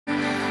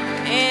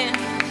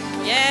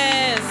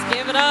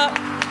it up.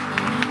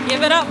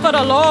 Give it up for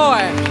the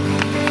Lord.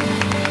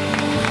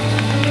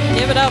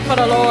 Give it up for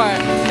the Lord.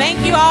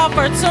 Thank you all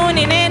for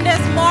tuning in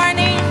this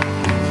morning.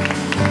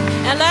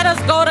 And let us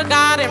go to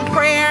God in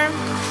prayer.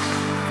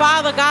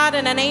 Father God,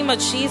 in the name of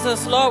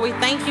Jesus, Lord, we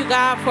thank you,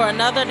 God, for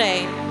another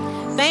day.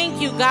 Thank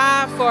you,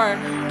 God, for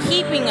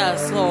keeping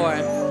us, Lord.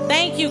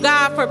 Thank you,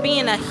 God, for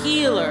being a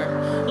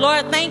healer.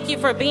 Lord, thank you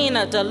for being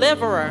a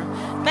deliverer.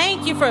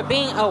 Thank you for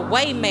being a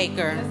way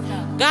maker.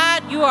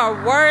 God, you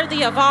are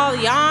worthy of all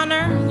the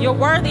honor. You're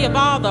worthy of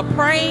all the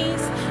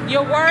praise.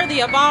 You're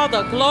worthy of all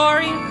the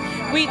glory.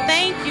 We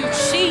thank you,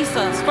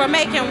 Jesus, for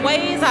making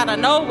ways out of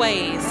no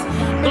ways.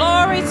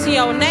 Glory to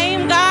your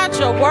name, God.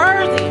 You're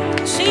worthy.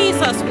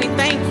 Jesus, we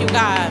thank you,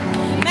 God.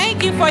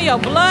 Thank you for your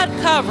blood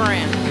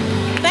covering.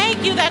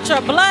 Thank you that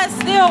your blood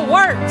still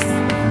works.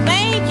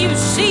 Thank you,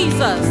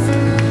 Jesus.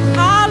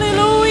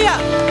 Hallelujah.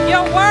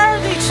 You're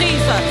worthy,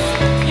 Jesus.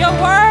 You're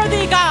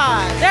worthy,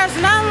 God. There's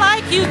none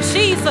like you,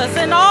 Jesus,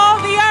 in all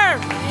the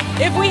earth.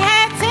 If we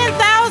had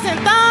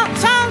 10,000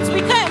 tongues, we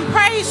couldn't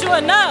praise you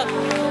enough.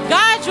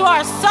 God, you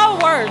are so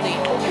worthy.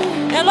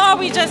 And Lord,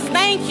 we just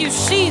thank you,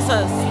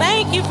 Jesus.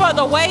 Thank you for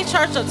the Way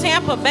Church of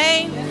Tampa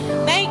Bay.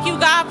 Thank you,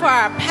 God, for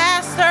our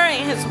pastor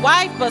and his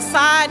wife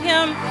beside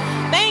him.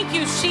 Thank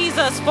you,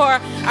 Jesus, for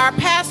our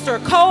pastor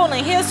Cole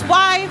and his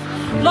wife.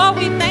 Lord,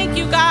 we thank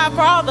you, God,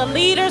 for all the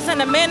leaders in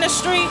the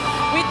ministry.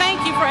 We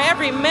thank you for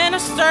every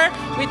minister.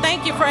 We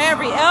thank you for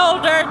every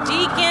elder,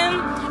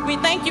 deacon. We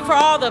thank you for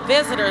all the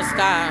visitors,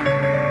 God.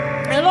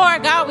 And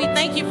Lord God, we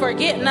thank you for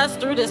getting us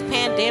through this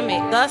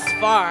pandemic thus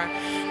far.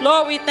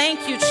 Lord, we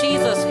thank you,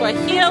 Jesus, for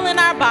healing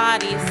our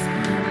bodies.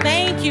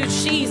 Thank you,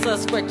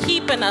 Jesus, for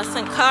keeping us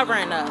and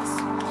covering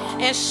us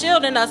and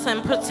shielding us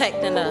and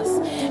protecting us.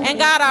 And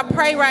God, I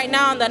pray right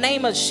now in the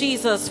name of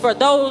Jesus for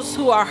those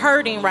who are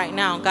hurting right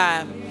now,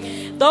 God.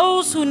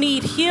 Those who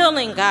need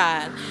healing,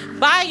 God.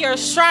 By your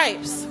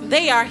stripes,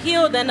 they are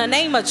healed in the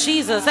name of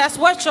Jesus. That's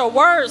what your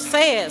word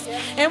says.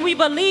 And we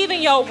believe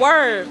in your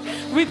word.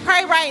 We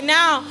pray right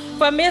now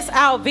for Miss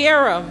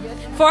Alvera,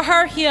 for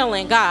her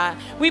healing, God.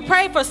 We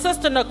pray for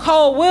Sister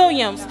Nicole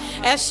Williams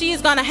as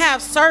she's going to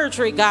have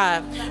surgery,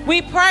 God.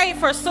 We pray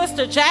for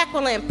Sister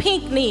Jacqueline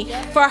Pinckney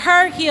for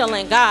her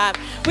healing, God.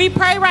 We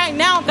pray right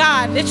now,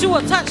 God, that you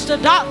will touch the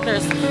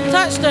doctors,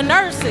 touch the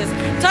nurses,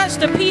 touch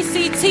the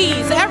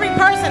PCTs, every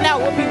person that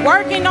will be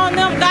working on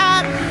them,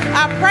 God.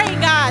 I pray,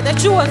 God,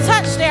 that you will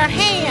touch their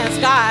hands,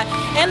 God,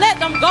 and let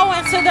them go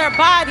into their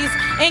bodies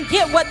and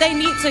get what they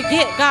need to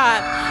get,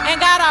 God. And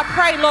God, I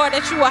pray, Lord,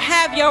 that you will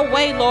have your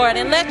way, Lord,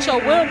 and let your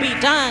will be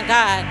done,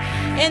 God,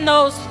 in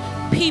those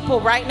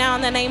people right now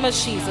in the name of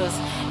Jesus.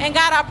 And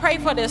God, I pray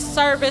for this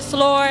service,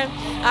 Lord.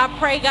 I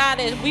pray, God,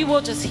 that we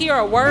will just hear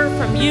a word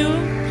from you.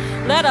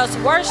 Let us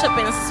worship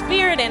in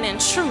spirit and in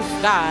truth,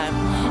 God.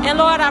 And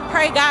Lord, I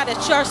pray, God,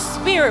 that your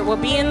spirit will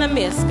be in the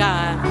midst,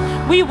 God.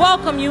 We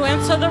welcome you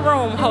into the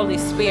room, Holy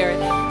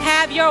Spirit.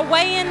 Have your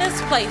way in this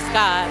place,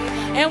 God.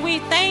 And we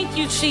thank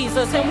you,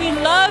 Jesus, and we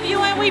love you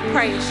and we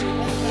praise you.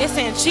 It's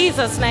in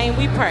Jesus' name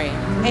we pray.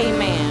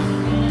 Amen.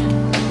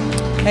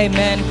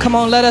 Amen. Come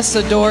on, let us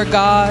adore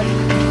God.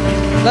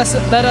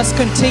 Let us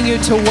continue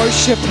to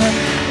worship him.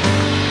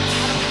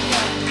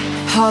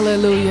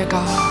 Hallelujah,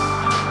 God.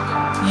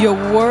 You're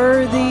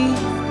worthy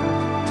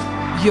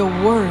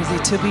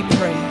to be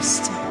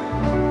praised.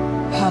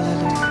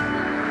 Hallelujah.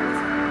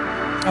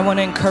 I want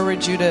to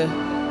encourage you to,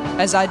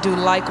 as I do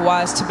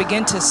likewise, to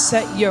begin to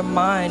set your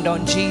mind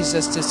on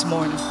Jesus this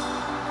morning.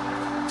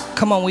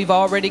 Come on, we've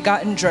already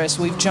gotten dressed.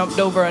 We've jumped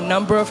over a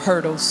number of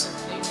hurdles.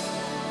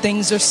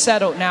 Things are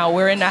settled now.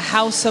 We're in the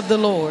house of the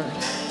Lord.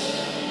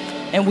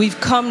 And we've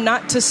come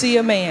not to see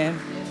a man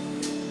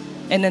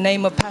in the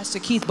name of Pastor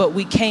Keith, but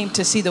we came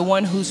to see the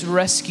one who's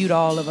rescued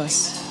all of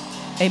us.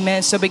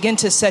 Amen. So begin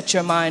to set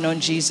your mind on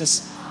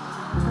Jesus.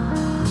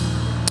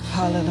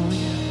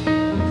 Hallelujah.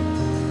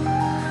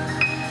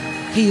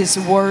 He is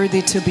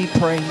worthy to be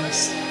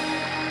praised.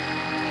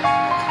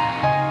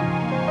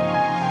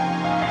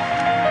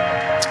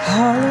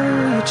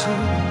 Hallelujah,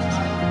 Jesus.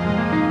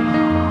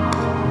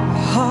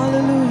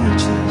 Hallelujah,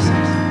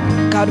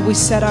 Jesus. God, we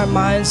set our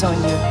minds on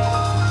you.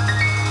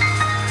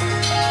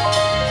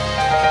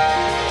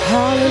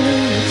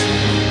 Hallelujah,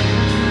 Jesus.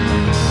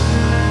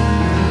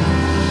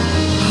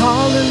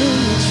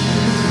 Hallelujah,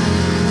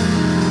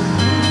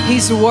 Jesus.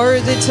 He's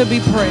worthy to be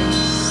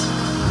praised.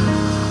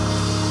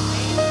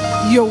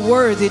 You're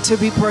worthy to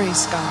be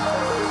praised, God.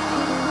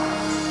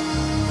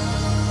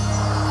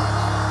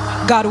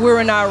 God, we're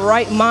in our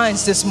right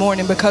minds this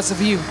morning because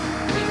of you.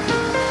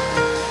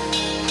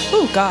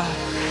 Oh, God.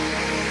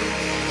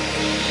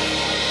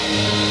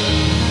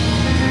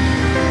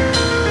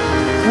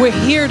 We're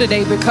here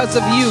today because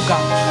of you,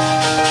 God.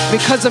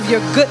 Because of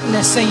your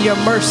goodness and your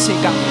mercy,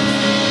 God.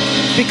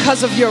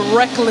 Because of your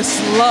reckless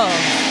love.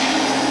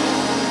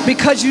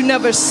 Because you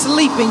never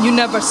sleep and you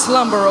never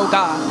slumber, oh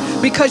God.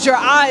 Because your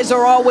eyes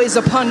are always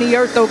upon the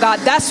earth, oh God.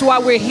 That's why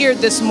we're here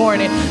this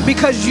morning.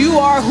 Because you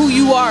are who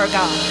you are,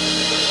 God.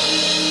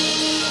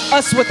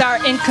 Us with our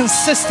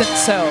inconsistent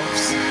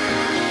selves.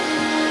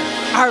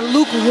 our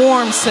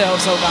lukewarm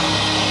selves, oh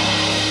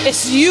God.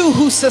 It's you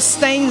who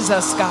sustains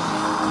us,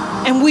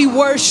 God. And we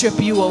worship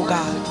you, oh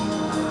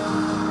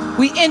God.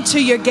 We enter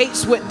your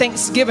gates with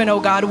thanksgiving,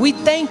 oh God. We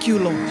thank you,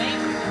 Lord.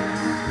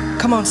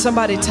 Come on,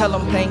 somebody tell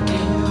them thank you.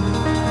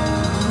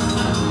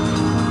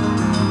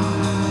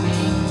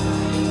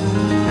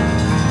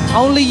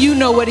 Only you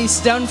know what he's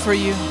done for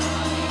you.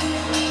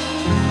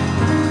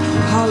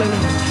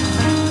 Hallelujah.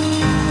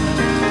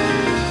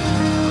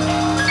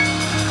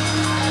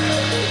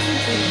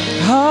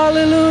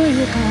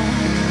 Hallelujah, God.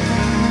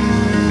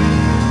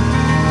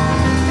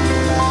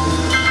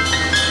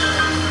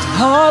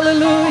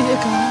 Hallelujah,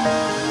 God.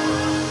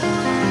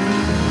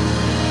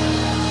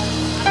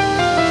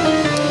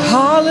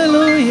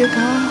 Hallelujah,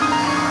 God.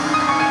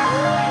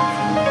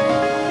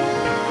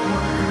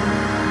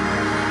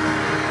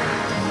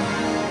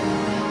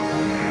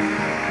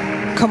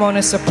 Come on,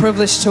 it's a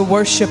privilege to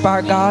worship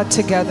our God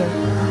together.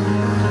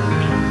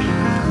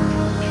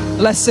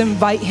 Let's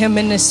invite him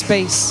in this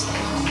space.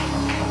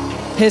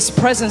 His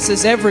presence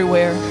is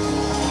everywhere,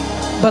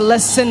 but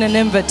let's send an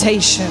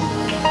invitation.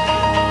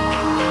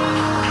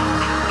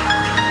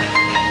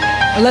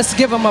 Let's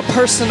give him a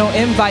personal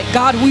invite.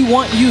 God, we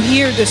want you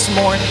here this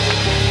morning.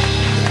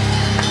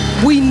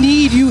 We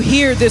need you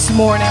here this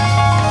morning.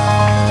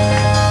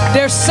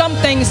 There's some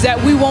things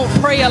that we won't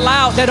pray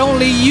aloud that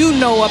only you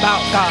know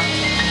about, God.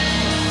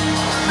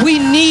 We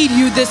need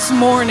you this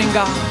morning,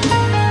 God.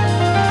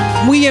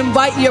 We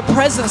invite your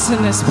presence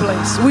in this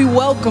place. We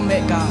welcome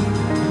it, God.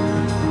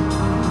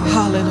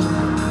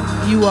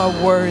 Hallelujah. You are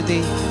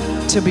worthy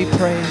to be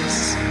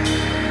praised.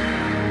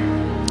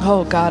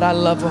 Oh, God, I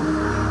love him.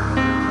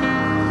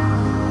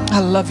 I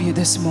love you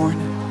this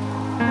morning.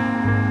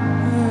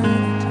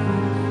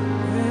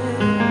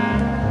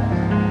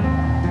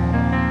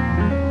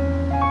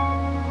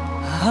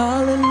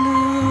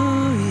 Hallelujah.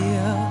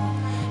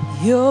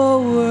 You're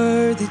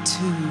worthy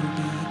to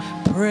be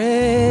praised.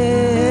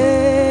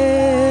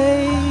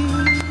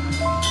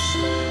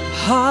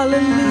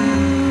 Hallelujah.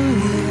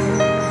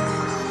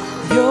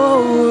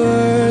 You're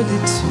worthy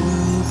to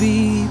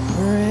be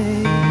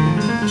praised.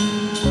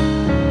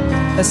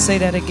 Let's say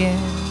that again.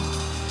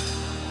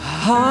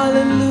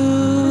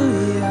 Hallelujah.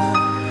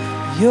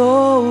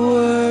 You're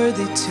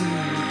worthy to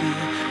be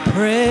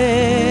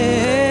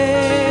praised.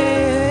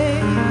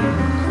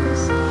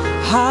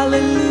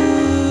 Hallelujah.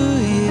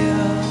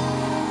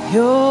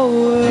 You're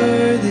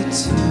worthy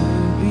to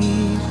be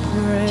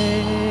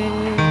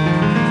praised.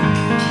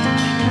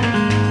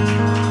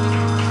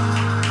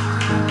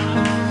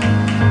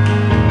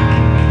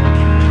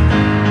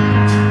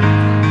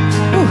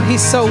 Ooh,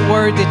 he's so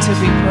worthy to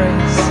be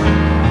praised.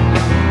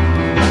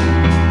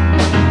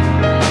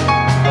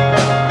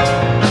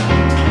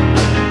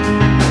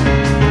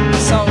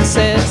 Song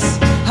says,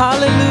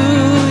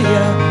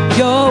 hallelujah,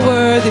 you're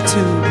worthy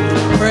to be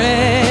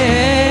praised.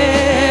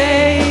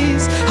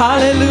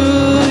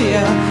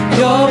 Hallelujah,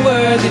 you're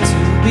worthy to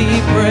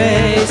be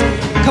praised.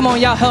 Come on,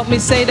 y'all help me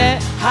say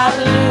that.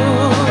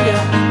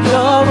 Hallelujah,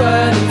 you're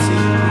worthy to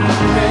be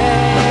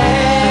praised.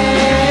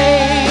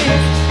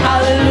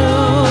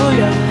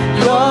 Hallelujah,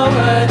 you're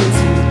worthy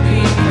to be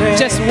praised.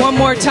 Just one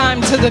more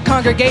time till the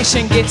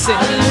congregation gets it.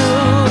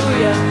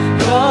 Hallelujah,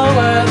 you're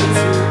worthy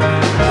to be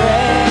praised.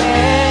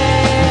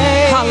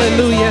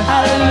 Hallelujah,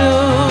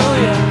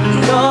 hallelujah,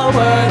 you're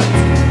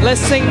worthy.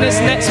 Let's sing this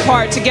next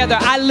part together.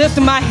 I lift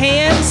my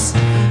hands.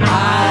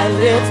 I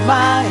lift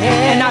my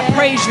hands. And I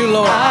praise you,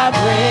 Lord. I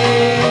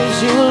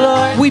praise you,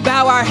 Lord. We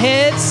bow our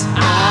heads.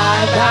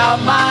 I bow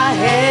my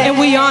head. And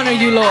we honor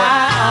you, Lord.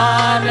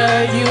 I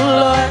honor you,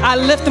 Lord. I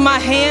lift my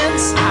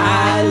hands.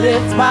 I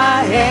lift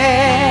my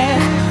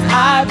hands.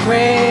 I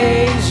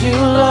praise you,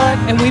 Lord.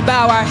 And we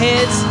bow our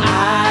heads.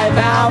 I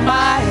bow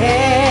my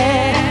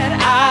head.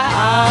 I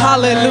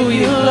honor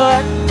you,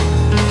 Lord.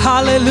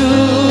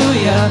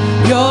 Hallelujah.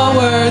 You're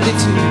worthy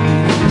to be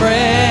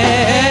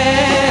praised.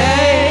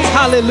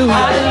 Hallelujah.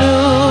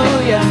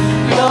 Hallelujah.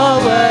 You're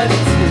worthy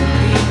to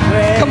be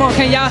praised. Come on,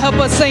 can y'all help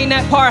us sing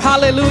that part?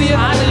 Hallelujah.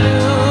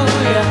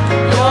 Hallelujah.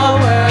 You're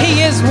worthy.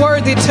 He is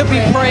worthy to be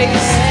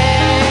praised.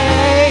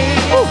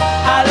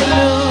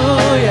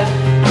 Hallelujah.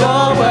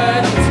 You're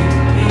worthy to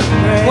be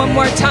praised. One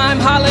more time.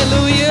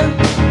 Hallelujah.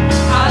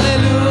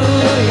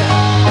 Hallelujah.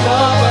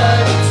 You're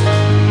worthy to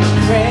be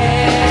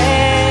praised.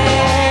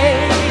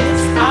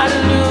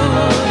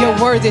 Hallelujah. You're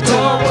worthy to be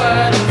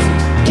praised.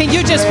 Can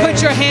you just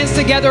put your hands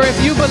together if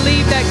you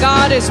believe that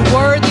God is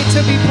worthy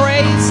to be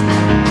praised?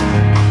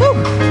 Woo.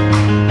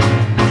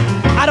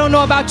 I don't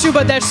know about you,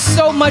 but there's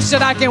so much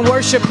that I can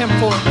worship him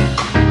for.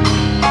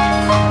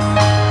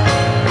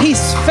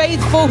 He's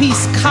faithful,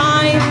 he's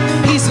kind,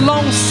 he's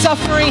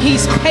long-suffering,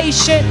 he's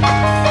patient.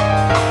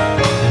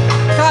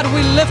 God,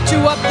 we lift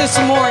you up this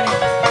morning.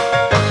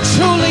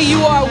 Truly,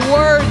 you are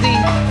worthy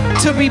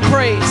to be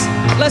praised.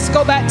 Let's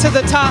go back to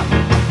the top.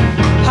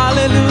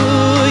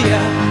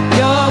 Hallelujah.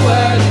 You're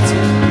worthy to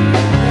be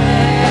praised.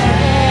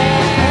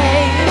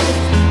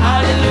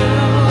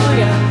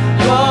 Hallelujah.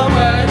 You're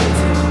worthy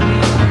to be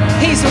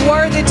praised. He's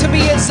worthy to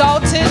be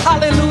exalted.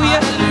 Hallelujah.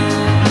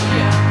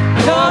 Hallelujah.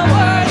 You're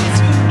worthy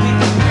to be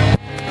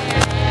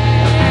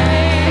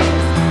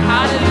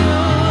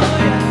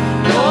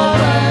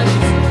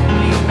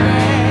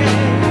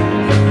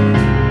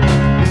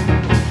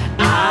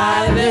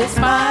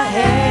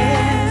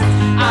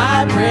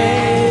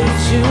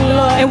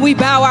And we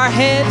bow our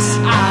heads.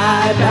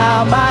 I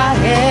bow my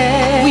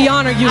head. We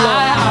honor you, Lord.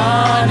 I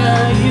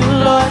honor you,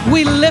 Lord.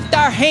 We lift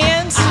our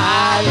hands.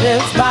 I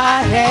lift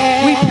my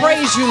hands. We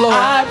praise you, Lord.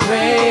 I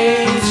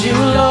praise you,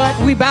 Lord.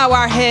 We bow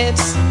our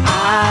heads.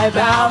 I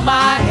bow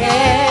my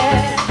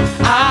head.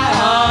 I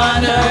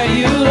honor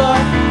you,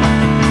 Lord.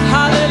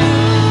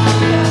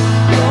 Hallelujah.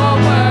 Your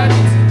word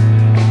is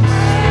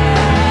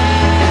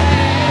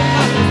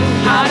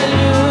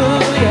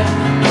hallelujah.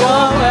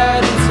 Your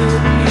word is to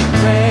be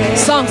praised.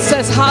 Song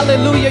says,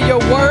 hallelujah,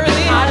 you're worthy.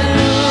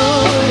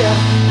 Hallelujah.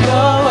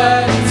 Your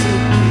word is to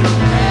be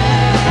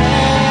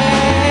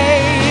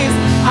praised.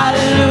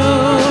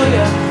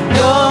 Hallelujah.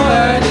 Your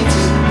word is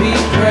to be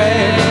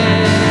praised.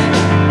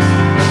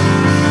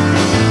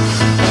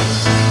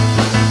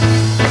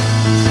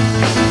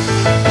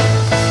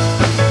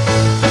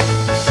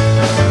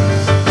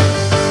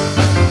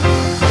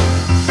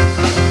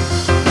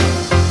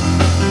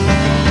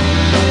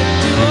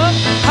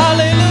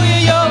 Hallelujah,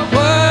 you're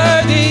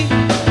worthy.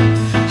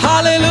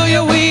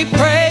 Hallelujah, we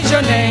praise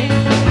your name.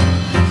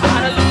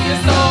 Hallelujah,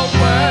 so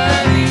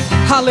worthy.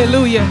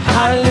 Hallelujah.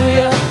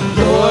 Hallelujah,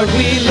 Lord,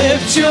 we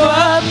lift you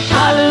up.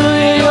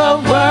 Hallelujah, you're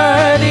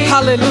worthy.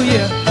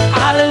 Hallelujah.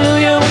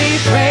 Hallelujah, we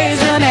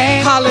praise your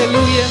name.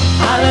 Hallelujah.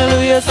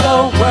 Hallelujah,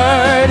 so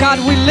worthy. God,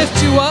 we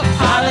lift you up.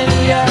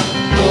 Hallelujah,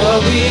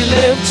 Lord, we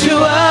lift you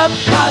up.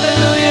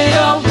 Hallelujah,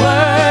 you're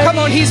worthy. Come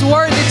on, he's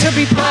worthy to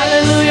be praised.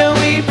 Hallelujah,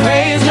 we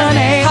praise your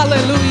name.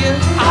 Hallelujah.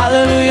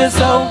 Hallelujah,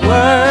 so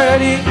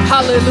worthy.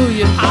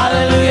 Hallelujah.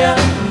 Hallelujah,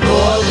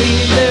 Lord, we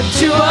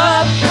lift you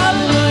up.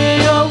 Hallelujah,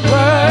 you're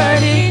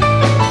worthy.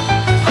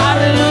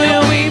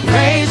 Hallelujah, we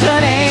praise your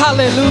name.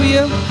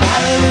 Hallelujah.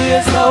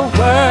 Hallelujah, so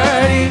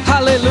worthy.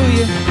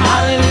 Hallelujah.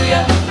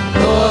 Hallelujah,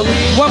 Lord, we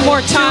One more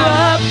lift you time.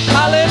 up.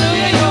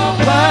 Hallelujah, you're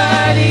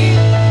worthy.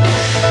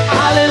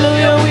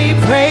 Hallelujah, we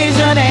praise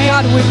your name.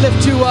 God, we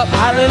lift you up.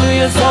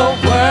 Hallelujah, so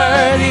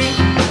worthy.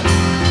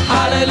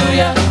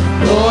 Hallelujah,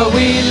 Lord,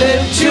 we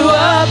lift you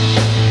up.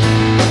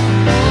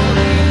 Lord,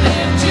 we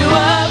lift you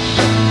up.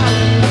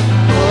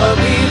 Lord,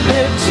 we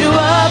lift you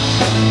up.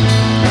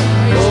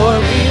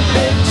 Lord, we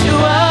lift you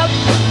up.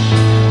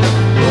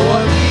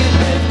 Lord, we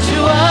lift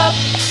you up.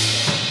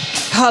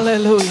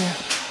 Hallelujah.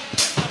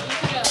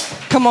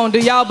 Come on, do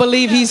y'all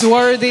believe he's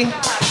worthy?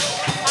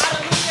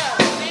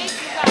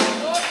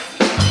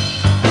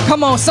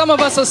 Come on, some of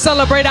us will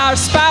celebrate our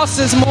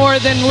spouses more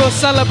than we'll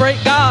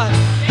celebrate God.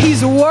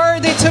 He's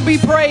worthy to be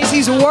praised.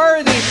 He's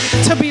worthy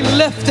to be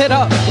lifted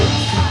up.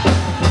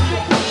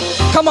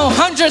 Come on,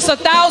 hundreds of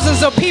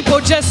thousands of people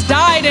just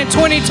died in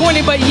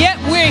 2020, but yet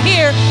we're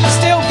here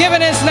still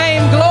giving his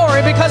name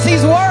glory because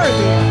he's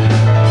worthy.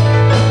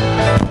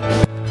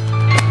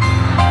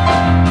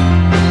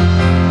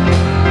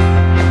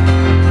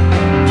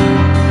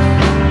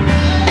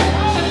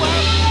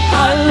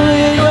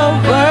 Hallelujah, you're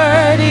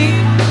worthy.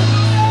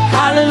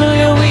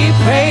 Hallelujah, we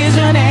praise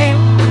your name.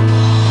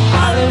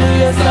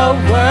 Hallelujah, so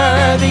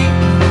worthy.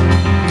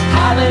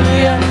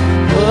 Hallelujah,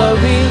 Lord,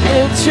 we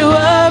lift you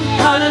up.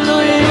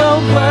 Hallelujah,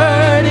 you're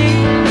worthy.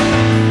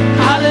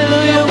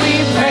 Hallelujah, we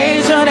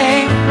praise your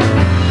name.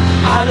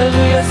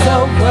 Hallelujah,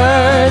 so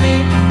worthy.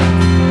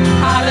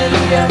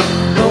 Hallelujah,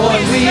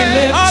 Lord, we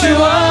lift you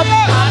up.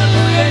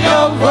 Hallelujah,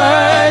 you're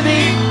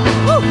worthy.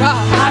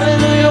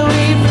 Hallelujah,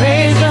 we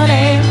praise your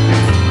name.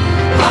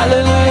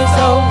 Hallelujah,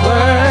 so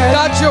worthy.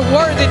 God, you're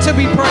worthy to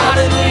be praised.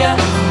 Hallelujah,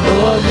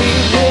 Lord, we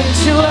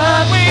lift you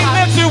up. We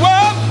lift you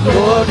up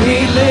Lord,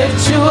 we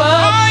lift you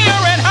up.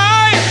 higher and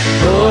higher.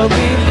 Lord,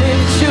 we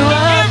lift you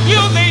up. Give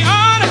you the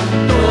honor.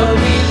 Lord,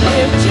 we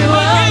lift you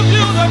up. Give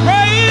you the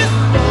praise.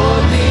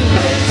 Lord, we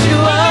lift you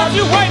up.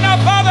 Lift you right now,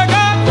 Father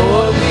God.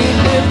 Lord, we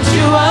lift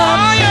you up.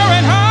 Higher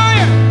and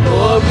higher.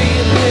 Lord, we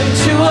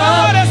lift you up.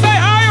 Somebody say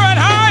higher and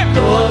higher.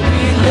 Lord,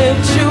 we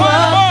lift you One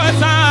up. more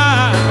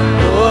time.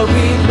 Lord,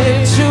 we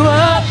lift you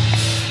up.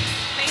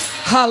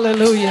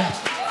 Hallelujah.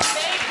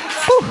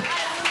 Whew.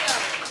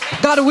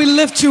 God, we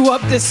lift you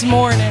up this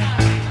morning,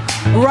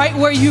 right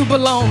where you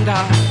belong,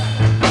 God.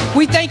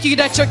 We thank you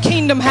that your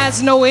kingdom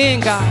has no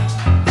end, God,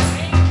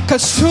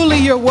 because truly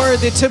you're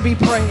worthy to be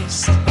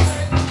praised.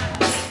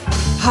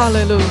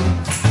 Hallelujah.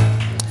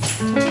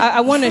 I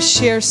want to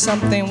share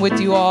something with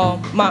you all.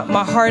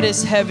 My heart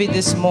is heavy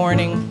this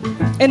morning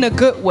in a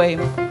good way.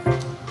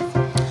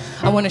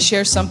 I want to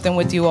share something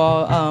with you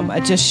all.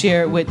 I just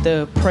shared with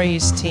the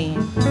praise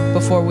team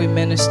before we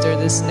minister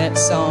this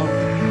next song.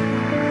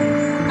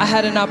 I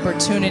had an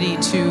opportunity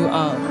to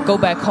go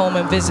back home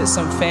and visit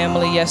some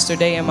family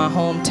yesterday in my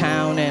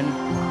hometown, and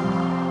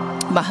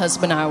my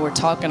husband and I were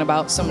talking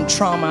about some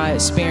trauma I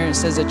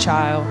experienced as a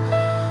child.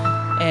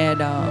 And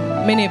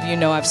many of you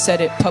know I've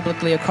said it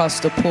publicly across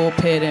the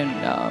pulpit, and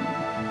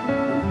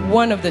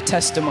one of the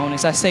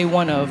testimonies, I say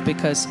one of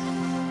because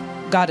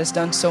God has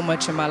done so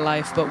much in my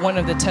life, but one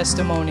of the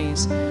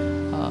testimonies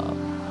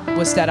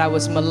was that I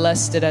was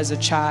molested as a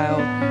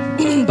child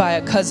by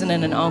a cousin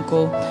and an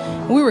uncle.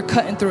 We were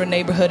cutting through a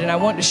neighborhood, and I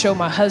wanted to show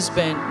my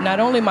husband not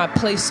only my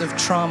place of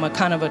trauma,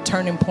 kind of a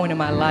turning point in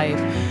my life,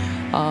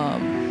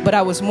 but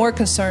I was more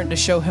concerned to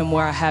show him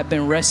where I had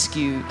been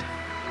rescued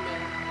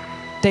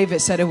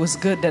David said it was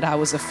good that I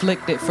was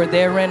afflicted, for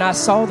therein I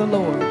saw the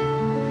Lord.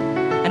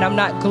 And I'm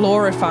not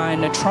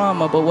glorifying the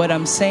trauma, but what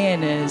I'm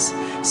saying is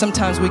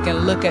sometimes we can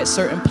look at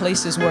certain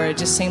places where it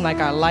just seemed like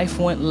our life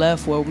went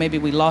left, where maybe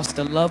we lost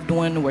a loved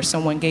one, where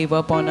someone gave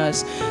up on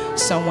us,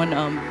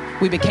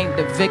 we became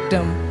the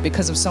victim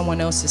because of someone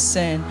else's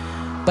sin.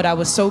 But I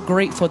was so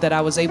grateful that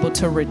I was able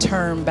to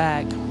return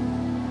back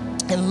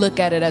and look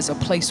at it as a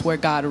place where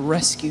God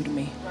rescued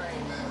me.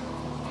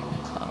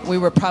 We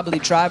were probably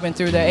driving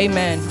through there.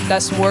 Amen.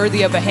 That's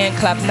worthy of a hand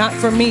clap, not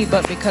for me,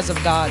 but because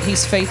of God.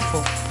 He's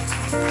faithful.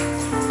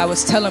 I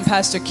was telling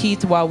Pastor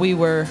Keith while we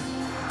were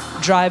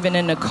driving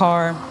in the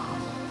car,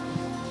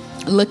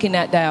 looking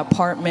at that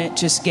apartment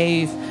just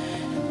gave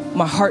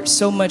my heart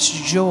so much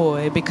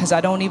joy, because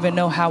I don't even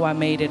know how I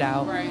made it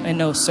out in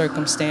those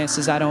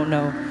circumstances. I don't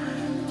know.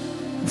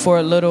 For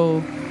a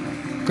little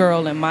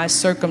girl in my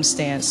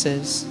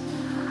circumstances,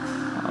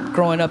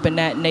 growing up in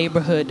that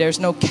neighborhood, there's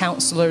no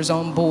counselors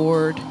on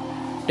board.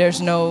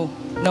 There's no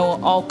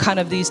all kind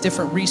of these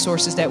different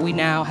resources that we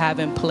now have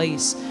in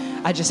place.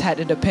 I just had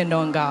to depend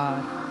on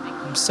God.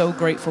 I'm so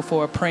grateful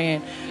for a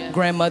praying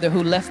grandmother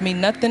who left me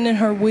nothing in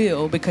her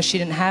will because she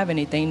didn't have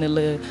anything to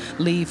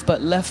leave,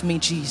 but left me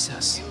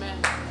Jesus.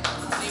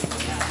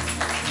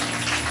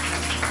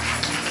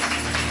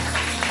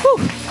 Whew.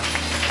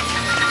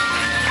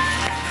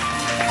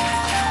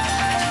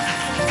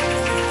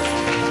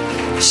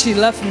 She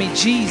left me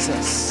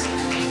Jesus.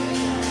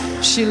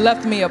 She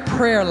left me a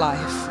prayer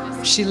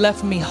life. She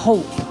left me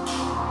hope.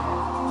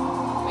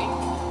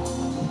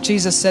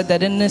 Jesus said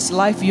that in this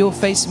life you'll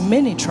face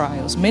many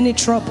trials, many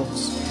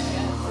troubles.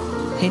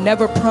 He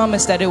never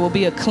promised that it will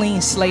be a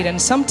clean slate.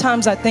 And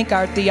sometimes I think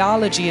our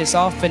theology is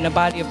off in the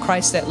body of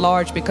Christ at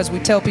large, because we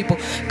tell people,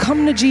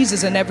 come to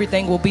Jesus and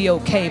everything will be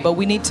okay. But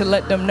we need to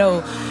let them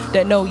know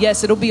that no,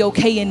 yes, it'll be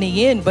okay in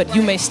the end, but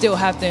you may still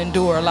have to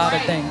endure a lot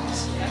of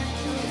things.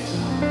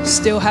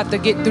 Still have to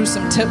get through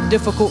some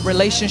difficult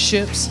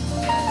relationships.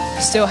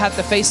 Still have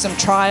to face some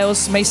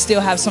trials. May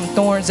still have some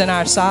thorns in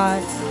our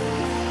side.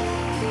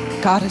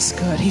 God is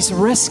good. He's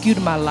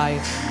rescued my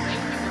life.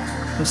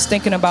 I was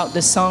thinking about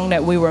this song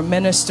that we were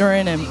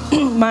ministering, and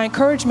my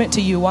encouragement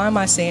to you, why am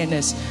I saying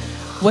this?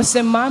 What's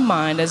in my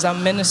mind as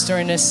I'm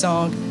ministering this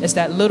song is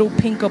that little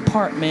pink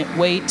apartment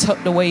way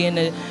tucked away in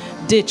the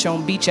ditch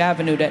on Beach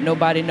Avenue that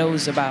nobody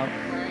knows about.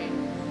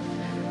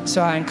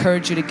 So I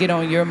encourage you to get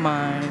on your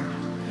mind.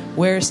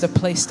 Where is the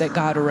place that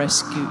God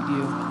rescued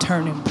you?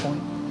 Turning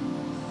point.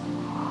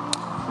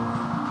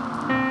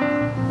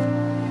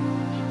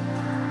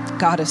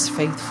 God is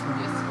faithful.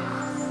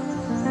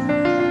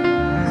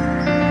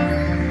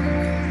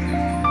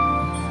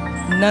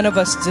 None of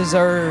us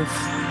deserve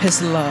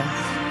his love,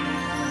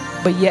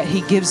 but yet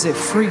he gives it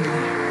freely.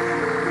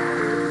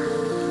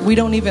 We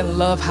don't even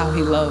love how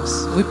he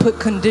loves. We put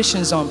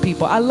conditions on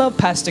people. I love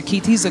Pastor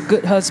Keith. He's a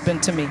good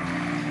husband to me,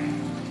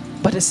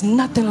 but it's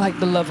nothing like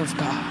the love of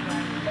God.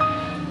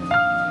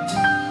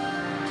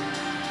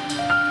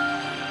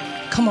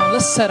 Come on,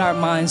 let's set our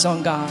minds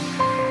on God.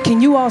 Can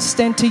you all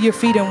stand to your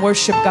feet and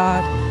worship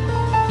God?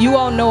 You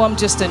all know I'm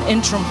just an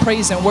interim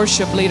praise and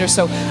worship leader,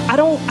 so I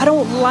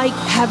don't like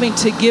having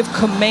to give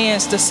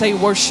commands to say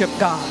worship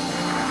God.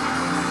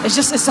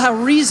 It's our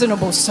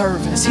reasonable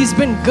service. He's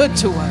been good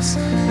to us.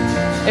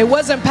 It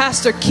wasn't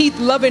Pastor Keith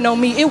loving on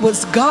me. It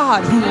was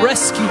God who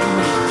rescued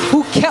me,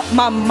 who kept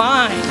my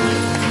mind.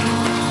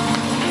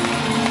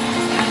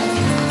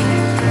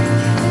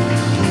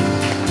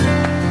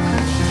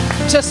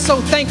 Just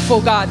so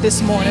thankful, God,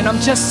 this morning. I'm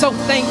just so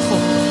thankful.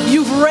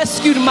 You've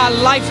rescued my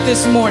life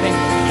this morning.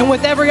 And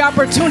with every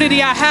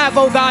opportunity I have,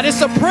 oh God,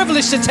 it's a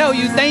privilege to tell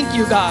you thank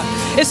you, God.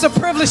 It's a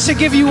privilege to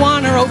give you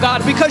honor, oh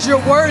God, because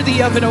you're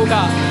worthy of it, oh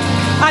God.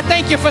 I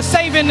thank you for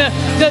saving the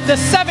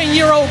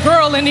 7-year-old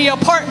girl in the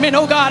apartment,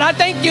 oh God. I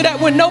thank you that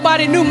when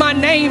nobody knew my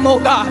name, oh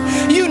God,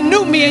 you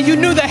knew me and you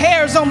knew the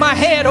hairs on my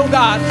head, oh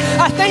God.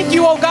 I thank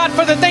you, oh God,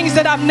 for the things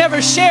that I've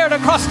never shared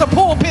across the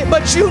pulpit,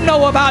 but you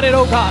know about it,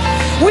 oh God.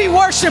 We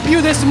worship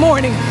you this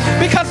morning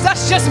because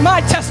that's just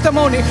my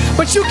testimony,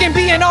 but you can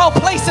be in all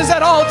places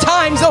at all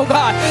times, oh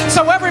God.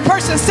 So every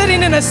person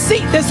sitting in a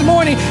seat this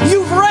morning,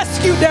 you've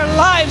rescued their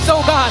lives,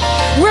 oh God.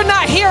 We're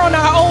not here on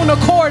our own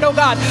accord, oh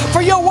God,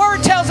 for your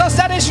word tells us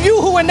that it's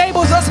you who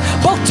enables us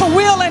both to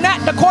will and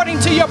act according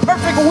to your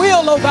perfect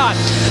will, oh God.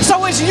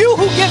 So it's you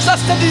who gives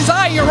us the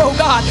desire, oh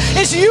God.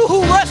 It's you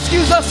who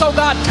rescues us, oh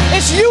God.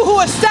 It's you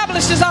who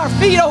establishes our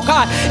feet, oh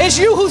God. It's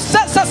you who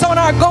sets us on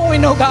our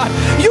going, oh God.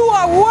 You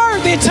are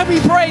worthy to be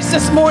praised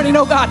this morning,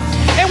 oh God.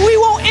 And we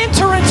won't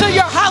enter into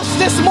your house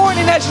this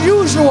morning as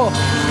usual.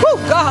 Oh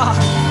God.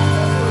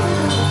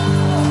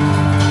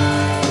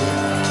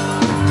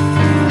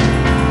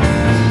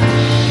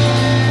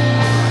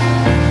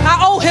 I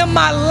owe him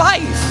my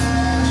life.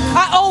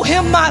 I owe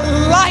him my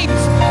life.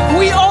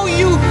 We owe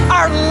you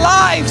our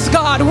lives,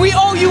 God. We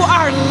owe you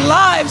our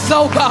lives,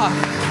 oh God.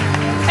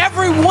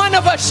 Every one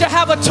of us should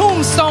have a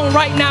tombstone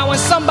right now in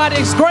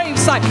somebody's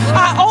gravesite.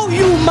 I owe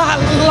you my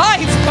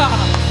life,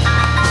 God.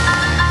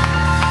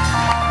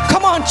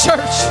 Come on,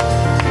 church.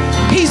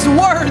 He's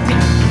worthy.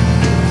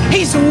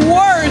 He's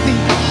worthy.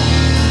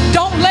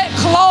 Don't let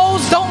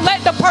clothes, don't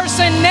let the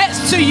person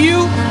next to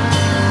you,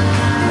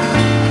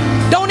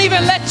 don't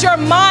even let your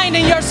mind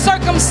and your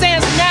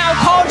circumstance now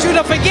cause you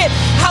to forget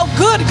how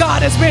good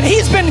God has been.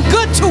 He's been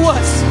good to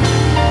us.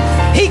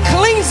 He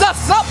cleans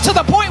us up to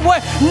the point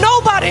where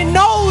nobody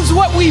knows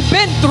what we've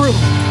been through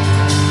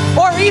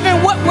or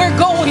even what we're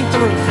going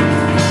through.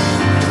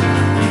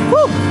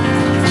 Whew.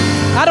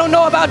 I don't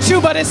know about you,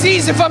 but it's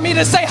easy for me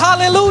to say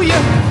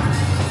hallelujah.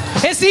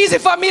 It's easy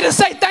for me to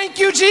say thank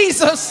you,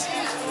 Jesus.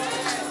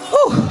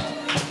 Whew.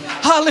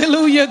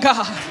 Hallelujah,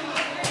 God.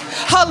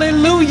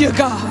 Hallelujah,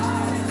 God.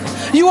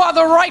 You are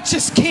the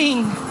righteous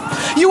King.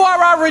 You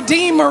are our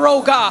Redeemer,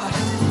 oh God.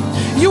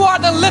 You are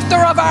the lifter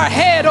of our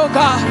head, oh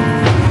God.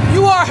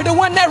 You are the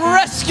one that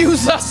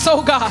rescues us,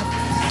 oh God.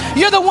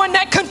 You're the one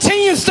that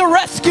continues to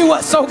rescue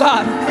us, oh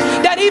God.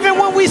 That even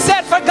when we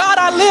said, for God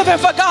I live and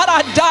for God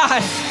I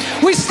die,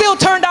 we still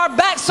turned our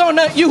backs on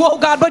you, oh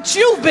God. But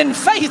you've been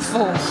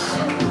faithful.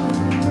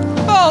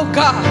 Oh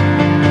God.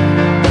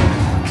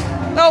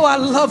 Oh, I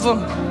love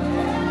him.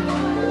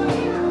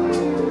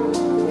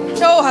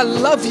 Oh, I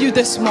love you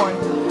this morning.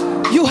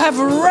 You have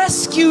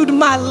rescued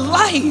my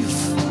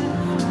life.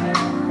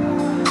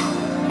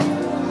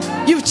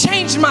 You've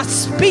changed my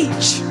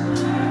speech.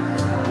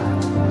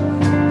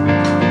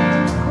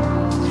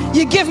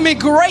 You give me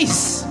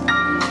grace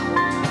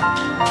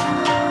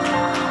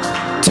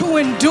to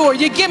endure.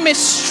 You give me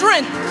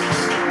strength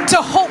to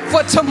hope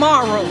for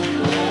tomorrow.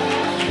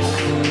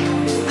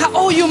 I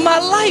owe you my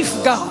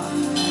life, God.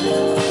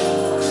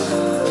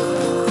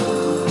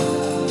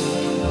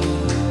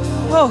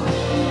 Oh,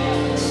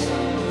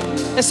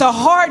 it's a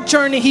hard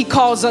journey he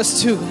calls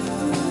us to.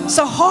 It's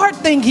a hard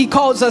thing he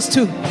calls us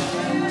to.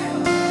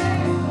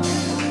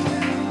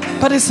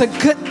 But it's a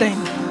good thing.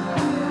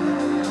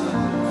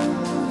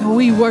 And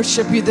we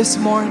worship you this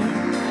morning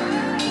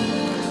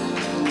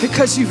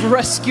because you've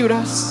rescued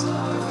us.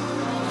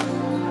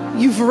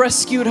 You've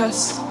rescued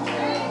us.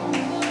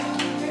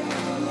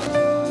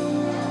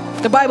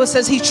 The Bible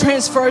says he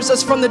transfers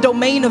us from the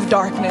domain of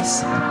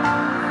darkness.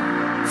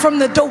 From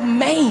the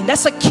domain,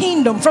 that's a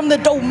kingdom, from the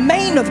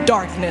domain of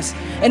darkness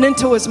and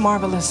into his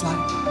marvelous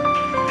light.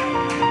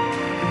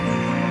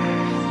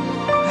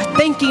 Our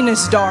thinking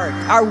is dark,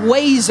 our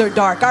ways are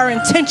dark, our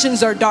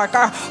intentions are dark,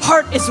 our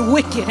heart is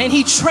wicked, and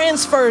he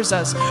transfers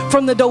us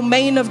from the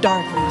domain of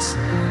darkness.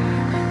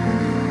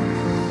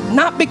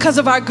 Not because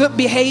of our good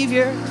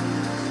behavior,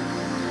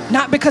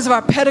 not because of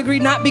our pedigree,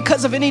 not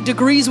because of any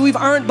degrees we've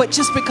earned, but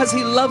just because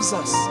he loves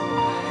us.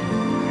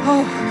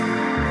 Oh,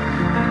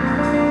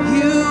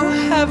 you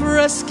have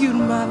rescued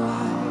my life.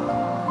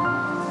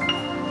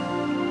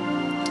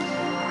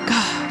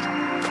 God.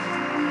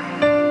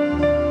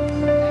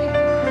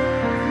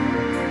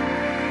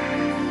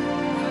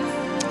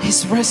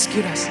 He's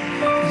rescued us.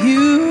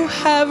 You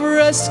have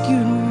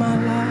rescued my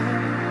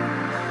life.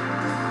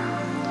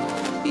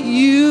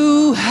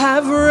 You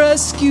have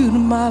rescued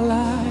my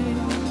life.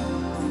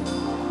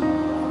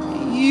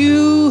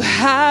 You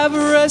have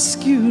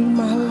rescued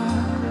my life.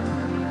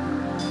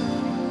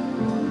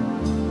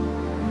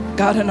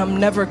 God, and I'm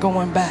never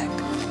going back.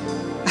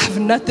 I have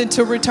nothing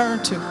to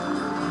return to.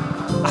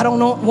 I don't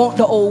want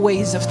the old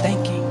ways of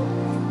thinking.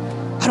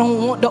 I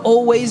don't want the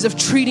old ways of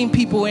treating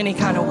people any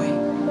kind of way.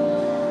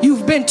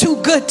 You've been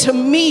too good to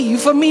me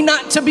for me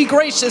not to be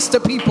gracious to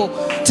people,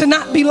 to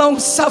not be long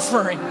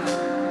suffering.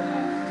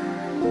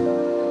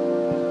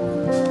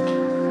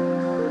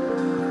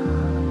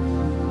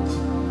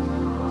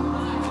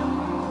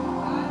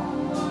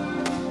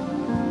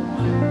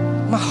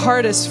 My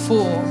heart is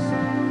full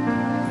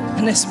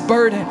and it's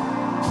burdened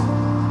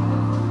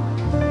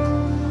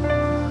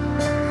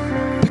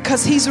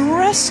because he's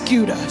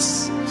rescued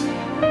us.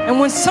 And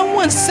when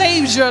someone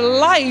saves your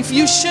life,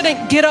 you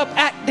shouldn't get up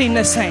acting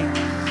the same.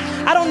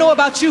 I don't know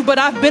about you, but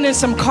I've been in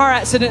some car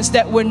accidents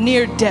that were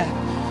near death.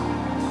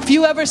 If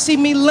you ever see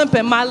me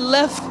limping, my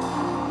left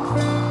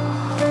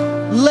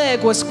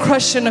leg was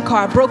crushed in the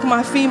car. I broke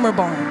my femur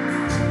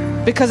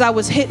bone because I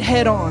was hit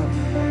head on.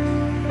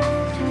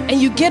 And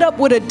you get up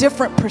with a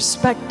different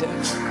perspective.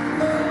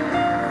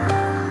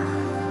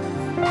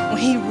 When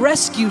he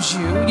rescues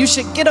you, you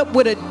should get up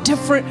with a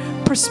different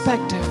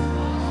perspective.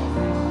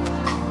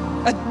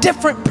 A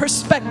different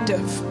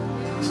perspective.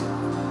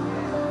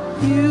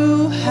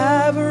 You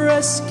have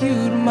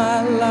rescued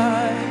my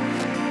life.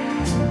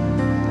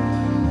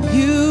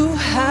 You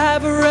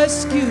have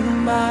rescued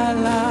my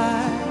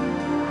life.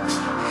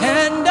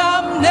 And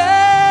I'm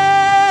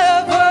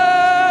never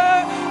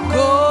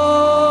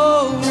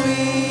going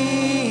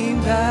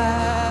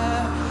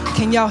back.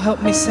 Can y'all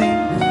help me sing?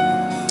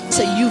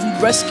 Say, you've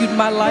rescued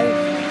my life.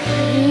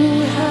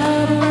 You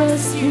have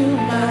rescued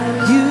my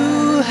life.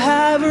 You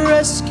have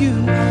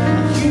rescued my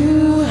life.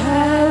 You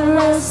have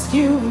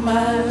rescued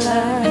my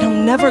life. And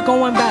I'm never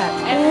going back.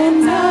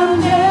 And I'm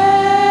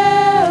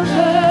never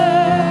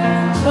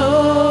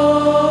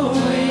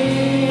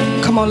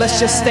going. Come on, let's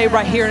just stay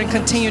right here and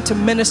continue to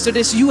minister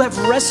this. You have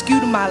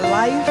rescued my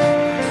life.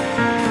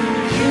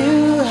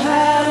 You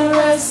have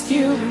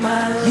rescued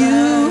my life.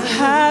 You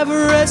have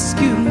rescued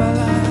rescued my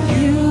life.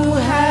 You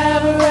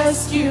have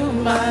rescued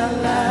my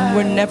life.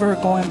 We're never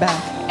going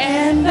back.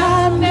 And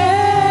I'm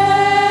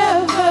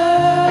never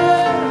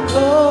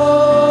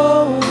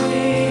going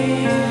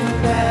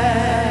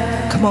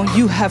back. Come on,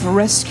 you have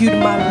rescued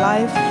my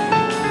life.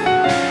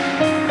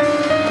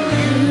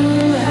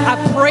 I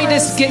pray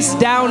this gets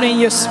down in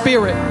your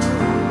spirit.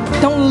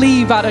 Don't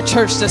leave out of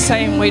church the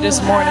same way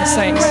this morning,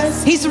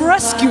 saints. He's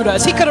rescued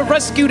us. He could have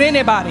rescued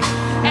anybody.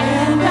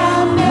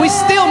 We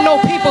still know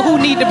people who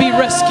need to be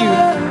rescued.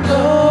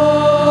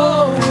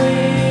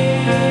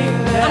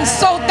 I'm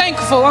so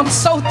thankful. I'm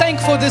so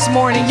thankful this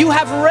morning. You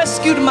have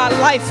rescued my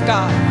life,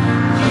 God.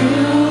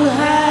 You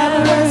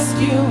have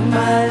rescued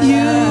my life.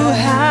 You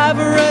have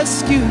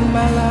rescued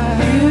my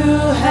life. You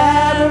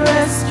have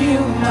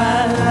rescued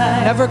my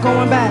life. Never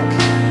going back.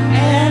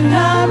 And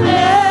I'm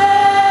never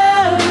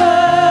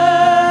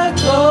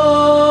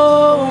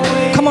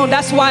going. Come on,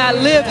 that's why I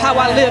live how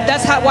I live.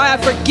 That's why I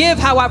forgive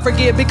how I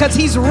forgive. Because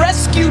He's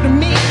rescued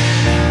me.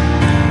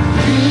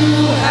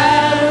 You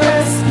have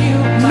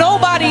rescued.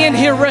 Nobody in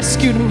here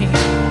rescued me.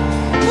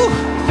 Whew.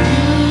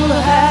 You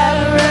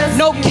have rescued.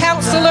 No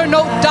counselor,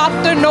 no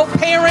doctor, no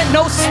parent,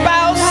 no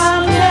spouse.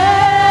 I'm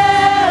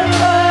never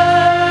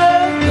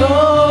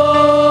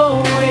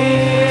going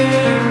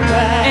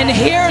back. And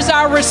here's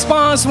our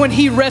response when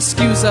He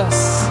rescues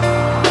us.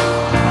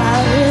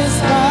 My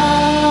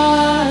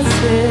response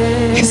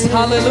It's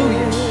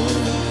hallelujah.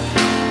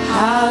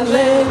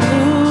 Hallelujah.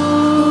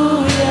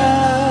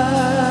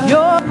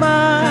 You're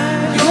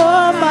mine.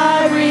 You're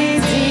my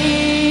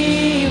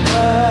Redeemer.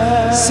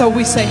 So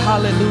we say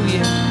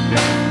hallelujah.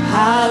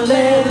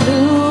 Hallelujah.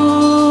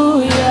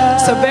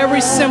 It's a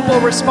very simple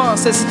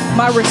response. It's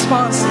my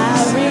response.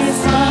 My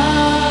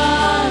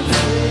response.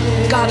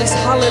 God, is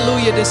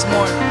hallelujah this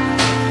morning.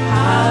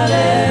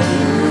 Hallelujah.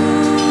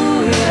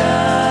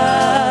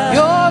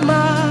 You're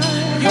mine.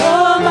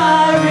 You're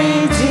my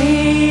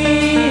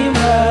Redeemer.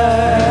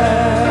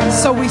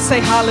 So we say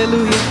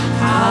hallelujah.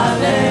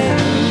 Hallelujah.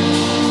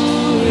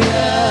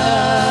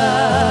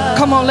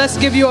 Come on, let's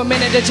give you a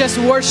minute to just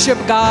worship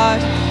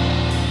God.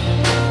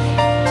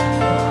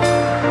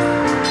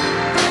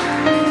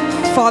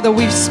 Father,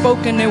 we've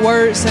spoken the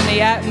words in the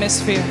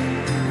atmosphere.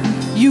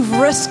 You've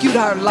rescued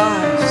our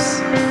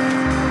lives.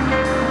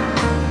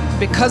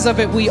 Because of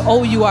it, we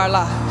owe you our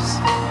lives.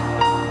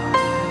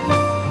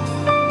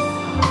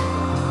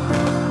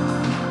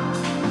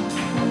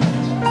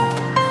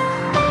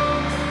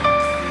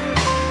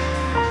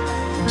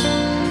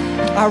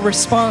 Our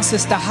response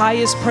is the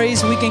highest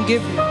praise we can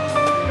give you.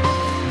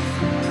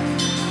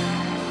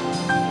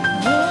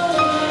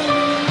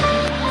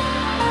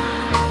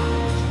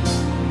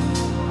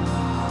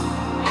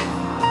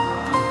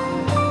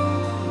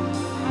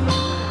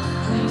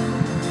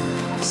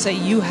 Say,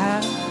 you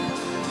have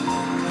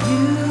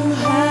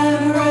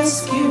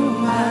rescued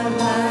my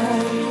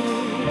life.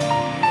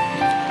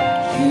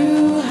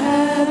 You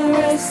have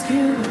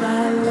rescued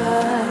my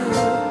life.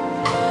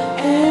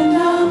 And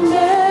I'm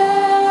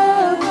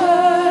never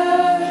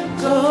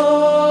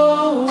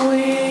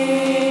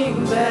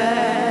going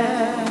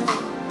back.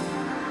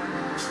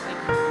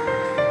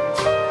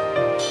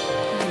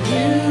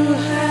 You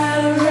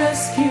have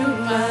rescued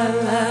my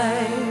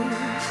life.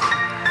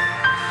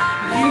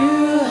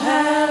 You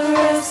have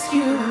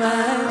rescued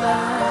my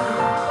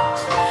life.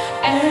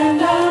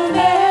 And I'm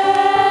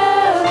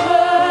never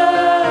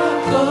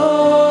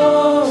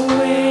going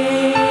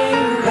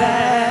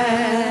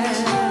back.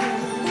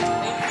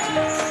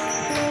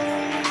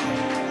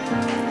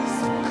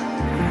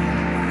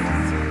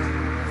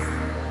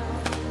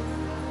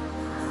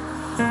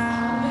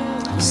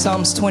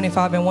 Psalms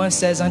 25:1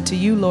 says, unto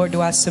you, Lord,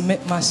 do I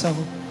submit my soul.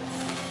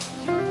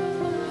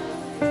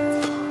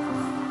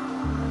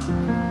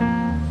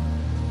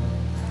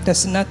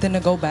 There's nothing to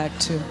go back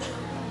to.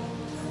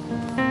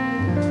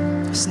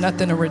 There's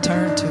nothing to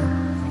return to.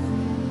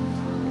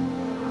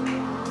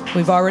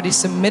 We've already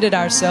submitted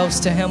ourselves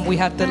to Him. We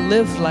have to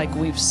live like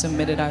we've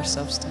submitted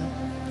ourselves to Him.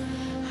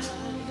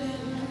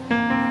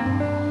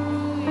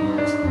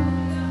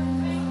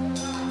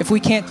 If we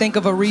can't think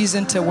of a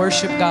reason to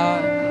worship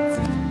God,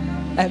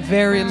 at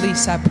very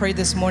least, I pray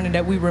this morning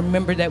that we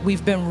remember that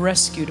we've been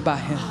rescued by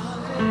Him.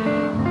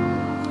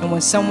 And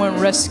when someone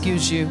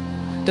rescues you,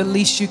 the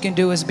least you can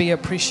do is be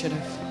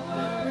appreciative.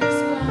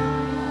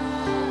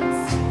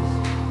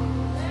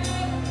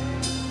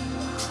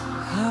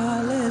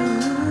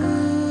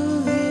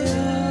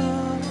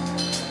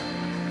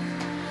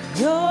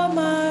 You're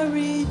my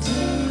Redeemer.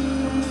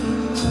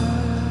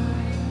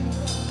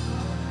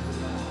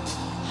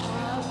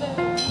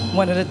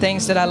 One of the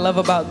things that I love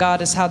about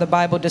God is how the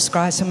Bible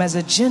describes Him as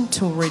a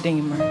gentle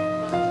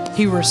Redeemer.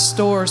 He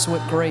restores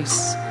with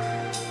grace.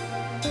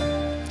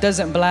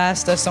 Doesn't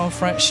blast us on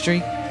Front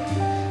Street.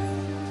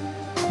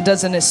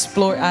 Doesn't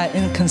exploit our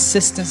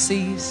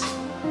inconsistencies.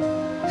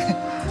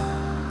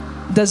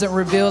 Doesn't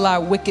reveal our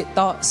wicked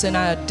thoughts and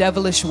our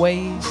devilish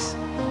ways.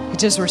 He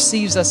just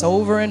receives us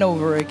over and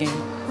over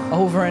again.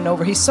 Over and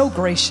over. He's so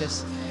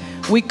gracious.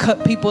 We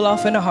cut people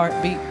off in a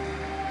heartbeat.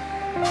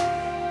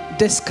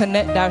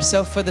 disconnect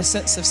ourselves for the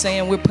sense of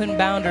saying we're putting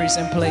boundaries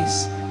in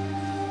place.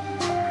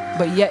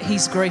 But yet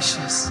he's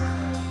gracious.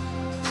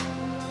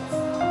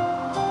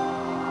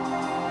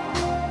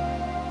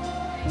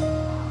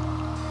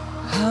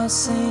 I'll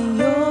sing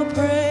your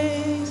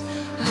praise.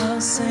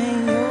 I'll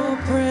sing your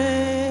praise.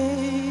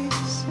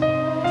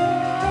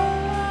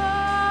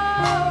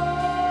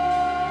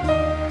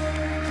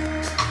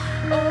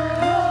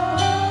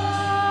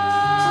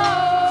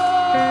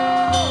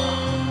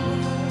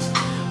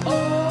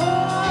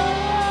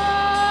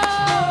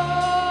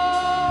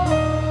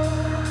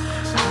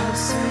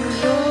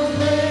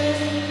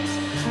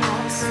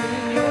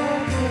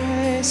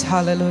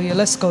 Hallelujah.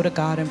 Let's go to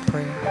God in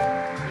prayer.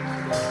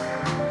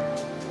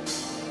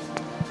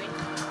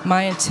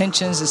 My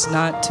intentions is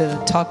not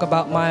to talk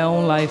about my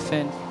own life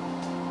and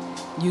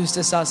use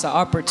this as an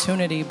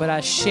opportunity, but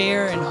I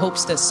share in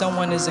hopes that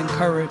someone is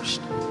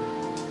encouraged.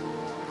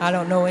 I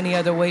don't know any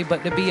other way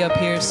but to be up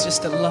here is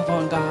just to love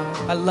on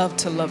God. I love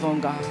to love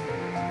on God.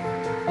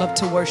 Love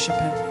to worship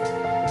Him.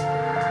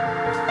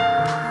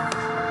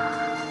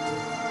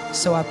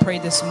 So I pray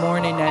this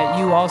morning that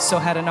you also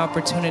had an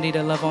opportunity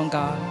to love on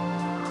God.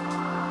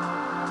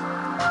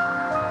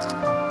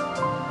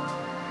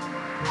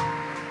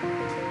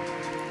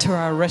 To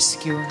our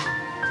rescuer,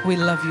 we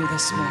love you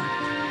this morning.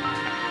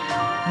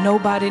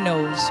 Nobody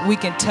knows. We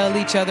can tell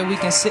each other, we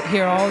can sit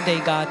here all day,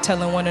 God,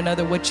 telling one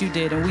another what you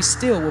did, and we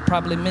still will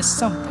probably miss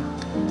something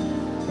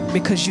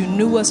because you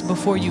knew us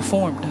before you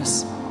formed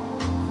us.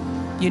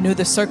 You knew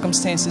the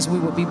circumstances we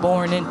would be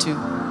born into.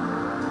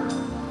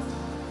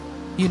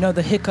 You know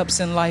the hiccups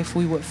in life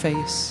we would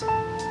face.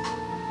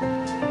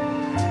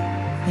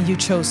 And you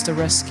chose to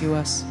rescue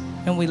us,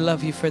 and we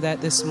love you for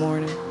that this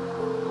morning.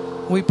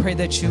 We pray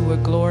that you were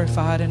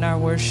glorified in our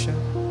worship.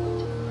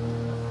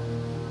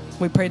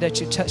 We pray that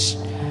you touch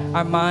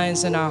our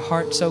minds and our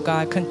hearts, oh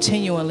God,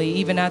 continually,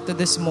 even after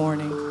this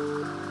morning.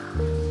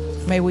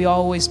 May we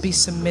always be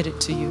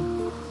submitted to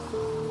you.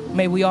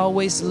 May we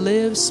always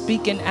live,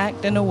 speak, and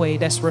act in a way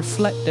that's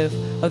reflective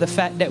of the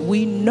fact that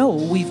we know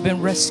we've been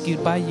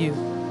rescued by you.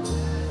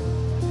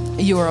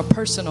 You are a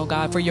personal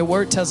God, for your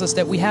word tells us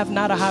that we have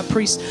not a high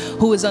priest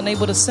who is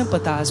unable to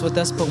sympathize with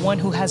us, but one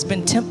who has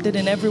been tempted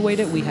in every way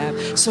that we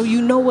have. So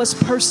you know us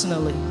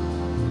personally.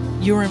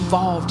 You're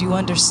involved. You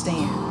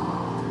understand.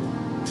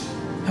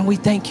 And we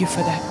thank you for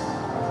that.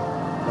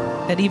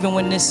 That even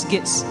when this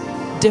gets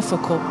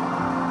difficult,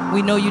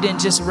 we know you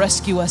didn't just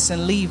rescue us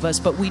and leave us,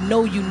 but we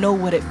know you know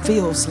what it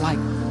feels like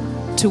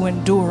to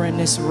endure in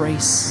this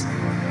race.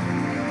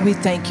 We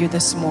thank you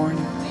this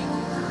morning.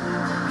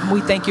 We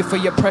thank you for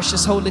your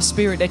precious Holy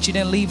Spirit, that you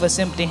didn't leave us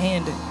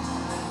empty-handed,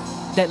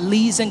 that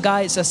leads and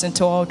guides us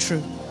into all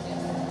truth.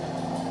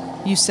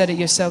 You said it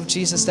yourself,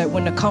 Jesus, that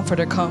when the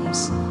Comforter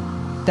comes,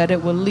 that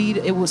it will lead,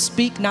 it will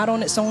speak not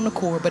on its own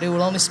accord, but it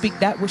will only speak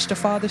that which the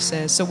Father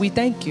says. So we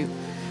thank you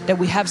that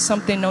we have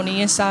something on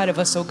the inside of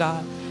us, oh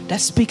God,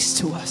 that speaks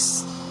to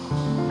us.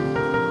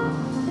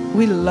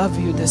 We love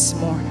you this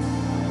morning.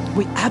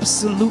 We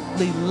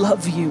absolutely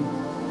love you.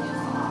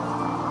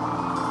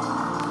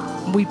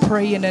 We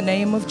pray in the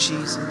name of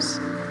Jesus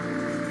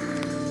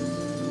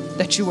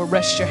that you will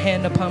rest your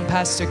hand upon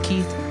Pastor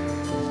Keith,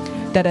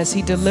 that as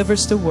he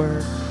delivers the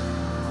word,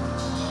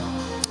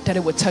 that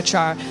it would touch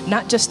our,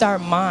 not just our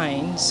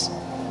minds,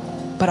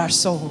 but our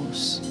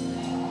souls,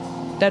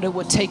 that it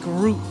would take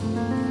root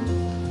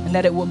and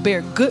that it will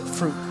bear good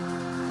fruit,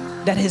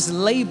 that his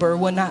labor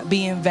will not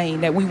be in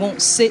vain, that we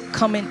won't sit,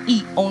 come and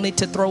eat only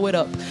to throw it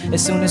up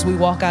as soon as we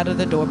walk out of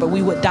the door, but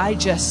we would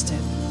digest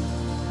it,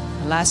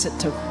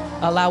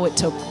 allow it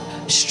to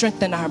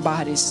strengthen our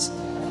bodies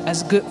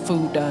as good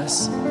food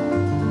does.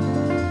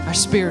 Our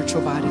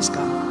spiritual bodies,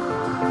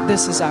 God.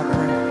 This is our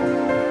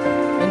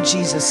prayer. In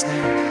Jesus'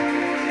 name,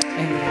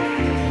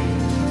 amen.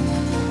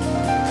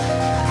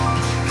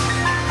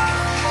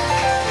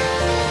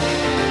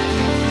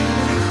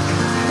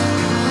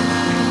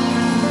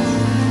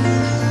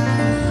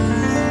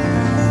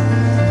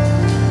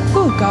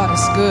 Oh, God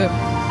is good.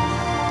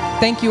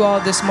 Thank you all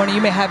this morning.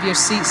 You may have your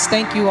seats.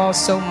 Thank you all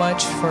so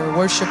much for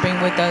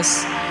worshiping with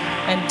us.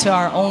 And to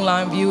our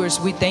online viewers,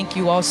 we thank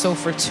you also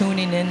for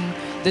tuning in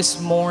this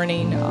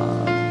morning.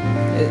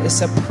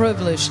 It's a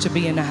privilege to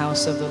be in the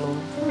house of the Lord.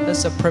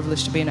 It's a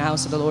privilege to be in the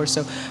house of the Lord.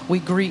 So we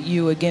greet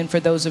you again. For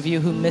those of you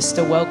who missed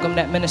the welcome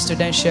that Minister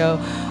Denshow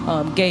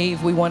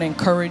gave, we want to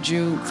encourage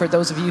you, for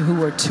those of you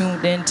who are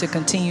tuned in, to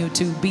continue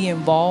to be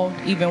involved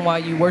even while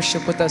you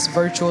worship with us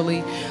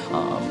virtually.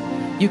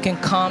 You can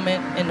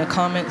comment in the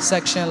comment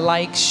section,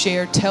 like,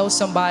 share, tell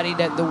somebody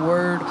that the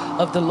word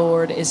of the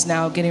Lord is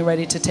now getting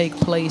ready to take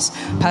place.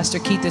 Pastor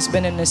Keith has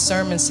been in this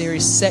sermon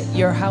series, Set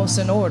Your House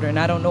in Order. And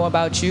I don't know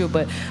about you,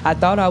 but I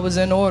thought I was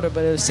in order,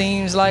 but it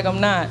seems like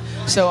I'm not.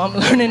 So I'm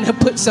learning to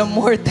put some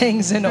more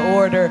things in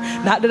order.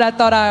 Not that I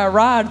thought I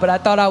arrived, but I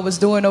thought I was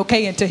doing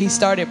okay until he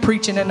started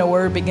preaching and the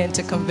word began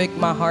to convict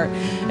my heart.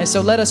 And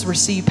so let us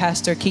receive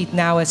Pastor Keith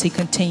now as he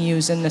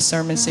continues in the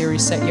sermon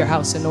series, Set Your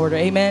House in Order.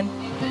 Amen.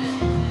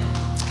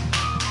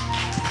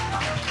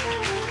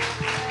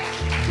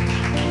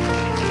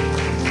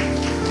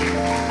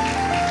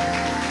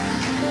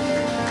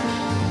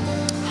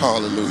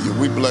 Hallelujah.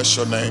 We bless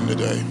your name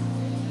today.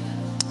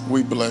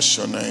 We bless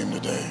your name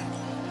today.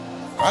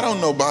 I don't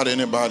know about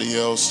anybody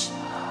else,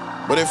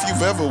 but if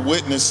you've ever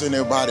witnessed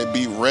anybody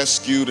be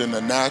rescued in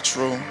the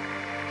natural,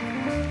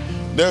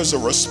 there's a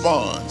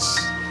response.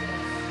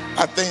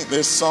 I think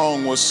this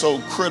song was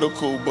so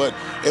critical, but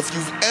if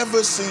you've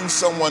ever seen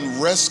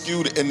someone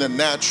rescued in the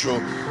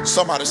natural,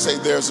 somebody say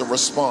there's a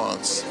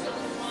response.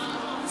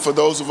 For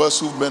those of us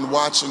who've been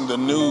watching the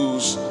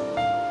news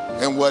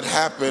and what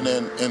happened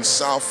in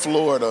South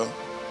Florida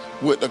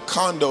with the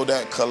condo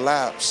that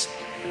collapsed,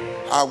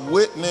 I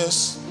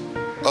witnessed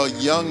a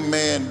young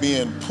man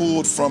being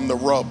pulled from the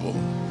rubble,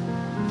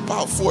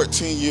 about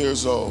 14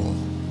 years old.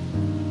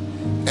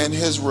 And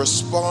his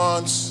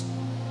response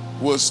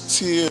was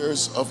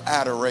tears of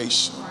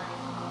adoration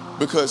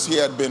because he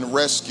had been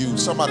rescued.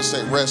 Somebody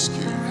say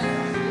rescued.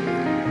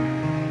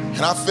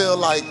 And I feel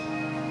like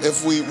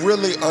if we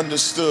really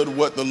understood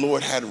what the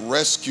Lord had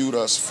rescued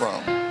us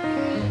from,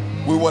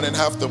 we wouldn't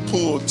have to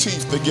pull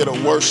teeth to get a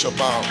worship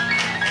out.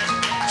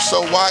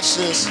 So watch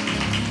this.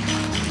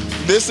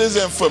 This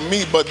isn't for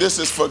me, but this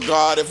is for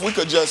God. If we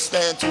could just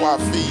stand to our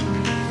feet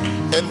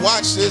and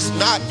watch this,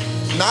 not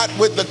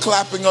with the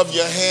clapping of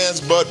your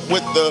hands, but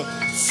with the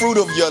fruit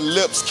of your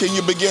lips. Can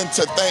you begin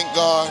to thank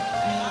God?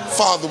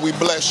 Father, we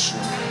bless you.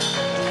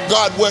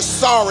 God, we're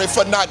sorry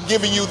for not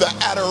giving you the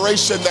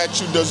adoration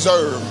that you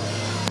deserve.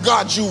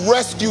 God, you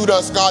rescued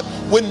us, God,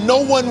 when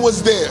no one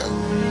was there.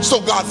 So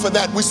God, for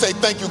that we say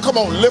thank you. Come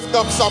on, lift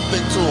up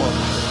something to him.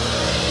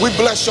 We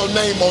bless your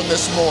name on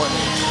this morning.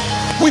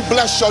 We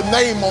bless your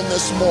name on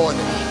this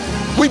morning.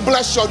 We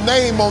bless your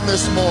name on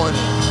this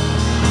morning.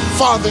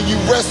 Father, you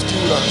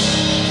rescued us.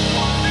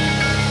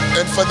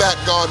 And for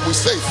that, God, we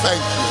say thank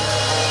you.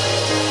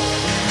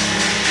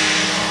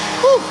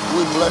 Whew,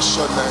 we bless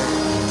your name.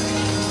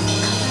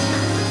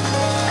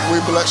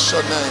 We bless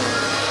your name.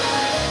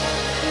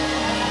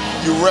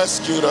 You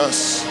rescued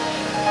us.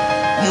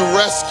 You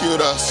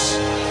rescued us.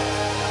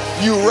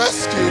 You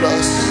rescued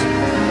us.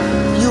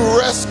 You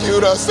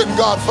rescued us. And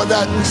God, for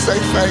that we say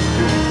thank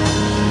you.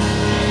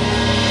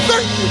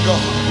 Thank you,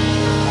 God.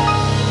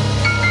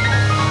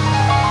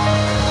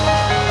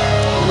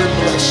 We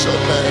bless your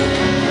name.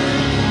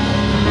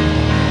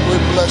 We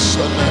bless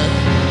your name.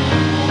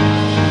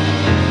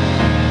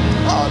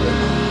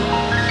 Hallelujah.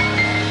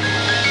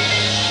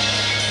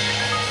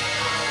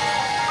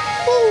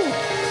 Woo.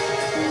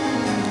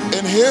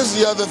 And here's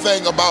the other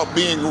thing about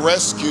being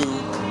rescued.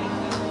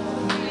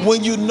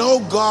 When you know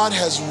God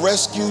has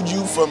rescued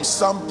you from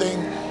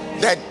something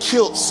that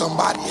killed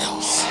somebody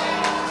else.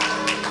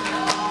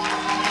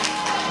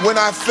 When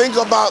I think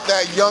about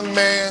that young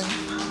man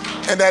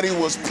and that he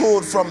was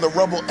pulled from the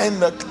rubble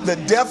and the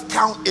death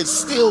count is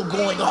still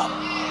going up.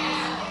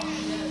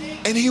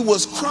 And he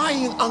was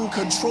crying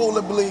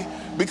uncontrollably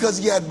because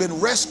he had been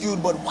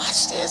rescued, but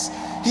watch this,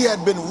 he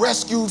had been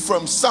rescued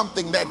from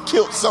something that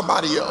killed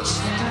somebody else.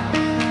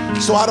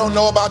 So I don't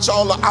know about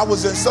y'all, I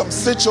was in some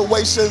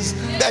situations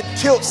that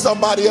killed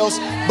somebody else,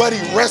 but he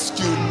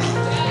rescued me.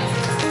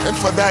 And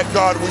for that,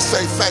 God, we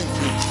say thank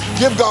you.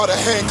 Give God a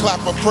hand clap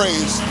of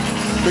praise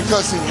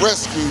because he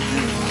rescued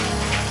you.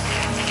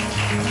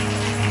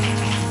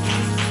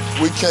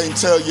 We can't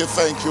tell you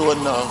thank you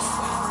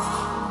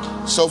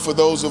enough. So for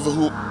those of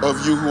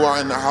you who are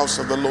in the house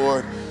of the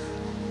Lord,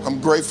 I'm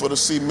grateful to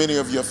see many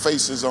of your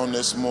faces on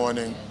this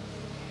morning.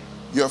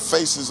 Your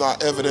faces are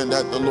evident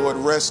that the Lord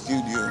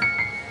rescued you.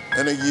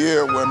 In a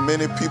year where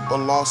many people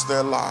lost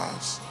their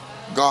lives,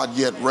 God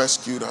yet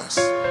rescued us.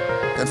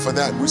 And for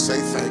that, we say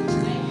thank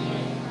you.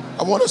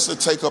 I want us to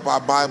take up our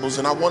Bibles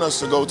and I want us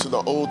to go to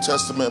the Old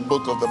Testament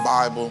book of the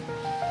Bible,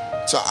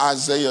 to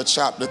Isaiah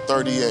chapter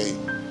 38.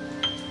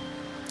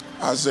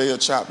 Isaiah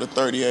chapter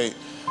 38.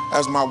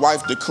 As my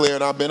wife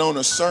declared, I've been on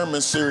a sermon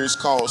series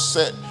called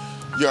Set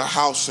Your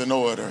House in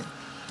Order.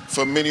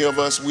 For many of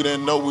us, we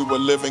didn't know we were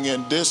living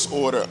in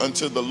disorder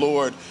until the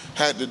Lord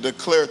had to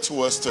declare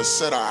to us to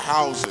set our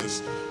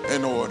houses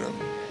in order.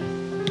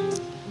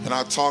 And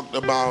I talked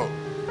about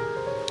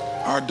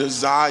our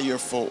desire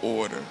for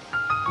order.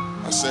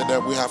 I said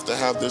that we have to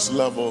have this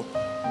level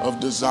of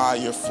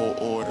desire for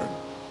order.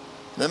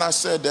 Then I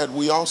said that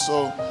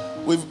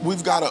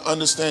we've got to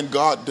understand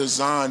God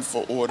designed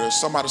for order.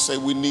 Somebody say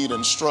we need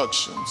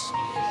instructions.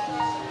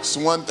 It's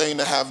one thing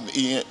to have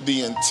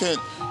the intent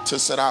to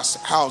set our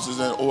houses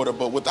in order,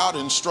 but without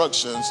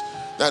instructions,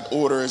 that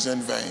order is in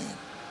vain.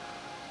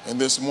 And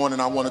this morning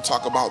I want to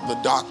talk about the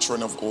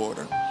doctrine of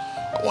order.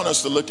 I want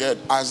us to look at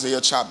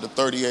Isaiah chapter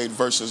 38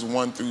 verses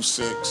 1 through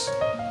 6.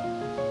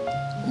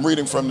 I'm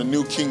reading from the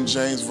New King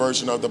James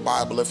Version of the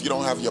Bible. If you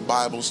don't have your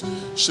Bibles,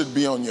 it should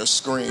be on your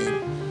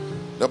screen.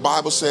 The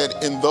Bible said,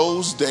 in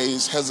those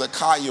days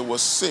Hezekiah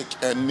was sick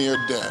and near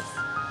death.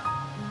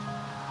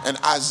 And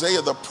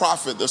Isaiah the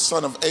prophet, the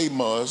son of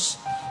Amoz,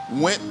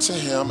 went to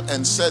him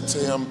and said to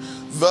him,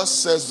 thus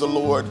says the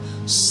Lord,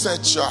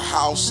 set your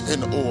house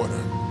in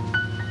order,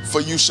 for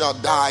you shall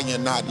die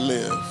and not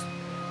live.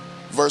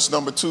 Verse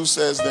number 2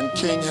 says, then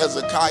King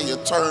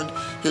Hezekiah turned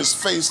his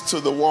face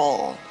to the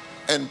wall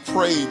and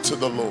prayed to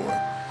the Lord.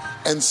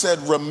 and said,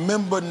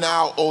 remember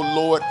now, O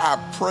Lord, I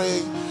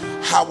pray,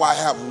 how I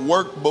have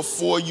worked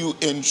before you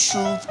in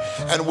truth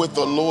and with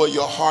a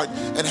loyal heart,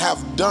 and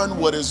have done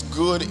what is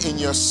good in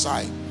your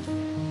sight.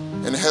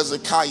 And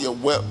Hezekiah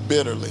wept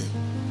bitterly.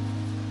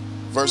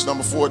 Verse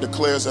number 4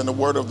 declares, and the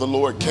word of the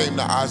Lord came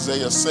to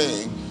Isaiah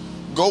saying,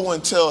 go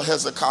and tell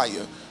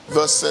Hezekiah,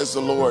 thus says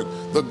the Lord,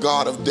 the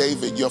God of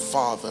David, your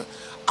father,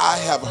 I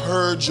have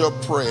heard your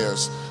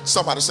prayers.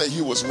 Somebody say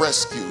he was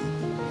rescued.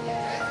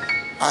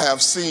 I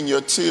have seen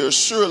your tears.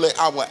 Surely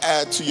I will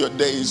add to your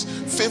days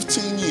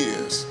 15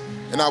 years,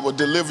 and I will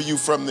deliver you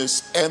from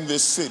this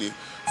city,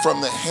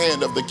 from the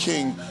hand of the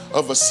king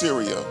of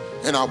Assyria,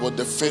 and I will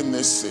defend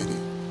this city.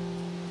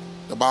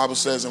 The Bible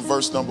says in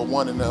verse number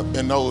 1,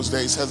 in those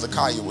days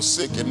Hezekiah was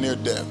sick and near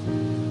death.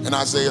 And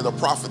Isaiah the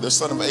prophet, the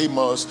son of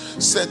Amos,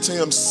 said to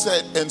him,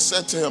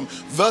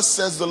 thus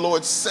says the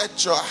Lord,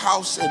 set your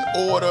house in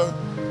order,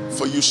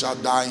 for you shall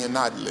die and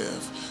not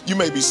live. You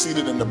may be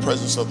seated in the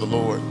presence of the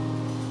Lord.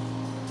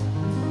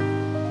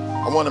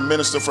 I want to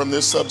minister from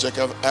this subject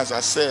of, as I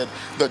said,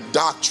 the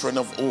doctrine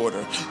of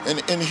order.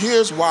 And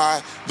here's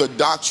why the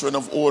doctrine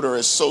of order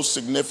is so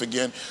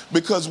significant.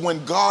 Because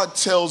when God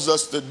tells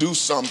us to do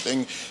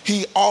something,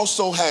 he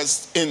also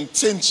has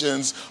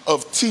intentions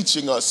of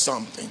teaching us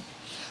something.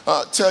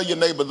 Tell your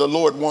neighbor, the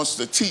Lord wants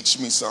to teach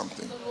me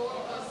something.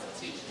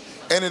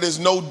 And it is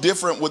no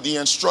different with the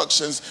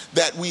instructions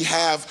that we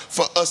have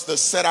for us to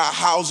set our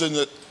house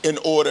in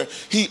order.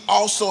 He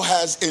also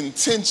has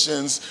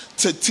intentions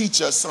to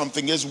teach us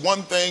something. It's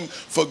one thing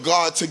for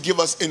God to give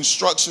us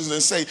instructions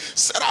and say,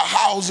 set our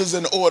houses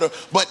in order.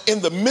 But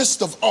in the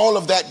midst of all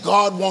of that,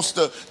 God wants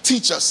to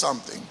teach us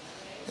something.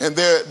 And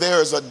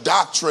there is a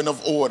doctrine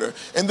of order.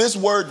 And this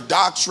word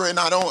doctrine,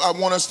 I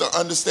want us to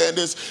understand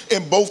this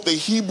in both the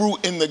Hebrew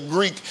and the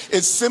Greek.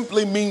 It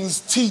simply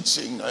means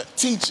teaching.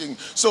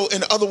 So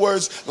in other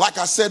words, like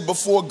I said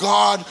before,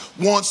 God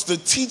wants to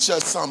teach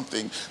us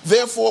something.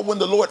 Therefore, when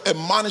the Lord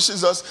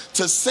admonishes us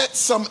to set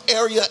some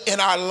area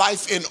in our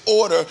life in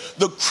order,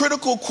 the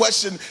critical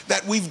question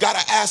that we've got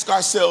to ask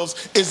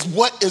ourselves is,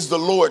 what is the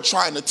Lord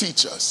trying to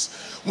teach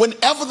us?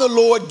 Whenever the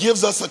Lord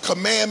gives us a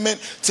commandment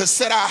to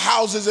set our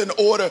houses in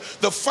order,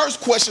 the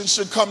first question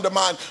should come to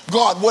mind,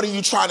 God, what are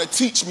you trying to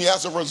teach me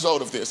as a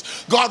result of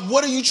this? God,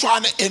 what are you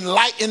trying to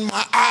enlighten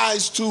my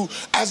eyes to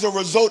as a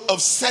result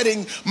of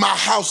setting my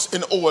house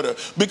in order?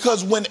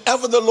 Because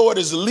whenever the Lord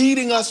is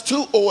leading us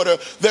to order,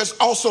 there's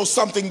also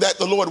something that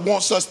the Lord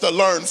wants us to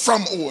learn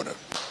from order.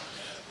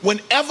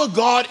 Whenever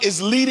God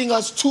is leading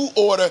us to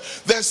order,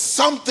 there's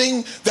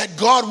something that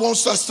God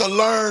wants us to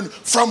learn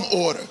from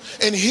order.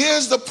 And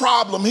here's the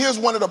problem. Here's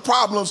one of the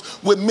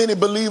problems with many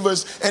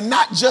believers, and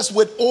not just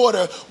with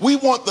order. We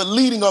want the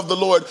leading of the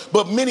Lord,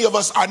 but many of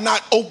us are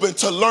not open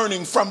to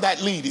learning from that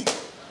leading.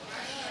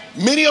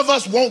 Many of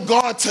us want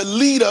God to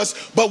lead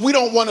us, but we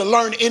don't want to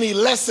learn any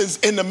lessons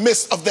in the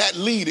midst of that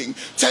leading.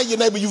 Tell your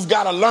neighbor, you've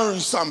got to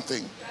learn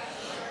something.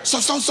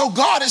 So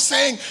God is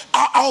saying,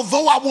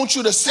 although I want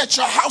you to set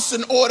your house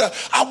in order,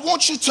 I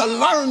want you to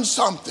learn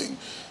something.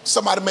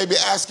 Somebody may be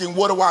asking,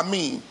 what do I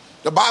mean?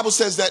 The Bible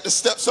says that the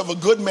steps of a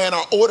good man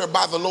are ordered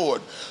by the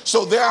Lord.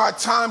 So there are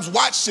times,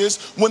 watch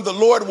this, when the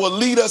Lord will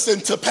lead us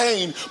into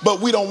pain, but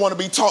we don't want to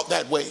be taught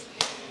that way.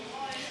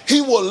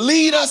 He will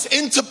lead us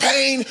into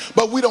pain,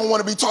 but we don't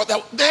want to be taught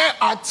that. There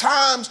are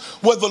times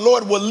where the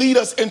Lord will lead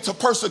us into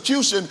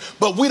persecution,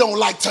 but we don't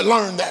like to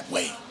learn that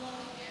way.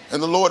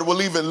 And the Lord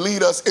will even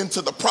lead us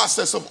into the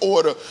process of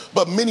order.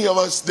 But many of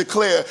us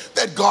declare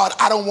that, God,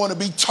 I don't want to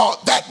be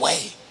taught that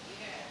way.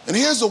 And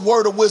here's a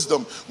word of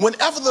wisdom.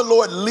 Whenever the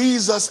Lord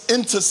leads us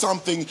into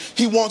something,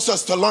 he wants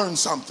us to learn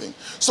something.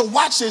 So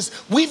watch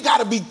this. We've got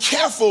to be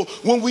careful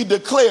when we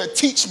declare,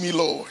 teach me,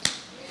 Lord.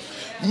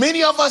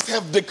 Many of us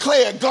have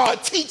declared,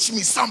 God, teach me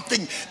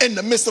something in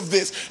the midst of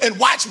this. And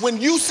watch,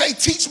 when you say,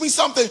 teach me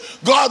something,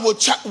 God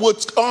would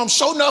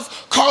sure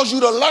enough cause you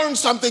to learn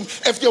something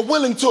if you're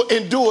willing to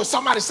endure.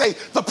 Somebody say,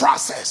 the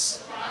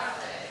process.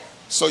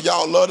 So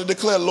y'all love to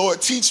declare,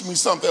 Lord, teach me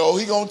something. Oh,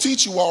 he gonna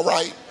teach you all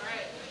right.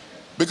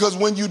 Because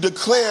when you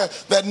declare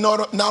that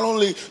not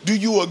only do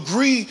you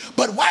agree,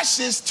 but watch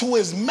this, to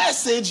his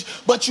message,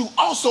 but you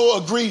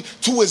also agree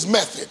to his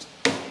method.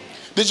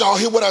 Did y'all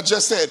hear what I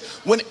just said?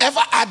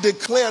 Whenever I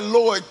declare,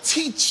 Lord,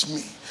 teach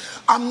me,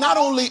 I'm not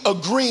only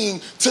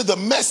agreeing to the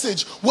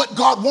message, what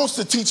God wants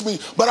to teach me,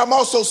 but I'm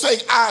also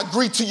saying I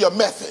agree to your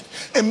method.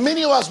 And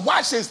many of us,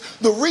 watch this,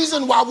 the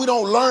reason why we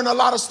don't learn a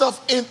lot of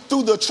stuff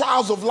through the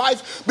trials of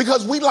life,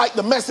 because we like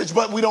the message,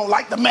 but we don't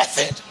like the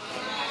method.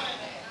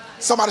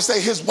 Somebody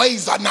say, his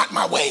ways are not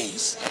my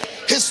ways.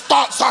 His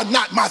thoughts are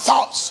not my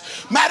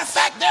thoughts. Matter of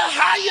fact, they're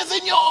higher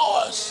than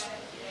yours.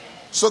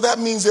 So that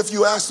means if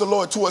you ask the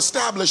Lord to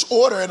establish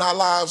order in our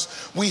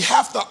lives, we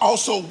have to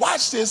also,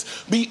 watch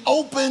this, be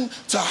open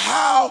to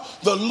how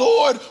the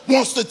Lord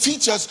wants to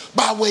teach us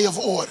by way of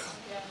order.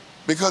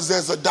 Because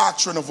there's a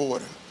doctrine of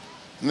order.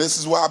 And this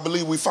is why I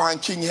believe we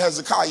find King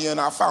Hezekiah in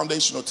our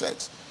foundational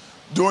text.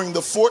 During the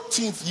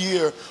 14th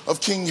year of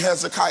King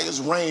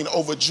Hezekiah's reign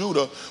over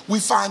Judah, we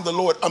find the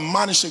Lord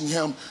admonishing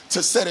him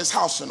to set his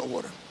house in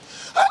order.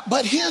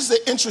 But here's the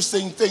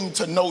interesting thing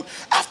to note.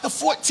 After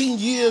 14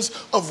 years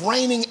of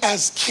reigning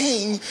as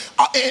king,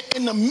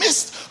 in the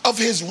midst of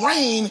his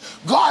reign,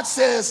 God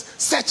says,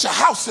 set your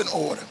house in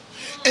order.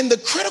 And the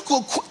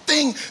critical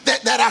thing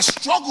that I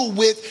struggle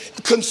with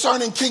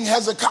concerning King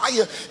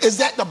Hezekiah is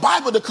that the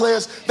Bible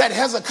declares that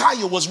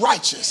Hezekiah was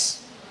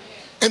righteous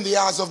in the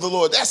eyes of the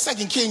Lord. That's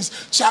 2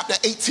 Kings chapter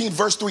 18,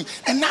 verse 3.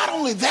 And not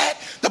only that,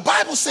 the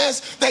Bible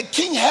says that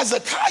King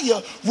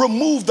Hezekiah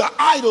removed the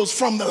idols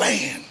from the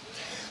land.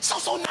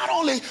 So not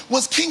only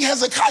was King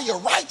Hezekiah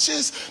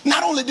righteous,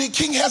 not only did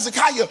King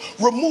Hezekiah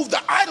remove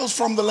the idols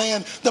from the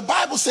land, the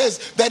Bible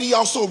says that he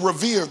also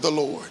revered the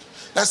Lord.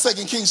 That's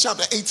 2 Kings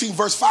chapter 18,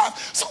 verse 5.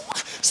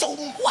 So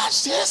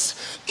watch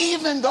this.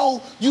 Even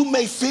though you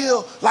may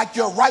feel like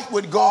you're right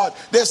with God,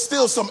 there's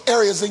still some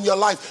areas in your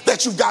life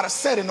that you've got to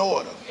set in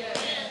order.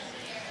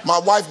 My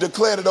wife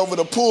declared it over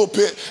the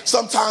pulpit.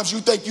 Sometimes you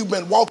think you've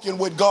been walking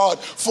with God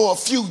for a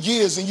few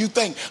years and you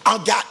think, I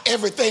got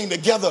everything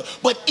together.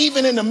 But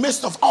even in the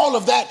midst of all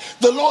of that,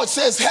 the Lord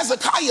says,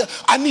 Hezekiah,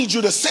 I need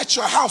you to set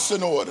your house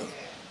in order.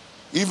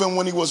 Even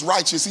when he was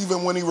righteous,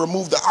 even when he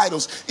removed the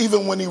idols,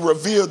 even when he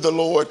revered the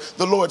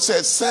Lord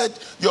said,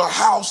 set your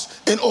house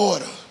in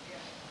order.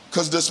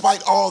 Because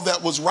despite all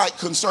that was right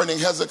concerning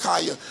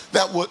Hezekiah,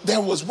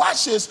 there was,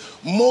 watch this,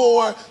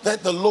 more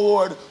that the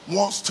Lord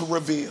wants to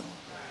reveal.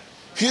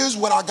 Here's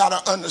what I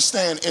got to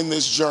understand in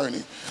this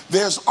journey.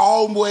 There's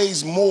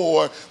always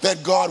more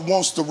that God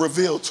wants to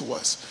reveal to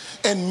us.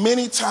 And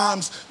many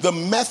times the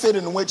method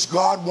in which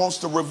God wants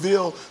to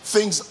reveal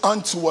things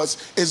unto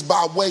us is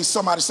by way,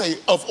 somebody say,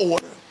 of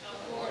order.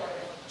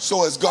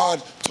 So as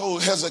God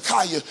told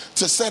Hezekiah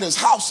to set his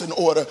house in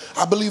order,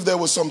 I believe there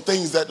were some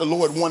things that the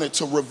Lord wanted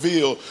to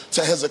reveal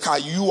to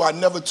Hezekiah. You are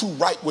never too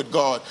right with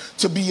God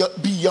to be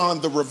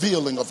beyond the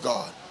revealing of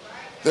God.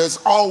 There's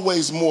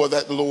always more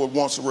that the Lord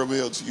wants to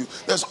reveal to you.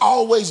 There's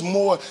always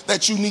more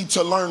that you need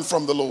to learn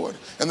from the Lord.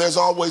 And there's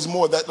always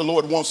more that the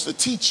Lord wants to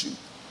teach you.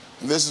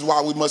 And this is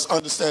why we must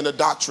understand the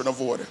doctrine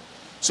of order.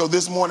 So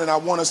this morning, I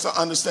want us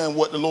to understand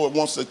what the Lord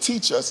wants to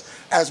teach us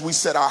as we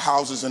set our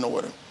houses in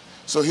order.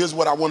 So here's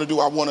what I want to do.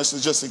 I want us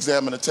to just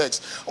examine the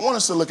text. I want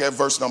us to look at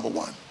verse number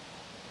 1.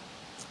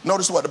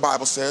 Notice what the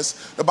Bible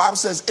says. The Bible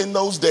says, in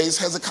those days,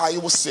 Hezekiah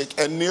was sick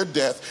and near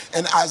death,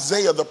 and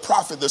Isaiah the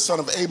prophet, the son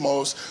of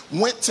Amos,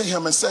 went to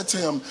him and said to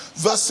him,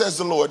 thus says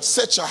the Lord,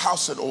 set your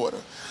house in order.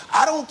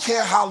 I don't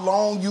care how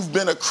long you've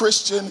been a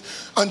Christian,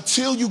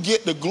 until you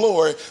get the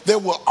glory, there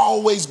will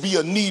always be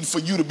a need for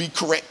you to be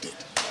corrected.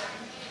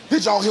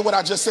 Did y'all hear what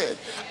I just said?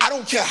 I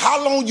don't care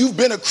how long you've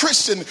been a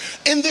Christian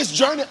in this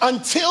journey,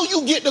 until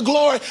you get the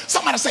glory.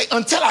 Somebody say,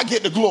 until I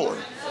get the glory,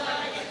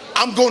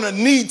 I'm going to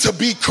need to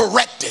be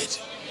corrected.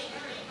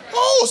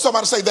 Oh,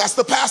 somebody say, that's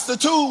the pastor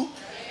too.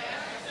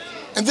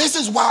 And this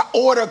is why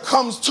order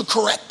comes to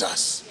correct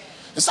us.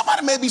 And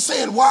somebody may be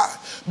saying, why?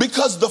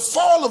 Because the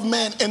fall of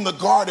man in the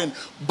garden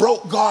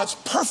broke God's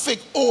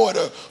perfect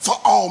order for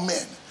all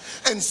men.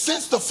 And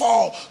since the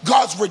fall,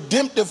 God's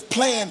redemptive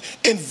plan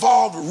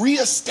involved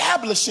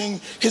reestablishing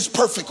his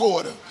perfect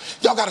order.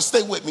 Y'all got to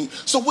stay with me.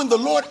 So when the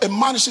Lord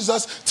admonishes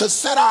us to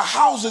set our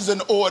houses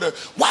in order,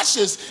 watch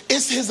this,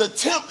 it's his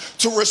attempt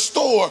to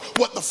restore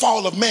what the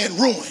fall of man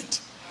ruined.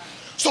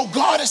 So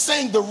God is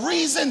saying the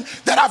reason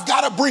that I've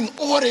got to bring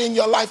order in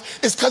your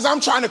life is because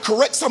I'm trying to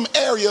correct some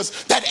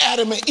areas that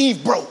Adam and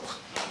Eve broke.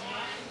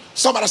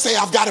 Somebody say,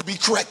 I've got to be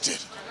corrected.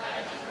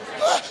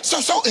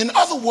 So in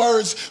other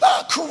words,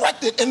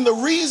 corrected. And the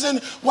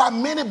reason why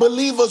many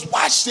believers,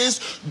 watch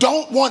this,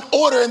 don't want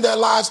order in their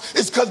lives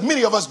is because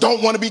many of us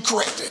don't want to be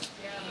corrected.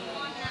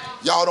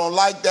 Y'all don't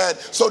like that.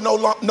 So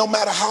no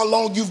matter how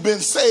long you've been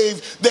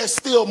saved, there's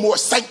still more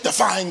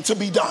sanctifying to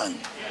be done.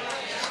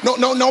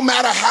 No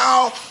matter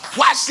how,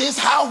 watch this,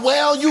 how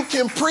well you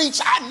can preach.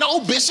 I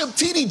know Bishop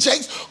T.D.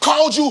 Jakes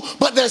called you,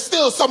 but there's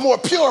still some more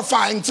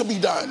purifying to be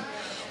done.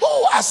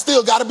 Oh, I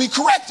still got to be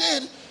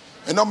corrected.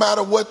 And no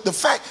matter what the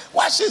fact,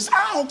 watch this,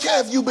 I don't care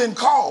if you've been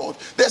called.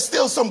 There's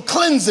still some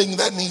cleansing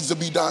that needs to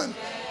be done.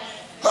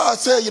 I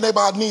tell you,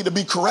 neighbor, I need to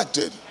be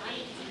corrected.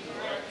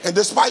 And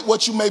despite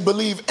what you may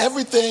believe,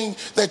 everything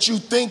that you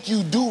think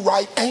you do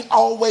right ain't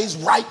always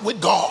right with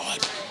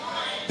God.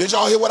 Did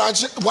y'all hear what I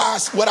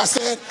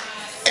said?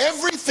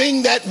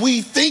 Everything that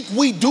we think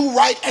we do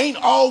right ain't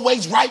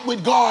always right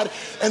with God.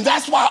 And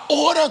that's why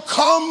order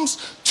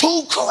comes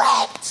to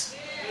correct.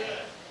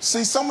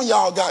 See, some of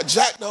y'all got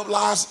jacked up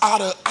lives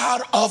out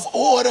of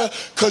order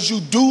because you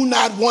do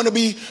not want to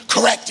be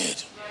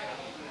corrected.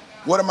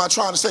 What am I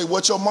trying to say?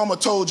 What your mama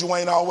told you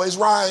ain't always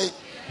right.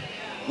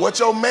 What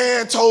your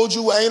man told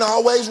you ain't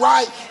always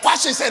right.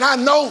 Watch this, and I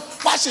know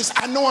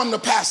I'm the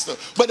pastor,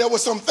 but there were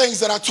some things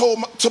that I told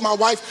to my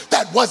wife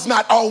that was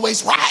not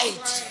always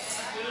right.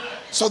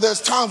 So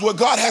there's times where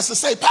God has to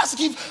say, Pastor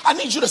Keith, I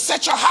need you to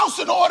set your house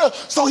in order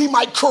so he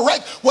might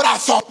correct what I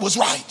thought was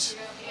right.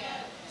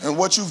 And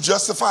what you've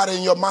justified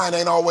in your mind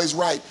ain't always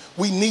right.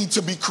 We need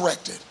to be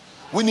corrected.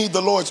 We need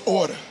the Lord's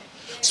order.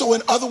 So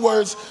in other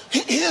words,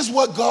 here's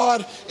what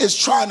God is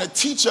trying to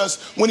teach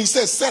us when he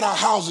says set our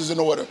houses in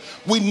order.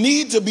 We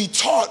need to be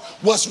taught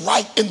what's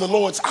right in the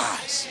Lord's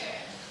eyes.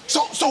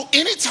 So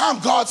anytime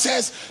God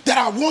says that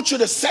I want you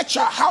to set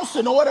your house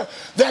in order,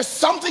 there's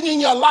something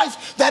in your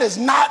life that is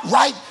not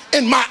right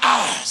in my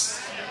eyes.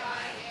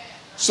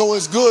 So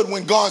it's good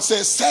when God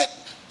says set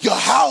your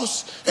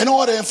house in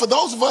order. And for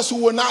those of us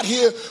who were not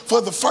here for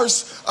the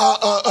first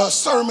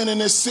sermon in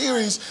this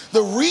series,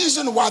 the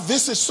reason why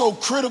this is so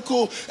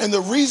critical and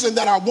the reason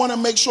that I want to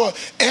make sure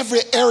every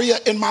area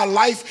in my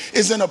life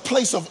is in a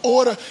place of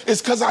order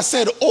is because I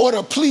said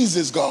order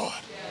pleases God.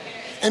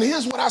 And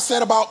here's what I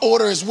said about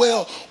order as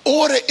well.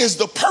 Order is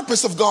the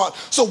purpose of God.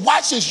 So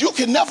watch this. You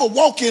can never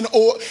walk in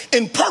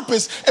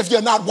purpose if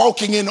you're not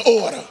walking in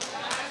order.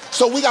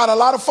 So we got a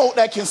lot of folk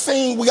that can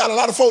sing. We got a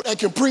lot of folk that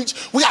can preach.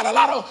 We got a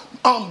lot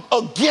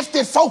of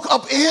gifted folk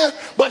up here,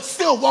 but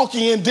still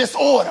walking in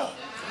disorder.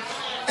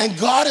 And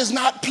God is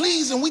not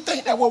pleased, and we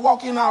think that we're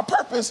walking in our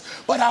purpose,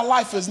 but our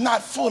life is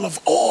not full of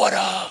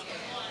order.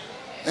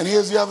 And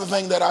here's the other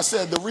thing that I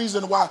said, the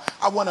reason why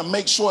I want to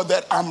make sure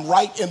that I'm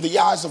right in the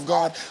eyes of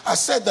God, I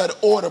said that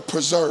order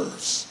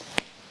preserves.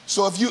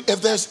 So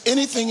if there's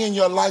anything in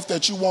your life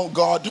that you want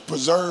God to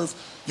preserve,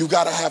 you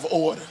got to have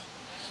order.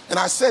 And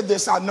I said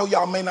this, I know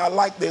y'all may not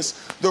like this,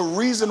 the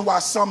reason why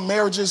some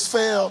marriages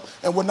fail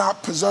and were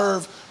not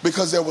preserved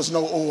because there was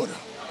no order.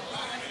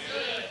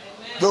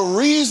 The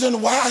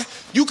reason why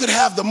you could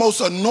have the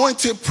most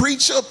anointed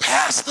preacher,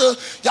 pastor,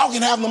 y'all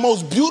can have the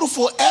most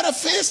beautiful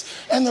edifice,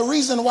 and the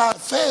reason why it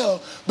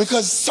failed,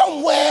 because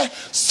somewhere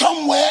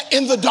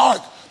in the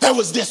dark, there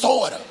was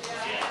disorder.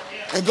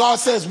 And God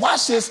says,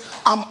 watch this,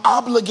 I'm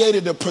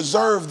obligated to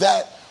preserve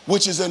that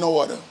which is in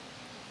order.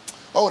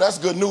 Oh, that's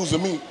good news to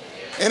me.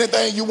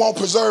 Anything you want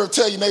preserved,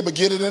 tell your neighbor,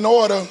 get it in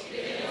order.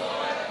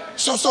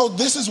 So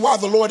this is why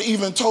the Lord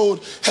even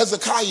told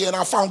Hezekiah in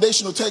our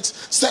foundational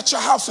text, set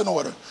your house in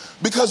order.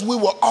 Because we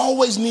will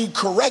always need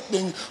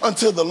correcting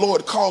until the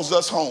Lord calls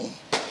us home.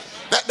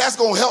 That's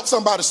going to help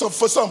somebody. So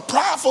for some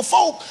prideful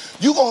folk,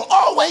 you're going to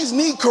always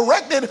need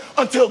corrected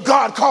until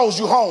God calls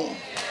you home.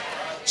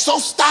 So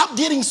stop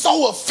getting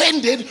so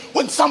offended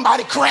when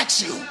somebody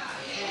corrects you.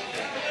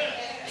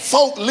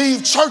 Folk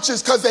leave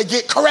churches because they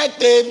get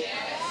corrected.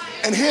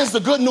 And here's the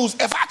good news.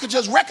 If I could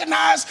just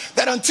recognize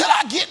that until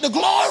I get the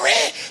glory,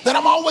 that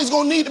I'm always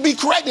going to need to be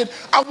corrected,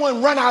 I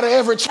wouldn't run out of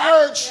every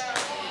church.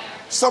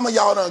 Some of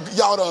y'all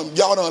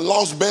done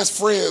lost best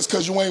friends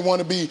because you ain't want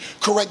to be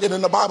corrected.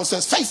 And the Bible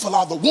says, faithful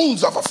are the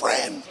wounds of a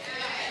friend.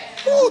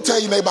 Ooh, tell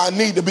your neighbor, I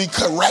need to be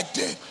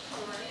corrected.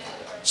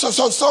 So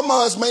some of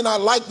us may not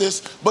like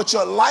this, but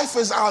your life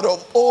is out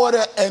of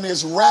order and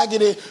is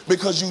raggedy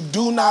because you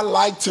do not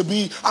like to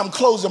be, I'm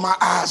closing my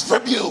eyes,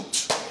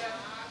 rebuked.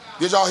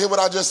 Did y'all hear what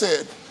I just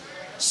said?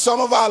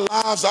 Some of our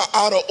lives are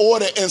out of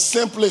order and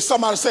simply,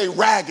 somebody say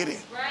raggedy,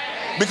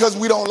 because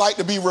we don't like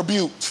to be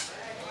rebuked.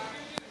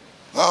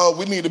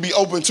 We need to be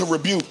open to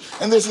rebuke.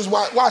 And this is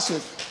why, watch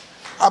this.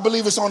 I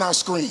believe it's on our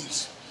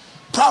screens.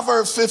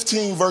 Proverbs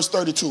 15, verse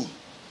 32.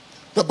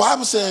 The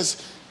Bible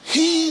says,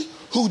 he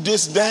who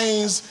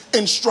disdains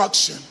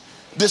instruction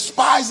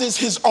despises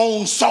his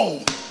own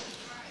soul.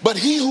 But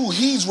he who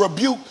heeds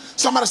rebuke,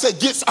 somebody say,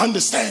 gets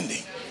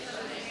understanding.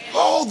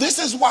 Oh, this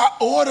is why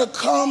order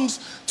comes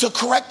to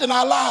correcting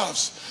our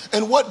lives.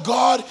 And what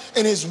God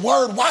in his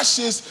word, watch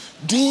this,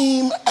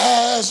 deem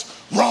as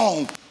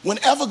wrong.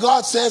 Whenever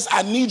God says,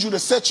 I need you to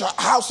set your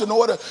house in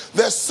order,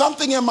 there's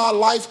something in my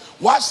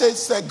life, watch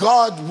this, that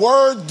God's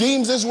word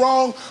deems as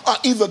wrong, or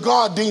either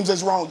God deems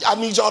as wrong. I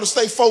need y'all to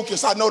stay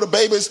focused. I know the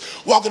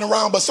baby's walking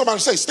around, but somebody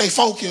say, stay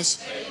focused.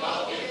 Stay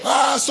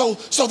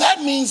focused. So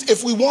that means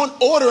if we want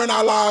order in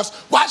our lives,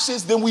 watch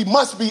this, then we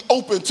must be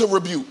open to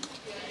rebuke.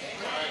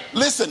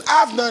 Listen,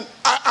 I've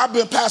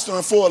been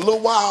pastoring for a little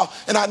while,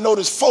 and I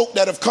noticed folk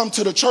that have come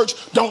to the church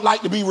don't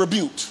like to be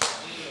rebuked.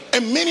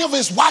 And many of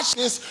us watch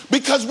this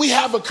because we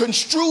have a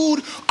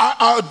construed,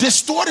 a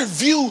distorted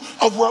view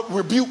of what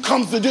rebuke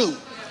comes to do.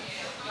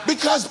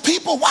 Because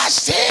people,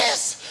 watch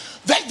this,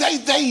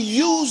 they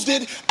used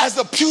it as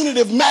a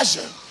punitive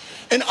measure.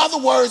 In other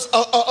words,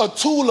 a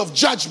tool of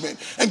judgment.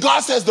 And God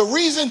says the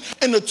reason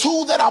and the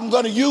tool that I'm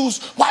going to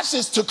use, watch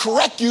this, to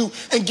correct you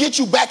and get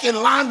you back in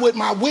line with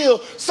my will,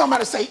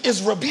 somebody say,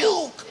 is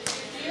rebuke.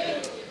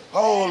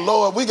 Oh,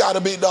 Lord, we got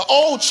to be, the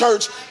old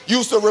church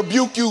used to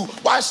rebuke you,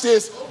 watch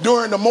this,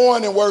 during the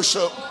morning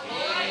worship.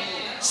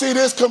 See,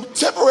 this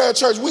contemporary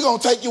church, we're going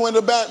to take you in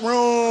the back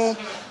room.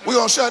 We're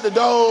going to shut the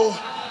door.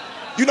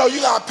 You know,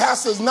 you got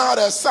pastors now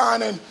that's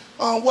signing,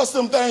 what's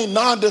them things,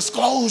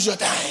 non-disclosure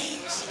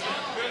things.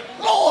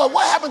 Lord,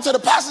 what happened to the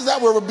pastors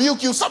that will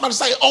rebuke you? Somebody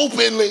say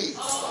openly.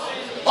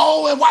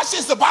 Oh, and watch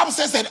this. The Bible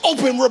says that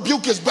open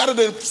rebuke is better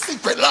than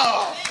secret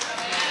love.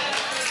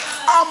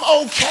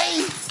 I'm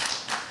okay.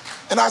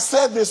 And I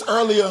said this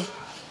earlier.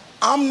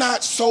 I'm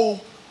not so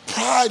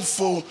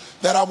prideful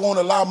that I won't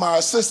allow my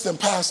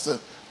assistant pastor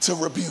to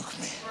rebuke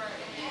me.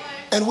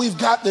 And we've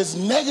got this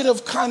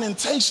negative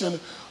connotation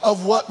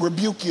of what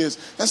rebuke is.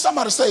 And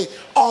somebody say,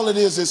 all it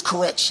is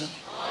correction.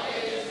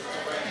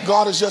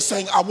 God is just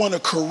saying, I want to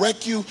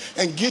correct you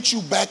and get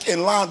you back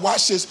in line.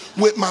 Watch this,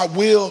 with my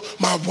will,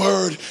 my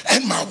word,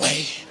 and my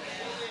way.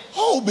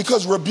 Oh,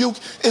 because rebuke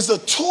is a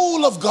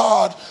tool of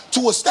God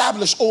to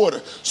establish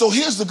order. So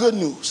here's the good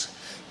news.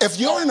 If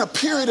you're in a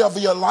period of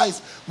your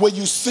life where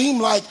you seem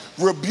like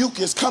rebuke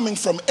is coming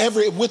from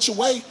every which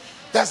way,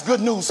 that's good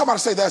news. Somebody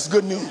say that's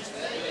good news.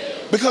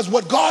 Because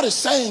what God is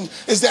saying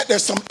is that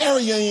there's some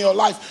area in your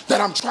life that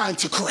I'm trying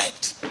to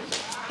correct.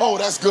 Oh,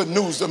 that's good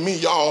news to me,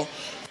 y'all.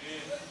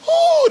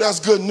 Oh, that's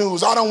good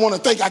news. I don't want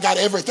to think I got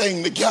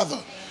everything together.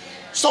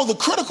 So the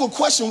critical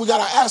question we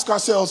got to ask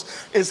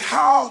ourselves is,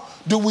 how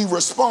do we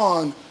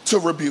respond to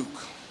rebuke?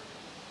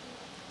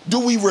 Do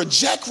we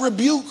reject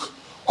rebuke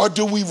or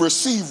do we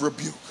receive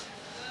rebuke?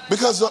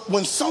 Because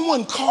when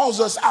someone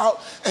calls us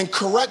out and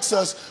corrects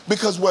us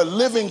because we're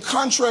living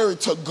contrary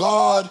to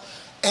God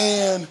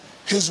and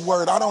his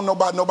word. I don't know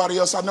about nobody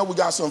else. I know we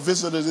got some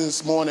visitors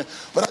this morning,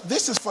 but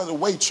this is for the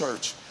Way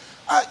Church.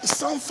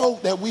 Some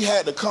folk that we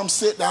had to come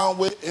sit down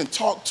with and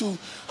talk to,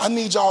 I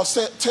need y'all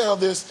say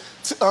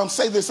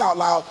this out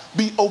loud,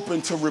 be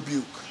open to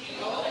rebuke.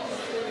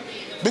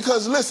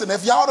 Because listen,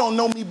 if y'all don't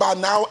know me by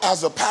now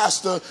as a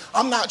pastor,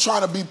 I'm not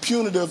trying to be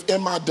punitive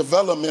in my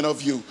development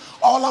of you.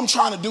 All I'm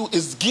trying to do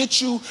is get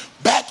you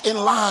back in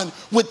line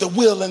with the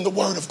will and the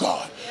word of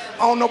God.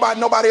 I don't know about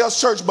nobody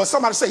else church, but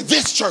somebody say,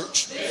 this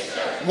church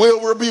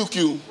will rebuke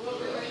you.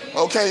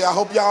 Okay, I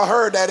hope y'all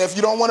heard that. If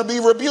you don't want to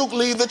be rebuked,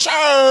 leave the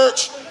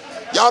church.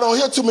 Y'all don't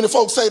hear too many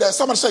folks say that.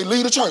 Somebody say,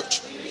 leave the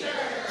church.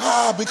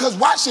 Because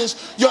watch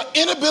this, your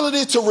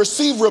inability to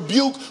receive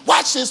rebuke,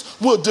 watch this,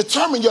 will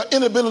determine your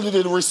inability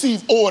to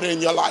receive order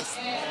in your life.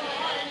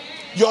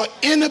 Your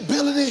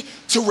inability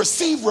to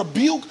receive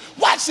rebuke,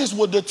 watch this,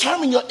 will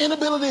determine your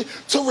inability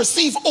to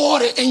receive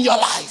order in your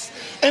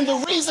life. And the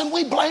reason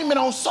we blame it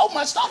on so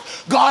much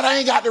stuff, God, I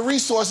ain't got the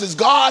resources.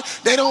 God,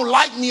 they don't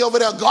like me over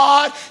there.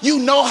 God, you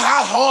know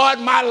how hard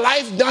my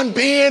life done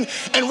been.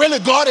 And really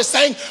God is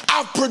saying,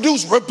 I've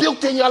produced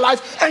rebuke in your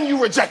life and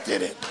you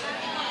rejected it.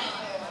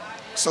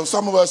 So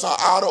some of us are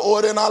out of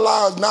order in our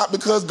lives, not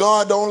because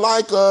God don't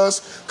like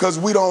us, because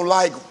we don't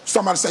like,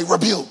 somebody say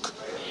rebuke.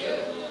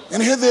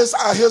 And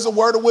here's a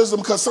word of wisdom,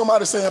 because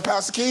somebody's saying,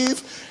 Pastor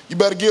Keith, you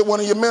better get one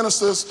of your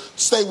ministers.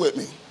 Stay with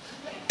me.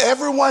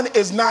 Everyone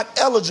is not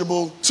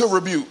eligible to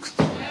rebuke.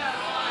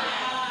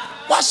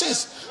 Watch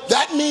this.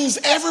 That means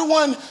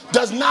everyone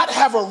does not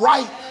have a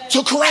right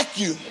to correct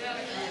you.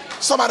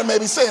 Somebody may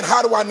be saying,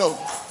 how do I know?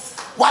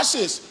 Watch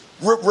this.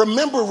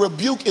 Remember,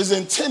 rebuke is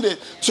intended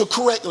to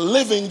correct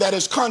living that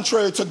is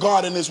contrary to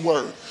God and his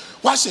word.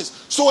 Watch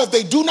this. So if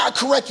they do not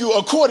correct you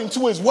according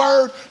to his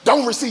word,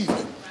 don't receive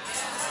it.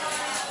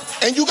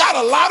 And you got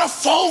a lot of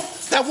folk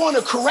that want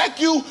to correct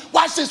you,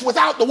 watch this,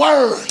 without the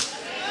word.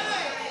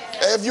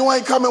 If you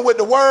ain't coming with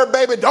the word,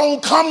 baby,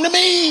 don't come to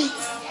me.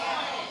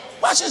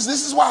 Watch this.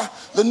 This is why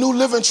the New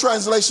Living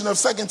Translation of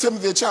 2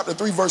 Timothy chapter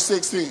 3, verse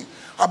 16,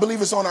 I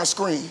believe it's on our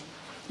screen.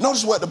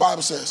 Notice what the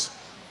Bible says.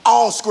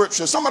 All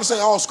scripture, somebody say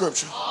all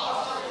scripture,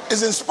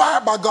 is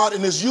inspired by God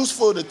and is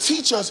useful to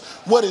teach us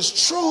what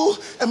is true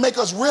and make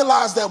us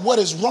realize that what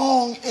is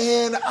wrong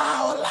in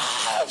our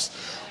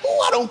lives.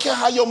 Oh, I don't care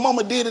how your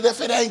mama did it. If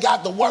it ain't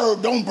got the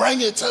word, don't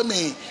bring it to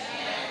me.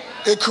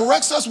 It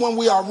corrects us when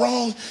we are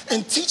wrong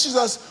and teaches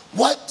us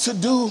what to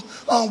do,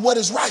 what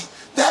is right.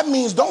 That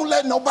means don't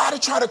let nobody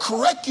try to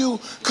correct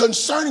you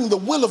concerning the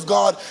will of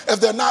God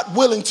if they're not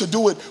willing to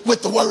do it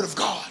with the word of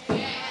God.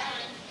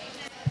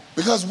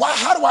 Because why?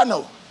 How do I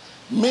know?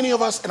 Many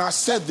of us, and I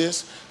said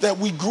this, that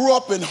we grew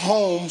up in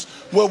homes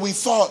where we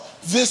thought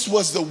this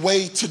was the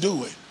way to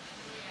do it.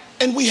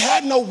 And we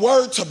had no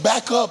word to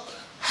back up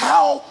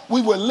how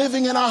we were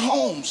living in our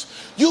homes.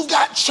 You've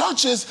got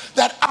churches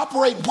that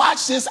operate,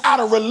 watch this, out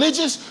of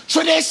religious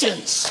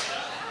traditions.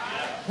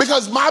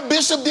 Because my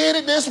bishop did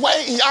it this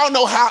way, and y'all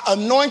know how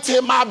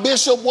anointed my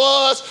bishop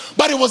was,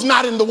 but it was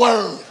not in the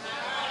word.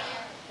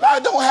 I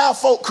don't have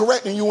folk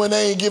correcting you when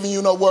they ain't giving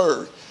you no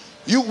word.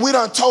 We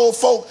done told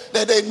folk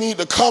that they need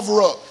to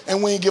cover up,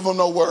 and we ain't give them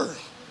no word.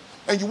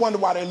 And you wonder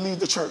why they leave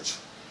the church.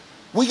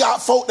 We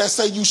got folk that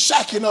say you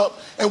shacking up,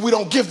 and we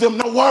don't give them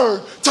no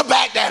word to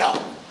back that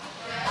up.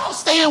 Y'all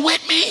staying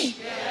with me?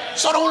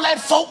 So don't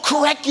let folk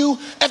correct you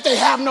if they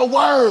have no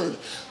word.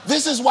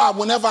 This is why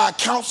whenever I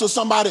counsel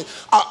somebody,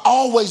 I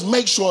always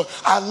make sure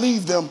I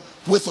leave them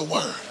with a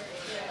word.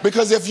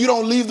 Because if you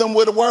don't leave them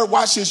with a word,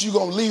 watch this, you're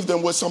going to leave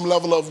them with some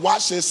level of,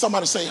 watch this,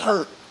 somebody say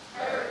hurt.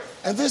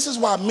 And this is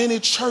why many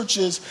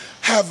churches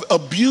have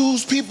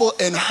abused people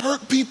and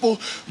hurt people,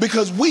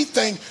 because we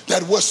think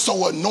that we're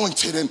so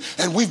anointed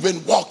and we've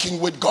been walking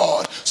with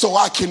God, so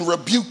I can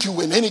rebuke you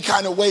in any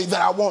kind of way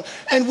that I want.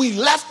 And we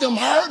left them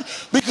hurt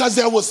because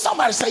there was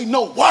somebody say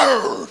no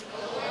word.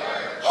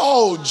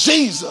 Oh,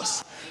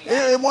 Jesus.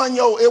 It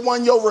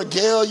wasn't your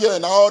regalia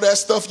and all that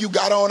stuff you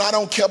got on. I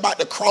don't care about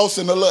the cross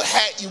and the little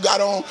hat you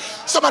got on.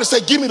 Somebody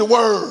say, give me the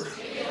word.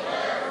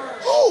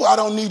 Oh, I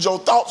don't need your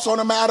thoughts on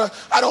the matter.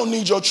 I don't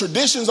need your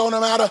traditions on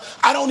the matter.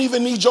 I don't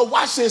even need your,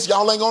 watch this,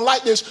 y'all ain't gonna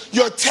like this,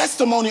 your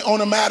testimony on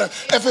the matter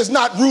if it's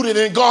not rooted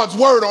in God's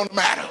word on the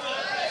matter.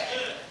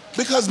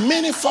 Because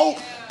many folk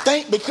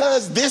think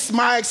because this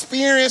my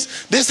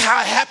experience, this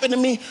how it happened to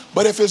me,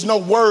 but if there's no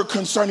word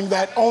concerning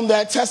that on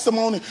that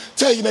testimony,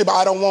 tell your neighbor,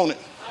 I don't want it.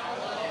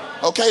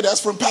 Okay, that's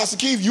from Pastor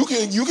Keith. You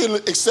can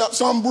accept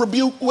some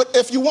rebuke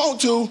if you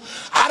want to.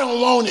 I don't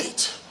want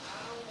it.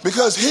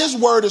 Because his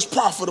word is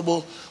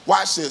profitable.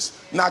 Watch this,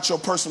 not your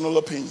personal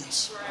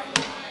opinions.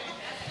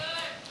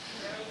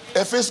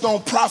 If it's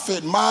going to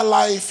profit my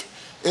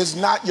life, it's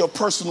not your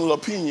personal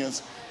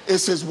opinions.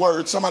 It's his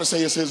word. Somebody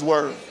say it's his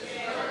word.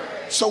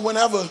 So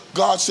whenever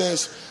God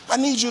says, I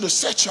need you to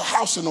set your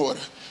house in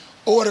order,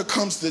 order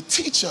comes to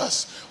teach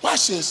us,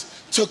 watch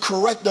this, to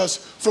correct us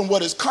from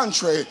what is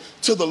contrary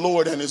to the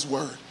Lord and his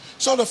word.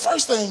 So the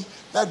first thing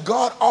that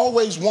God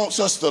always wants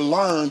us to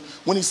learn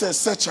when he says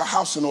set your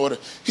house in order,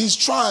 he's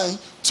trying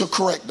to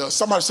correct us.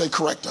 Somebody say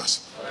correct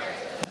us.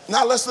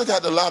 Now let's look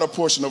at the latter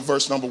portion of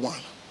verse number 1.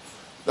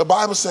 The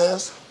Bible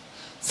says,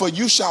 for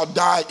you shall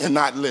die and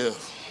not live.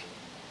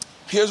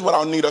 Here's what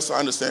I need us to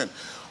understand.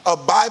 A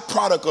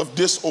byproduct of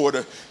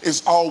disorder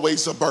is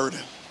always a burden.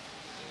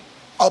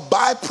 A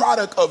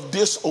byproduct of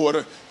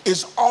disorder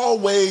is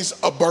always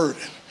a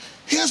burden.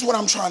 Here's what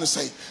I'm trying to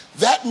say.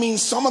 That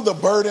means some of the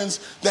burdens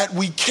that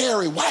we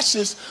carry, watch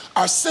this,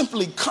 are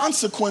simply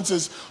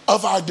consequences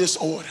of our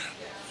disorder.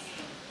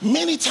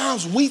 Many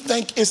times we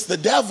think it's the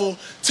devil.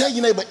 Tell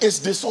your neighbor it's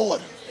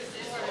disorder.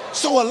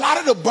 So a lot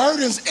of the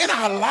burdens in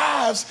our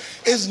lives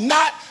is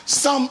not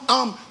some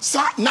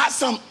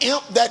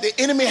imp that the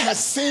enemy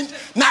has sent,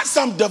 not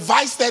some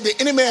device that the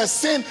enemy has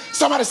sent.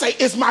 Somebody say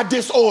it's my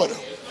disorder.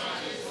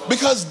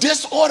 Because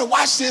disorder,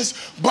 watch this,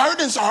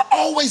 burdens are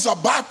always a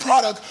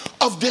byproduct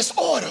of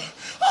disorder.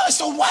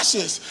 So watch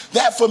this,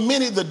 that for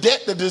many the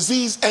death, the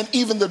disease, and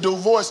even the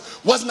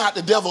divorce was not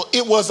the devil,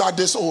 it was our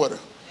disorder.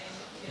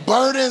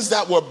 Burdens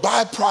that were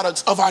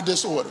byproducts of our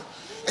disorder.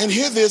 And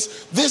hear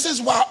this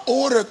is why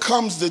order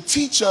comes to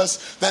teach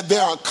us that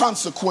there are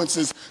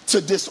consequences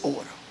to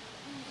disorder.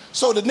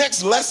 So the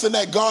next lesson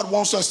that God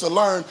wants us to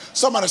learn,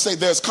 somebody say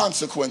there's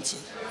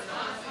consequences.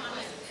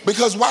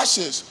 Because watch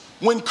this,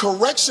 when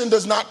correction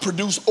does not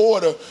produce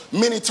order,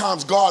 many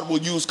times God will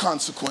use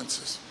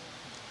consequences.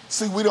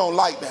 See, we don't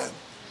like that.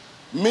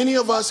 Many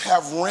of us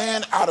have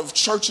ran out of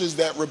churches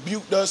that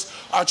rebuked us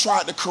or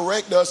tried to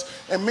correct us,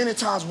 and many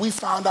times we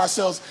found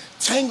ourselves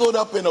tangled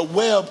up in a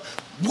web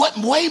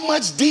way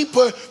much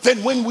deeper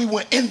than when we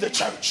were in the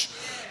church.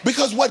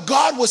 Because what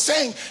God was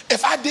saying,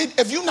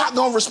 if you're not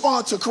going to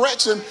respond to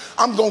correction,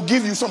 I'm going to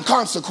give you some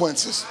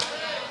consequences.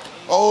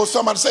 Oh,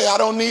 somebody say, I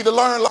don't need to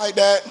learn like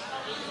that.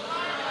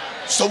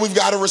 So we've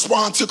got to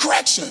respond to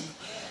correction.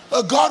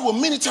 God will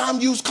many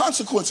times use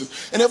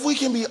consequences. And if we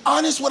can be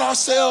honest with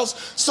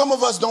ourselves, some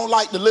of us don't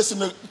like to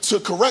listen to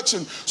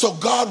correction. So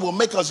God will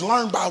make us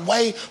learn by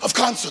way of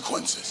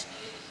consequences.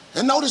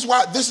 And notice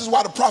why, this is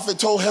why the prophet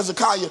told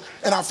Hezekiah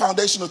in our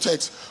foundational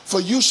text, for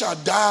you shall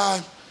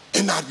die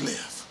and not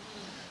live.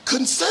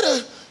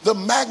 Consider the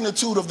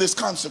magnitude of this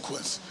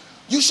consequence.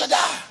 You shall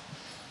die.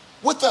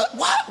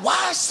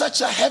 Why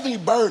such a heavy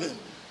burden?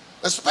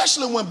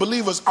 Especially when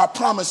believers are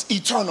promised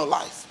eternal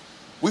life.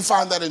 We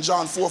find that in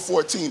John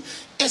 4:14.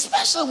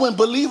 Especially when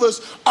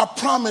believers are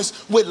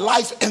promised with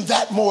life and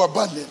that more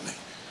abundantly.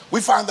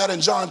 We find that in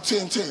John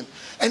 10:10.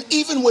 And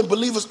even when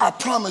believers are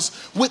promised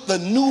with the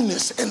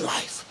newness in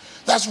life.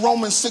 That's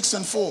Romans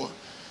 6:4.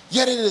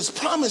 Yet it is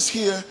promised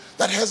here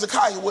that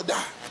Hezekiah would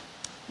die.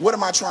 What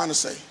am I trying to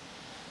say?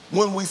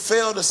 When we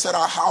fail to set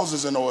our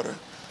houses in order,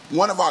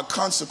 one of our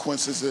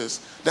consequences is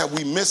that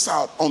we miss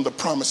out on the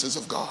promises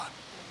of God.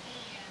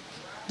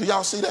 Do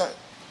y'all see that?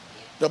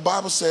 The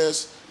Bible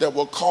says that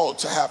we're called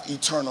to have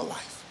eternal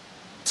life,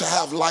 to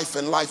have life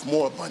and life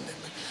more abundantly.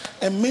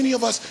 And many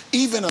of us,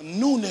 even a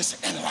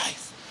newness in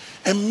life.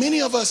 And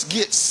many of us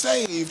get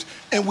saved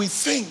and we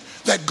think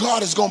that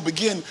God is going to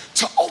begin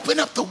to open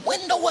up the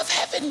window of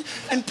heaven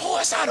and pour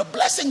us out a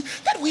blessing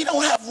that we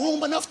don't have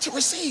room enough to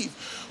receive.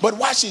 But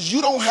watch this,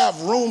 you don't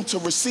have room to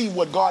receive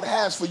what God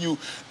has for you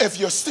if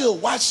you're still,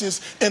 watch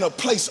this, in a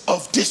place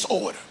of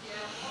disorder.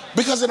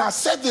 Because, and I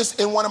said this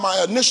in one of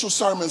my initial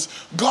sermons,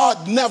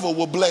 God never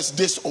will bless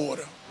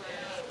disorder.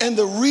 And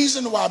the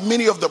reason why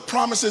many of the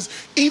promises,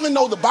 even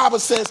though the Bible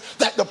says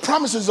that the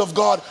promises of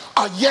God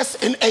are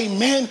yes and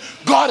amen,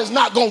 God is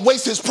not going to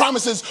waste his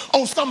promises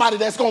on somebody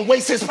that's going to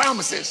waste his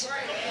promises.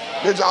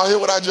 Did y'all hear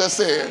what I just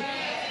said?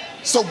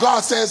 So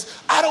God says,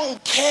 I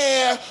don't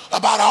care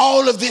about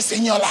all of this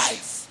in your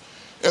life.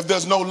 If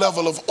there's no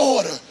level of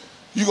order,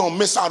 you're going to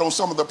miss out on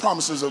some of the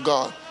promises of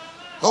God.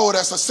 Oh,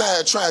 that's a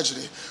sad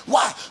tragedy.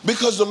 Why?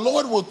 Because the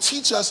Lord will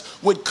teach us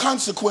with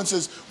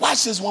consequences.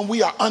 Watch this, when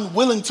we are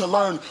unwilling to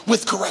learn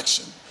with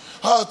correction.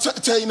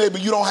 Tell your neighbor,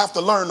 you don't have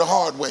to learn the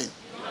hard way.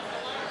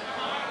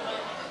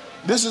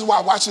 This is why,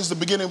 watch this, the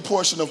beginning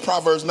portion of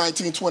Proverbs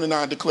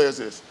 19:29 declares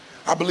this.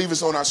 I believe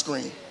it's on our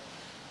screen.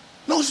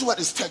 Notice what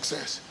this text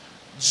says.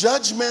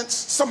 Judgments,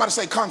 somebody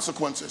say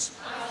consequences,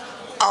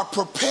 are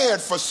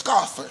prepared for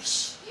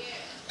scoffers.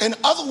 In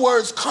other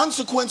words,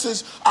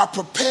 consequences are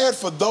prepared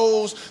for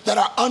those that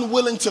are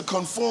unwilling to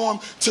conform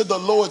to the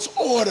Lord's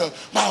order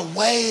by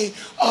way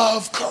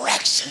of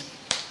correction.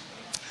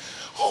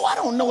 Oh, I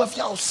don't know if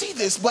y'all see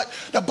this, but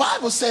the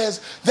Bible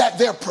says that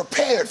they're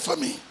prepared for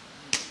me.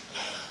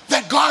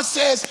 That God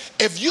says,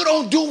 if you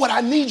don't do what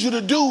I need you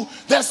to do,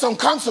 there's some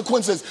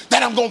consequences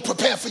that I'm going to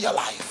prepare for your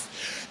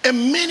life.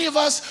 And many of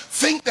us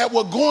think that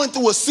we're going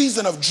through a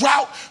season of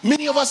drought.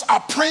 Many of us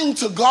are praying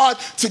to God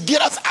to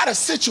get us out of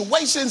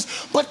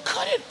situations. But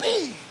could it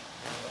be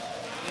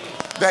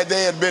that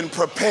they had been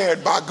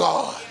prepared by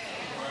God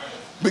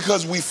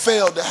because we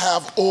failed to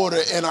have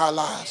order in our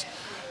lives?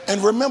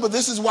 And remember,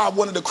 this is why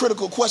one of the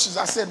critical questions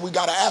I said we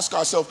got to ask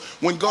ourselves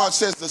when God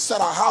says to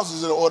set our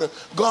houses in order.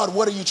 God,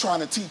 what are you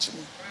trying to teach me?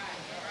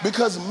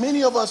 Because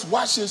many of us,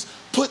 watch this,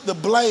 put the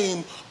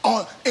blame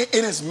on, and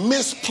it's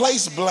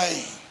misplaced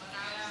blame.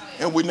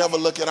 And we never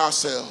look at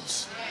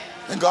ourselves.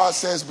 And God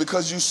says,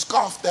 because you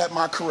scoffed at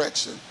my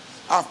correction,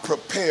 I've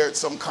prepared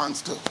some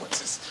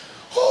consequences.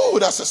 Oh,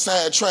 that's a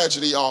sad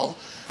tragedy, y'all.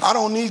 I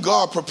don't need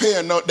God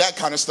preparing that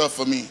kind of stuff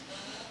for me.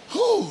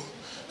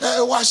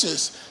 Watch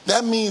this.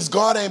 That means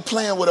God ain't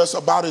playing with us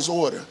about his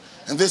order.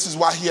 And this is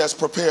why he has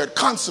prepared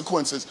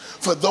consequences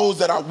for those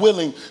that are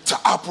willing to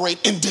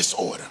operate in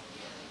disorder.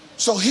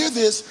 So hear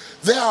this,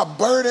 there are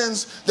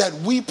burdens that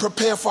we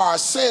prepare for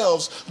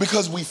ourselves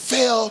because we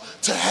fail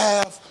to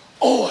have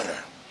order.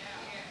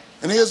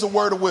 And here's a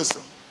word of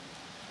wisdom.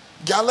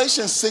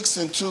 Galatians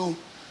 6:2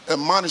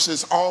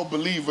 admonishes all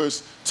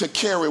believers to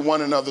carry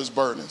one another's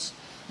burdens.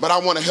 But I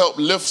want to help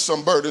lift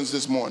some burdens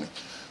this morning.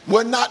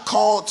 We're not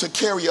called to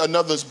carry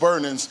another's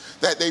burdens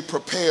that they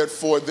prepared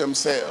for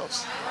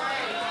themselves.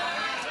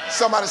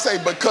 Somebody say,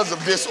 because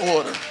of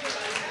disorder.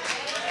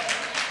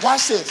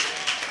 Watch this.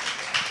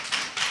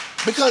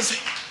 Because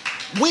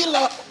we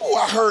love,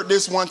 I heard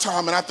this one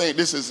time and I think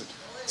this is,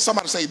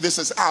 somebody say this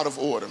is out of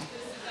order.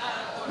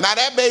 Now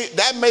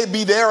that may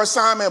be their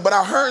assignment, but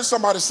I heard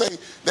somebody say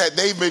that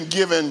they've been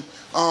given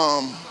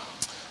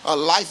a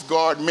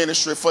lifeguard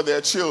ministry for their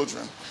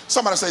children.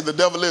 Somebody say the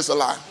devil is a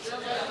lie.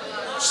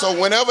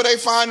 So whenever they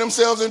find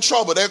themselves in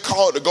trouble, they're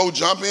called to go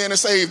jump in and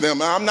save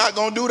them. I'm not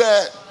going to do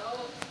that.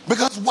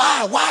 Because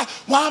why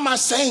am I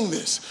saying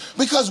this?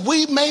 Because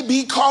we may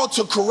be called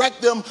to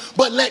correct them,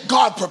 but let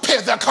God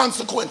prepare their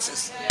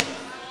consequences.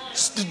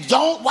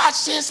 Don't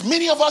watch this.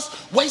 Many of us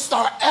waste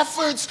our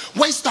efforts,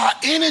 waste our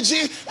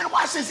energy, and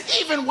watch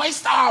this, even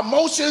waste our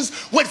emotions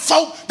with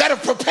folk that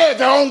have prepared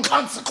their own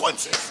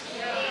consequences.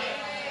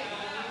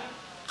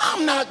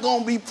 I'm not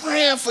going to be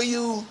praying for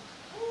you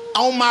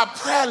on my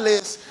prayer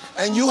list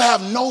and you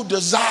have no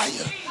desire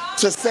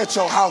to set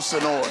your house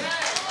in order.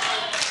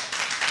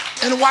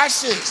 And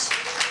watch this.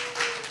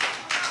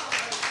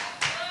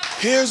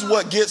 Here's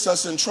what gets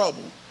us in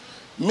trouble.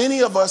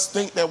 Many of us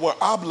think that we're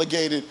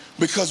obligated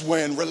because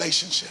we're in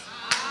relationship.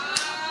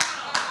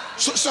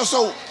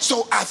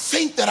 So I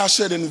think that I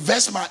should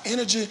invest my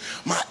energy,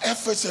 my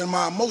efforts, and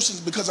my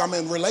emotions because I'm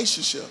in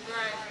relationship.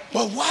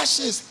 But watch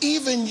this.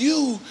 Even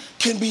you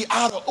can be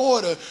out of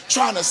order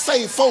trying to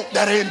save folk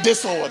that are in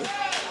disorder.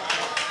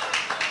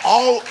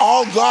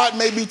 All God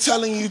may be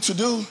telling you to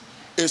do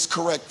is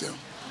correct them.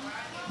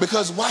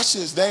 Because watch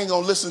this, they ain't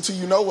gonna listen to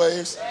you no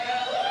ways.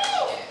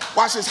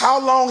 Watch this, how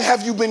long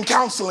have you been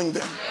counseling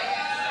them?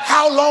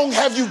 How long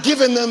have you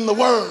given them the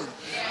word?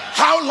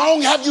 How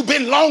long have you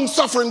been long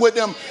suffering with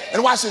them?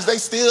 And watch this, they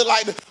still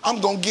like, I'm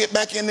gonna get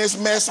back in this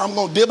mess. I'm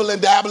gonna dibble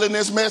and dabble in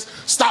this mess.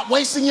 Stop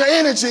wasting your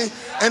energy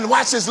and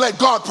watch this, let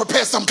God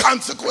prepare some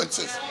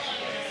consequences.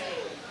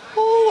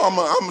 Ooh, I'm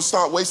gonna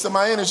start wasting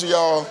my energy,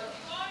 y'all.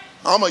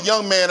 I'm a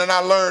young man and I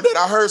learned that.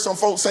 I heard some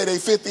folks say they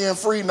 50 and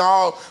free.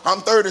 No, I'm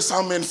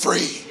 30-something and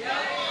free.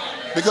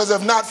 Because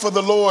if not for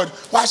the Lord,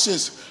 watch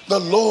this, the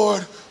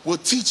Lord will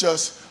teach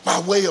us by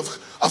way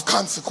of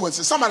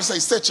consequences. Somebody say,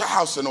 set your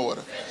house in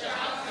order.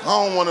 I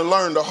don't want to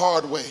learn the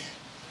hard way.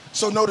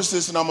 So notice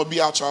this and I'm going to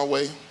be out your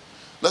way.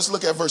 Let's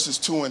look at verses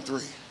 2 and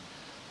 3.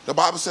 The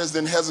Bible says,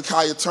 then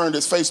Hezekiah turned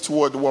his face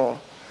toward the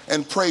wall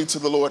and prayed to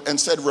the Lord and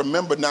said,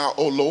 remember now,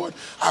 O Lord,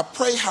 I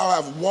pray how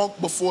I've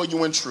walked before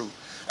you in truth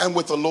and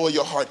with a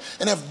loyal heart,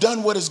 and have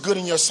done what is good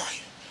in your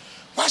sight.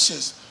 Watch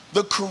this.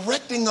 The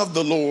correcting of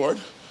the Lord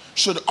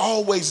should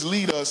always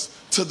lead us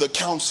to the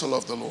counsel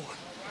of the Lord.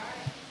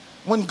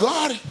 When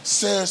God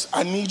says,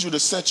 I need you to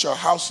set your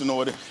house in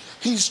order,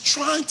 he's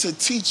trying to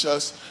teach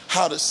us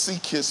how to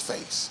seek his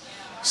face.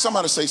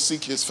 Somebody say,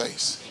 seek his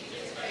face.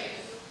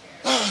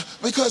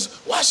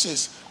 Because, watch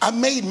this. I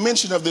made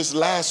mention of this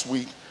last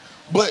week.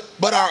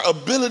 But our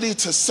ability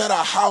to set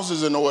our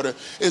houses in order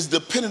is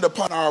dependent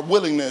upon our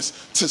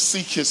willingness to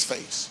seek his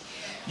face.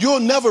 You'll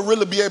never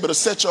really be able to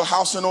set your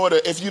house in order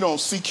if you don't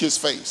seek his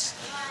face.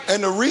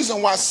 And the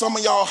reason why some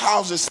of y'all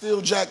houses still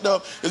jacked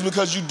up is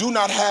because you do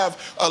not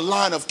have a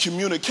line of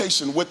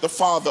communication with the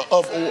Father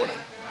of order.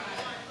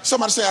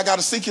 Somebody say, I got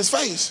to seek his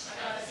face.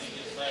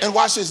 And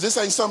watch this. This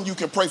ain't something you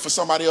can pray for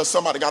somebody else.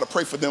 Somebody got to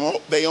pray for them,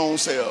 their own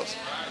selves.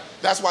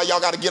 That's why y'all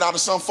got to get out of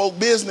some folk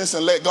business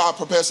and let God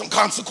prepare some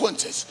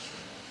consequences.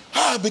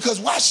 Because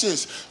watch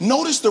this.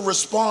 Notice the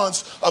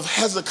response of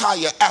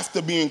Hezekiah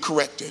after being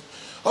corrected.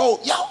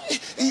 Oh,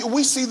 y'all,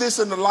 we see this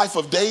in the life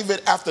of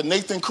David after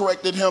Nathan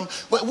corrected him.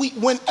 But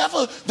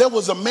whenever there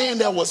was a man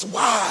that was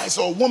wise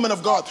or a woman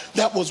of God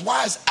that was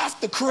wise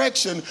after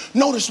correction,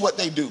 notice what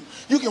they do.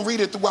 You can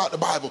read it throughout the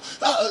Bible.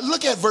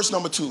 Look at verse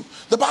number 2.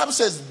 The Bible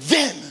says,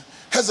 then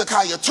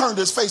Hezekiah turned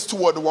his face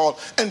toward the wall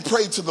and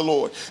prayed to the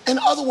Lord. In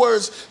other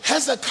words,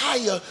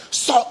 Hezekiah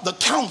sought the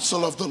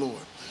counsel of the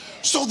Lord.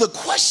 So the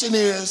question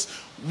is,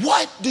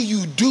 what do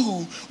you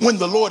do when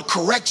the Lord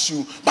corrects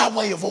you by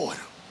way of order?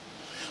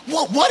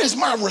 What is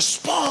my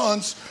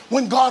response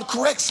when God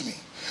corrects me?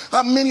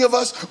 Many of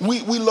us,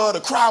 we love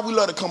to cry, we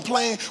love to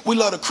complain, we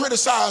love to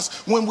criticize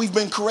when we've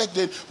been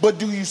corrected, but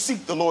do you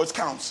seek the Lord's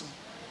counsel?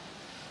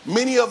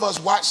 Many of us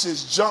watch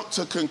this jump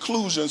to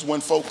conclusions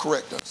when folk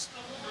correct us.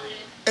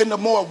 And the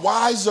more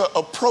wiser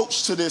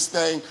approach to this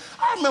thing,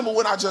 I remember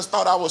when I just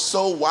thought I was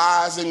so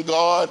wise in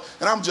God,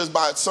 and I'm just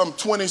by some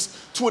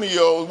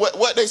 20-year-old,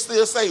 what they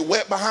still say,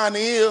 wet behind the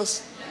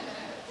ears.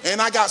 And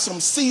I got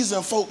some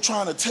seasoned folk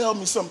trying to tell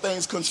me some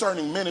things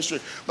concerning ministry,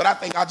 but I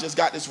think I just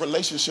got this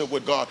relationship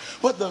with God.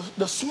 But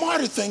the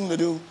smarter thing to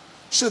do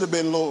should have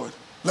been, Lord,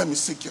 let me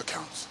seek your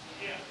counsel.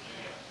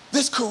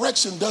 This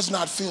correction does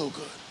not feel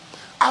good.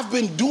 I've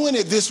been doing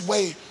it this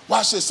way,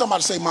 watch this,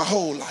 somebody say, my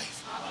whole life.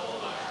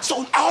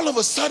 So all of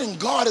a sudden,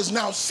 God is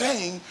now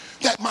saying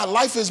that my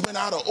life has been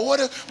out of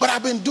order, but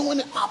I've been doing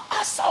it.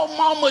 I saw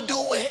mama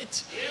do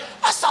it.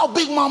 I saw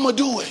big mama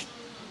do it.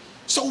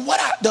 So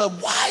the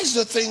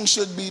wiser thing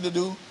should be to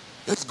do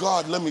is,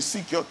 God, let me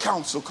seek your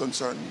counsel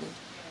concerning this.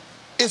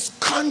 It's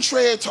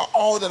contrary to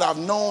all that I've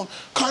known,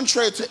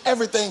 contrary to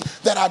everything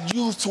that I've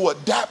used to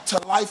adapt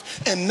to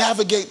life and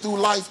navigate through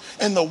life.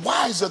 And the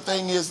wiser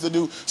thing is to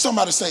do,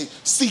 somebody say,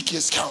 seek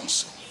his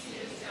counsel.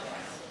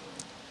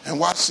 And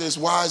watch this,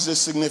 why is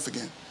this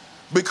significant?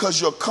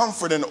 Because your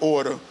comfort and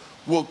order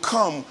will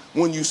come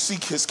when you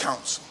seek his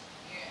counsel.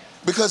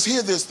 Because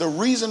hear this, the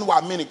reason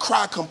why many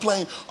cry,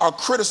 complain, or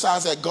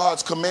criticize at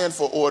God's command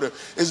for order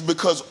is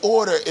because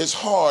order is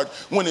hard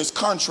when it's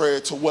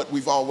contrary to what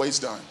we've always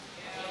done.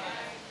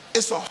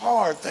 It's a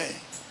hard thing.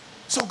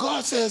 So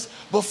God says,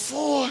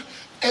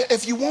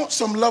 if you want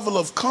some level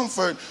of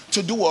comfort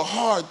to do a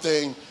hard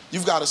thing,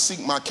 you've got to seek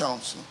my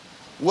counsel.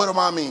 What do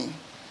I mean?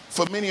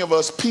 For many of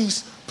us,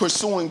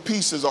 pursuing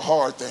peace is a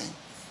hard thing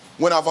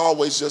when I've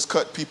always just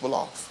cut people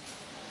off.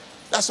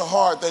 That's a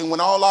hard thing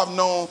when all I've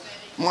known,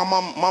 my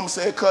mama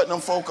said cutting them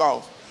folk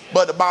off.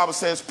 But the Bible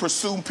says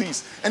pursue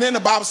peace. And then the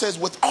Bible says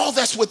with all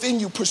that's within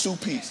you, pursue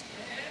peace.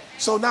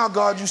 So now,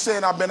 God, you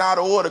saying I've been out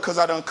of order because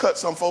I done cut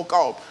some folk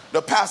off.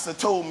 The pastor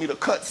told me to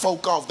cut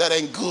folk off. That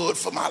ain't good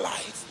for my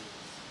life.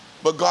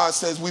 But God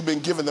says we've been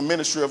given the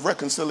ministry of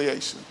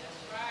reconciliation.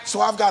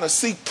 So I've got to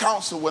seek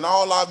counsel when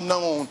all I've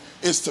known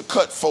is to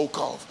cut folk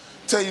off.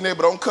 Tell your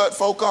neighbor, don't cut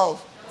folk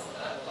off.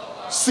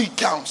 Seek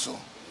counsel.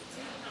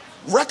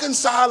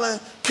 Reconciling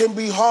can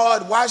be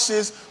hard. Watch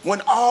this.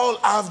 When all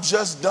I've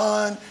just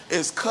done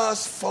is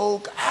cuss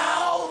folk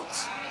out.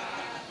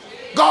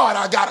 God,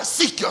 I got to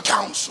seek your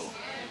counsel.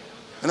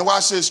 And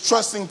watch this.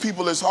 Trusting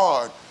people is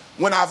hard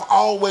when I've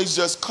always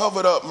just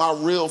covered up my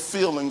real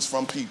feelings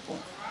from people.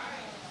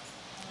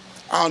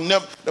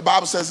 The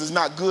Bible says it's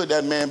not good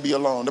that man be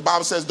alone. The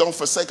Bible says don't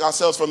forsake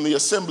ourselves from the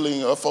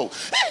assembling of folk.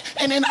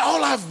 And then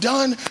all I've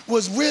done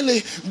was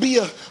really be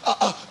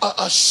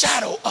a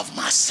shadow of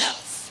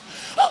myself,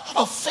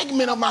 a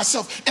figment of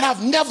myself. And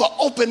I've never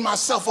opened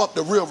myself up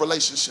to real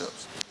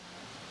relationships.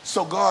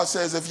 So God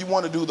says if you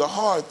want to do the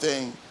hard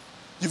thing,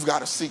 you've got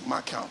to seek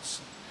my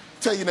counsel.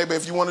 Tell your neighbor,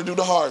 if you want to do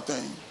the hard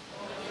thing,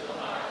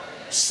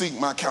 seek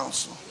my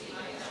counsel.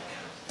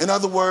 In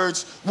other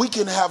words, we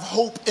can have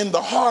hope in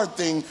the hard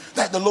thing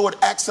that the Lord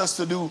asks us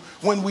to do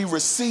when we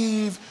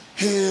receive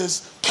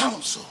his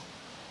counsel.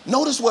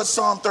 Notice what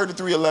Psalm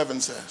 33:11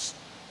 says.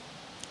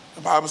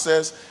 The Bible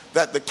says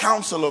that the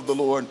counsel of the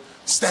Lord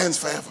stands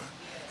forever,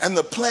 and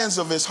the plans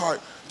of his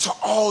heart to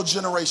all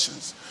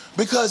generations.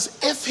 Because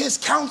if his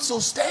counsel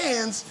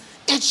stands,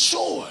 it's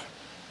sure.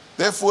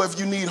 Therefore, if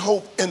you need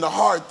hope in the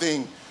hard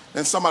thing,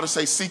 then somebody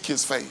say, seek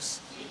his face.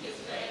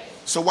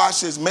 So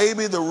watch this.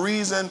 Maybe the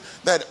reason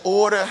that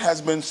order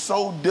has been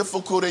so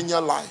difficult in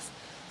your life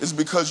is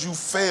because you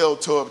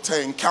failed to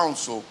obtain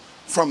counsel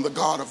from the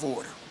God of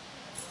order.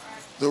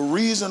 The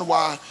reason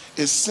why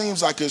it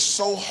seems like it's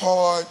so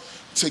hard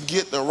to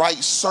get the right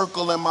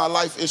circle in my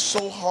life, it's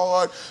so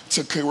hard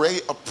to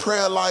create a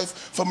prayer life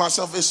for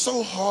myself, it's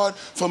so hard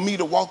for me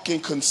to walk in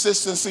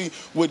consistency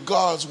with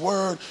God's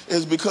word,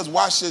 is because,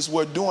 watch this,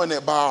 we're doing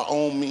it by our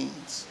own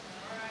means,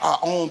 our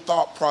own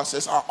thought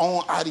process, our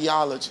own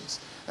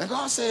ideologies. And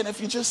God said,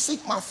 if you just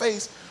seek my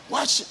face,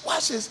 watch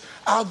this,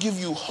 I'll give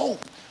you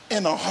hope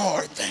in a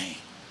hard thing.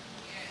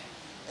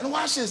 And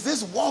watch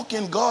this walk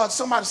in God,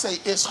 somebody say,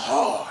 it's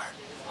hard.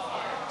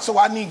 So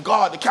I need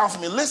God to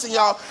counsel me. Listen,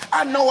 y'all,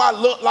 I know I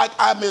look like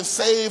I've been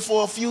saved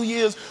for a few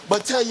years,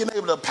 but tell your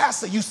neighbor, the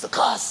pastor used to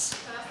cuss.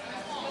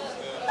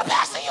 The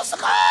pastor used to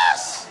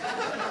cuss.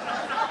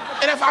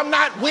 And if I'm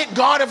not with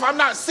God, if I'm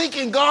not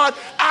seeking God,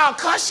 I'll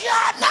cuss you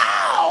out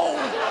now.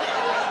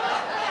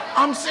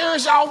 I'm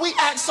serious, y'all. We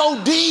act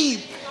so deep.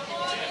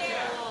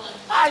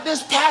 All right,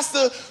 this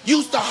pastor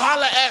used to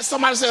holler at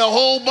somebody, say a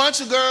whole bunch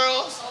of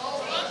girls.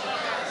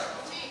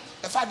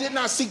 If I did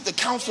not seek the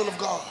counsel of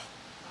God,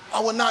 I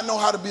would not know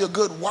how to be a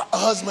good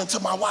husband to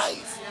my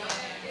wife.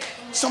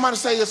 Somebody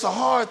say it's a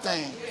hard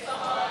thing.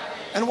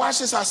 And watch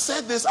this, I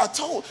said this, I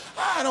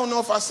don't know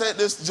if I said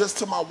this just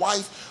to my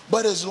wife,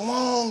 but as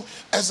long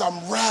as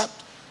I'm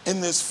wrapped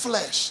in this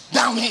flesh,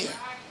 down here,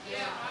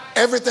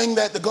 everything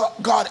that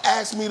God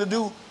asked me to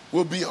do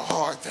will be a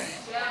hard thing.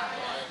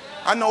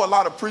 I know a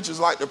lot of preachers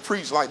like to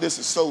preach like this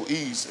is so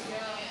easy.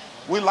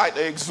 We like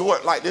to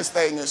exhort like this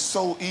thing is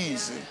so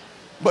easy.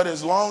 But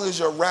as long as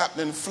you're wrapped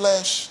in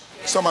flesh,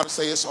 somebody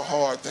say it's a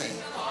hard thing.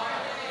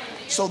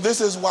 So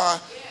this is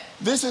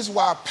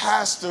why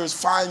pastors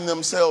find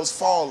themselves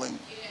falling.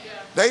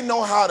 They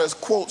know how to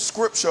quote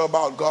scripture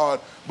about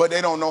God, but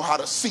they don't know how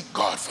to seek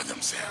God for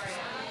themselves.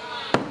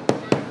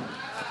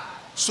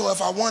 So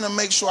if I want to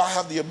make sure I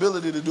have the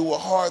ability to do a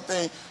hard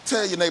thing,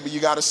 tell your neighbor,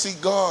 you got to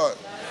seek God.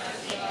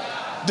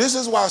 This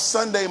is why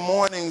Sunday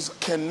mornings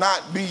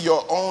cannot be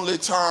your only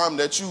time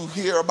that you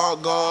hear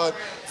about God,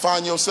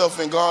 find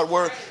yourself in God's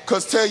word.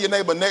 Because tell your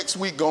neighbor, next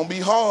week going to be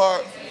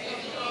hard.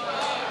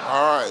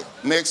 All right,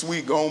 next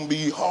week going to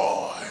be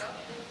hard.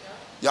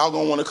 Y'all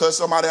going to want to cut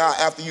somebody out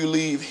after you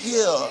leave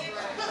here.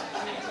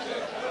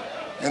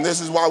 And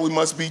this is why we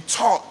must be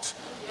taught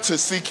to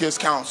seek his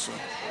counsel.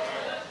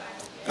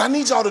 And I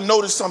need y'all to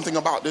notice something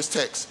about this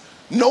text.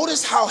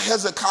 Notice how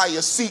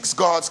Hezekiah seeks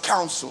God's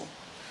counsel.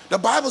 The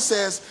Bible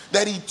says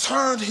that he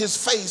turned his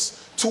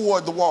face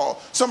toward the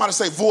wall. Somebody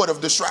say void of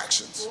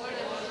distractions.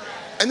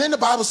 And then the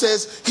Bible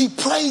says he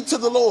prayed to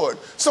the Lord.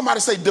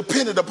 Somebody say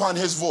depended upon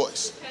his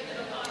voice.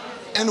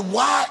 And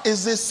why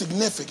is this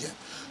significant?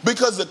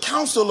 Because the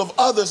counsel of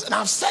others, and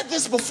I've said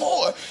this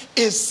before,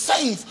 is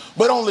safe,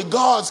 but only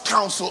God's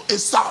counsel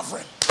is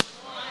sovereign.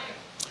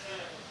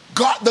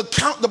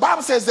 The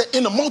Bible says that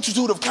in the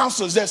multitude of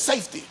counselors there's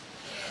safety.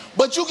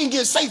 But you can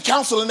get safe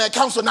counsel and that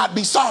counsel not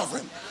be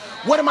sovereign.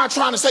 What am I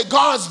trying to say?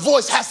 God's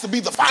voice has to be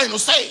the final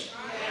say.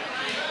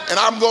 And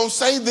I'm going to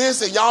say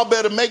this, and y'all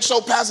better make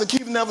sure Pastor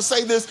Keith never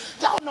say this.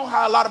 Y'all know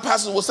how a lot of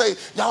pastors will say,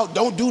 y'all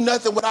don't do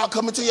nothing without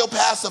coming to your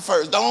pastor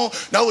first. Don't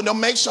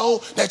make sure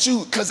that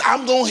because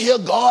I'm going to hear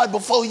God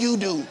before you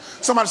do.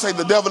 Somebody say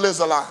the devil is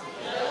a lie.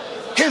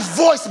 His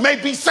voice may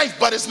be safe,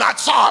 but it's not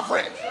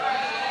sovereign.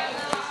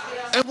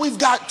 And we've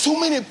got too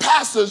many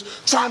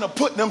pastors trying to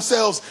put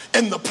themselves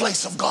in the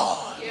place of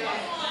God.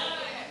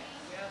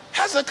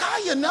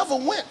 Hezekiah never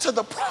went to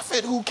the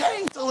prophet who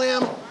came to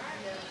him.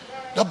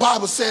 The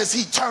Bible says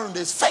he turned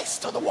his face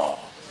to the wall.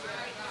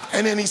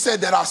 And then he said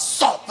that I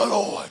sought the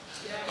Lord.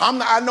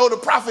 I know the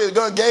prophet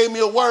gave me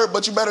a word,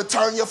 but you better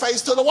turn your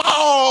face to the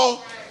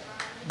wall.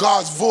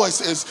 God's voice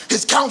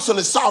his counsel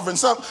is sovereign.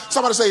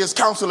 Somebody say his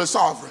counsel is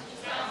sovereign.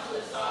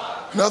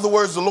 In other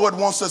words, the Lord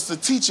wants us to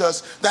teach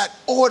us that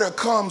order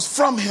comes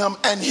from him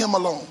and him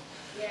alone.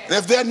 And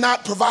if they're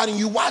not providing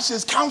you, watch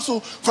his counsel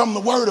from the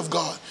word of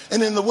God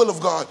and in the will of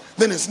God,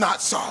 then it's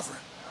not sovereign.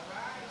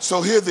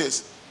 So hear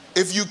this.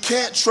 If you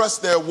can't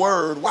trust their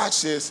word,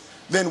 watch this,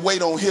 then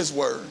wait on his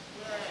word.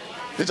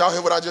 Did y'all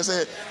hear what I just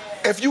said?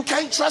 If you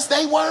can't trust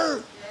their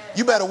word,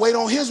 you better wait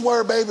on his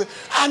word, baby.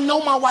 I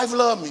know my wife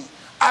loves me.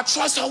 I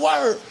trust her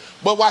word.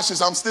 But watch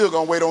this, I'm still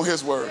going to wait on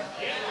his word.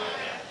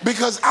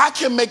 Because I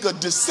can make a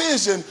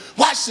decision,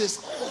 watch this,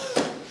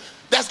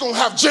 that's going to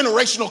have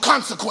generational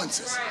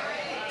consequences.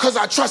 Because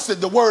I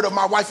trusted the word of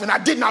my wife and I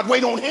did not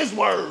wait on his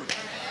word.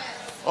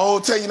 Oh,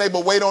 tell your neighbor,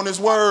 wait on his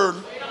word.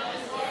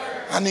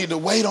 I need to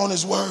wait on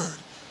his word.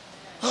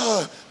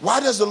 Why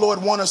does the Lord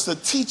want us to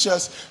teach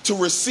us to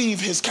receive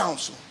his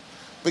counsel?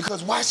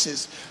 Because watch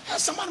this.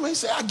 Somebody may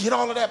say, I get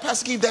all of that,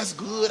 Pastor Keith, that's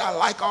good. I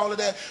like all of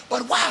that.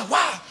 But why?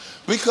 Why?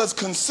 Because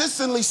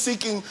consistently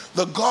seeking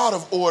the God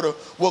of order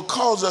will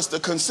cause us to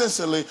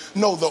consistently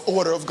know the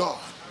order of God.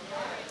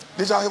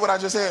 Did y'all hear what I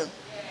just said?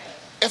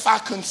 If I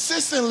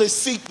consistently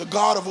seek the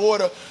God of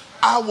order,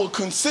 I will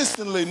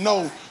consistently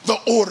know the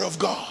order of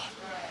God.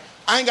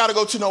 I ain't got to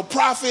go to no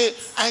prophet.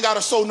 I ain't got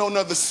to sow no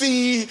another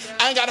seed.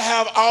 I ain't got to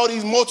have all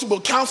these multiple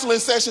counseling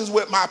sessions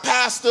with my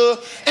pastor.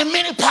 And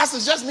many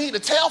pastors just need to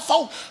tell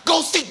folk,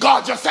 go seek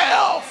God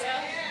yourself.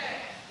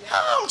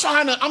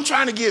 I'm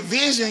trying to get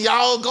vision,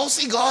 y'all. Go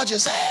see God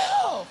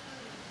yourself.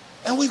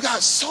 And we've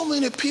got so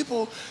many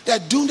people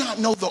that do not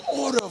know the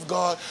order of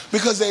God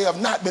because they have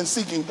not been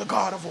seeking the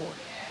God of order.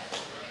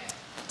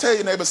 Tell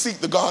your neighbor, seek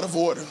the God of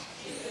order.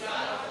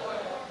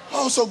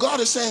 Oh, so God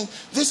is saying,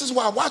 this is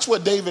why, watch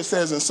what David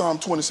says in Psalm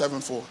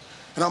 27:4.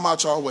 And I'm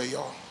out y'all way,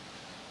 y'all.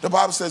 The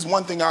Bible says,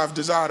 one thing I have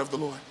desired of the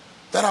Lord,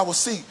 that I will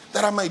seek,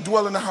 that I may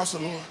dwell in the house of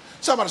the Lord.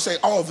 Somebody say,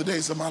 all the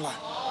days of my life.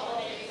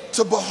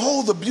 To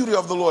behold the beauty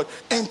of the Lord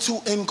and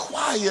to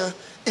inquire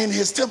in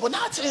his temple.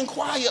 Not to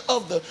inquire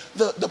of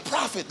the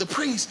prophet, the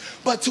priest,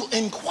 but to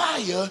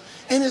inquire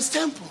in his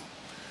temple.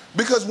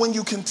 Because when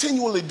you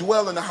continually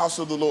dwell in the house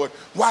of the Lord,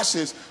 watch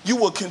this, you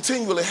will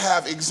continually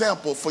have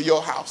example for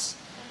your house.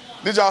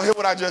 Did y'all hear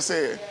what I just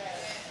said?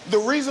 The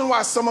reason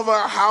why some of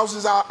our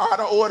houses are out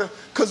of order,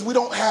 because we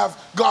don't have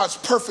God's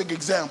perfect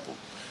example.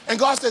 And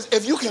God says,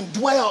 if you can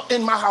dwell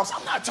in my house,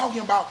 I'm not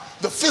talking about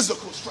the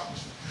physical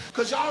structure,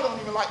 because y'all don't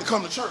even like to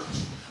come to church.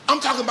 I'm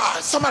talking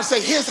about, somebody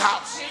say, his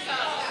house.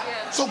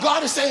 So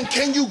God is saying,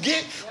 can you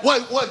get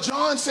what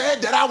John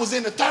said, that I was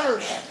in the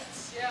third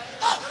heavens?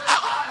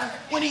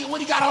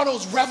 When he got all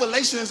those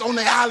revelations on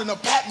the island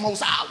of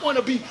Patmos, I want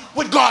to be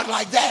with God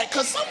like that,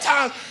 because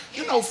sometimes,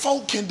 you know,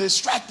 folk can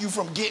distract you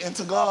from getting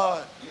to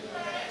God.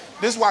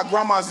 This is why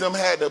grandmas them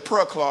had the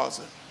prayer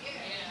closet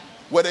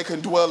where they can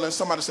dwell in,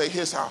 somebody say,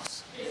 his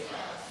house.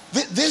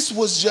 This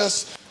was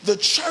just, the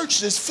church,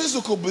 this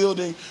physical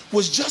building,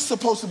 was just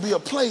supposed to be a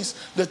place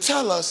to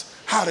tell us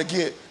how to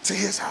get to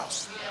his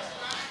house.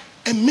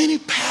 And many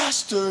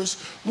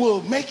pastors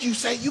will make you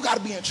say, you got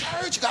to be in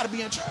church, you got to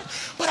be in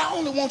church. But I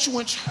only want you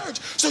in church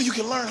so you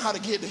can learn how to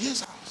get to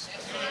his house.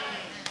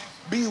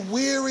 Be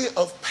weary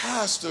of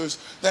pastors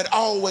that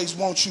always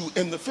want you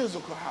in the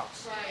physical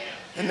house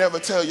and never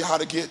tell you how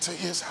to get to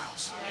his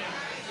house.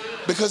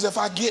 Because if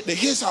I get to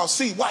his house,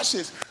 see, watch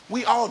this,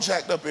 we all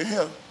jacked up in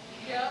here.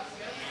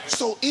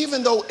 So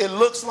even though it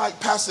looks like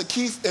Pastor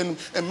Keith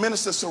and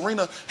Minister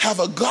Serena have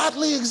a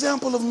godly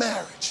example of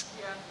marriage,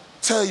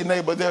 tell your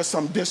neighbor there's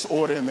some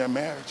disorder in their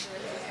marriage.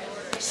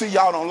 See,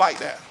 y'all don't like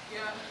that.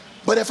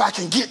 But if I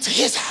can get to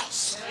his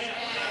house,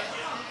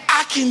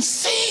 I can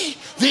see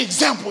the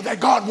example that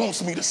God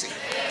wants me to see.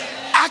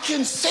 I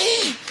can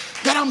see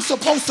that I'm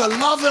supposed to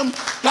love him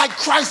like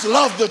Christ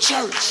loved the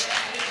church.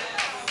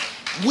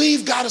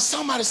 We've got to,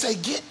 somebody say,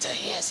 get to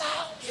his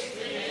house.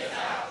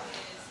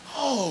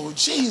 Oh,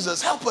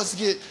 Jesus, help us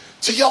get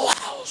to your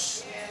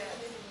house.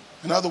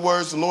 In other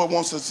words, the Lord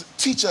wants us to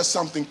teach us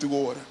something through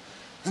order.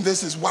 And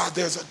this is why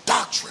there's a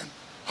doctrine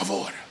of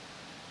order.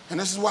 And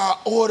this is why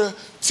order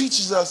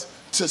teaches us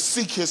to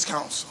seek his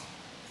counsel.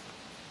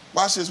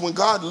 Watch this. When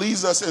God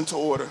leads us into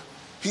order,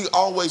 he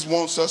always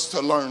wants us to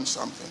learn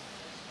something.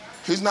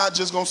 He's not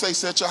just going to say,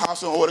 set your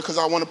house in order because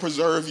I want to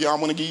preserve you. I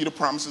want to give you the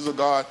promises of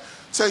God.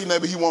 Tell your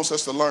neighbor, he wants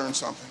us to learn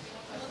something.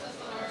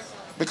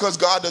 Because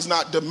God does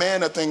not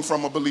demand a thing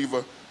from a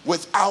believer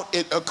without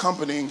it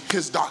accompanying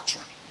his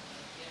doctrine.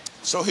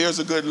 So here's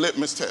a good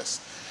litmus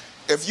test.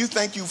 If you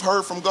think you've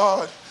heard from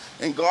God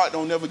and God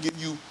don't never give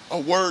you a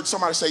word,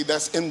 somebody say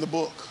that's in the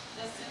book.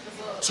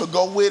 To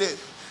go with it,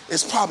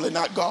 it's probably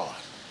not God.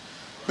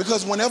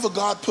 Because whenever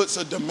God puts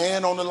a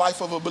demand on the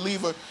life of a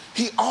believer,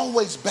 he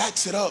always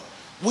backs it up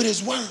with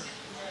his word.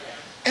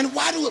 And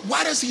why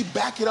does he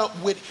back it up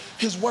with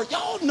his word?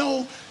 Y'all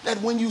know that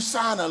when you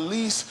sign a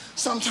lease,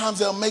 sometimes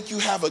they'll make you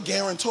have a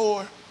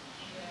guarantor.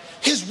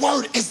 His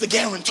word is the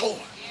guarantor.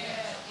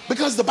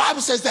 Because the Bible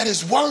says that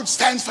his word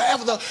stands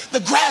forever. The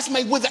grass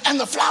may wither and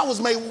the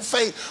flowers may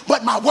fade,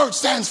 but my word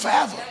stands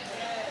forever.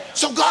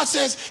 So God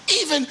says,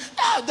 even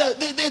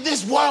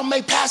this world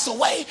may pass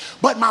away,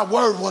 but my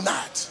word will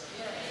not.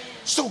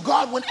 So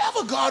God,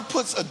 whenever God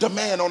puts a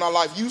demand on our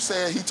life, you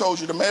said he told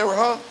you to marry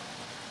her,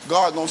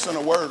 God gonna send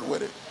a word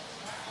with it.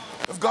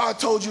 If God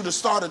told you to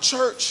start a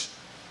church,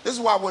 this is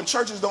why when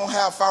churches don't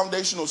have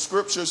foundational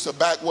scriptures to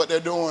back what they're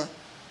doing,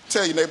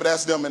 tell your neighbor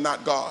that's them and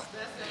not God.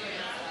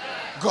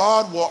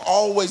 God will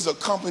always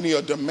accompany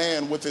a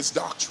demand with his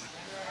doctrine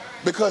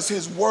because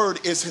his word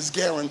is his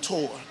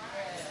guarantor.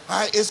 All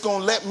right? It's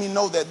going to let me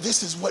know that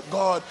this is what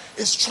God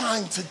is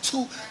trying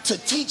to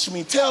teach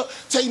me. Tell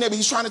your neighbor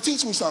he's trying to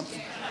teach me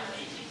something.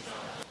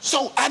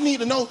 So I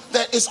need to know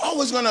that it's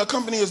always going to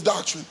accompany his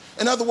doctrine.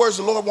 In other words,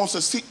 the Lord wants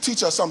to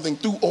teach us something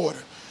through order.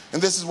 And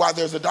this is why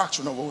there's a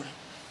doctrine of order.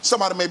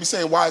 Somebody may be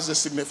saying, why is this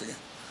significant?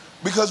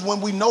 Because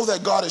when we know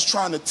that God is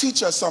trying to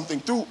teach us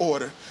something through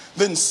order,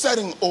 then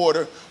setting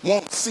order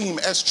won't seem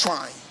as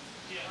trying.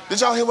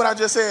 Did y'all hear what I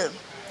just said?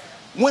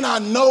 When I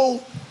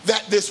know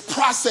that this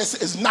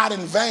process is not in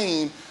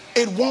vain,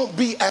 it won't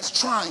be as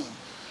trying.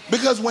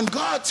 Because when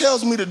God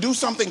tells me to do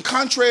something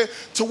contrary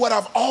to what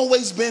I've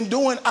always been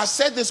doing, I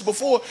said this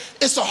before,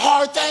 it's a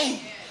hard thing.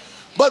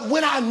 But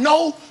when I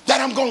know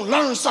that I'm going to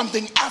learn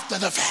something after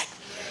the fact,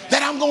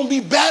 that I'm going to be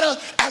better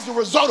as a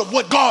result of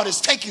what God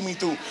is taking me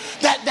through,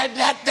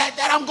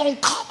 that I'm going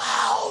to come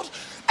out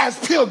as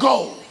pure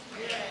gold,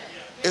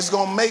 it's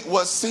going to make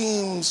what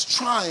seems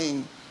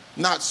trying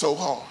not so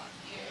hard.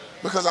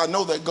 Because I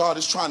know that God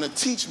is trying to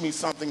teach me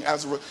something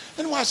as a result.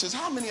 And watch this,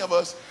 how many of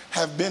us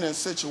have been in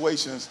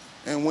situations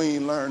and we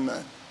ain't learned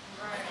nothing?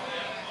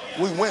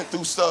 We went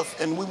through stuff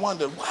and we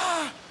wondered,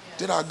 why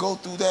did I go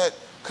through that?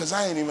 Because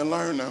I ain't even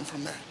learned nothing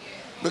from that.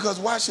 Because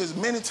watch this,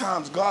 many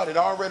times God had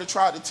already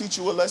tried to teach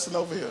you a lesson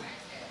over here.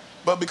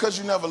 But because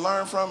you never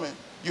learned from it,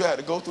 you had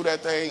to go through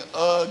that thing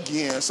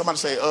again. Somebody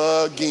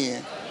say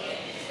again.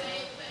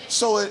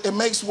 So it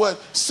makes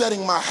what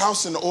setting my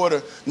house in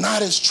order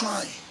not as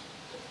trying.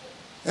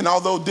 And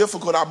although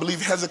difficult, I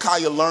believe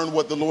Hezekiah learned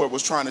what the Lord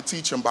was trying to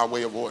teach him by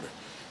way of order.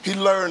 He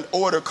learned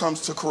order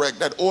comes to correct.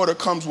 That order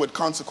comes with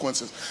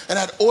consequences. And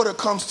that order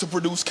comes to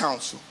produce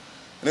counsel.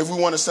 And if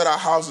we want to set our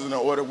houses in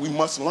order, we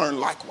must learn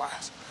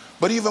likewise.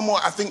 But even more,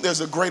 I think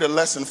there's a greater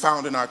lesson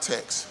found in our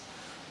text.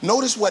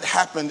 Notice what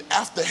happened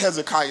after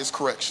Hezekiah's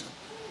correction.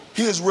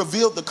 He has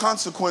revealed the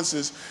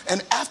consequences.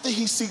 And after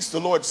he seeks the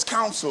Lord's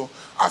counsel,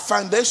 our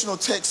foundational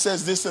text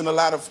says this in the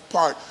latter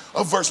part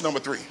of verse number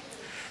 3.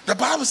 The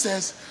Bible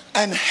says,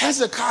 and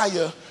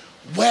Hezekiah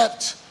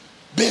wept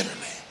bitterly.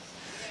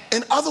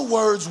 In other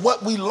words,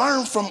 what we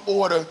learn from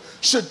order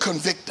should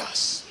convict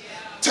us.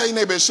 Tell your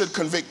neighbor, it should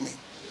convict me.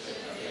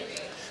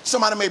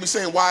 Somebody may be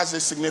saying, why is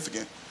this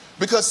significant?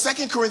 Because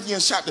 2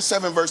 Corinthians chapter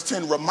 7 verse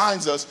 10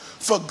 reminds us,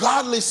 for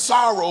godly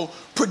sorrow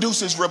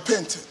produces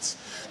repentance.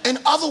 In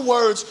other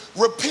words,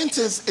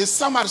 repentance is,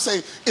 somebody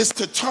say, is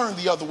to turn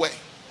the other way.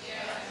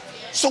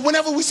 So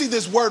whenever we see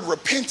this word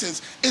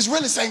repentance, it's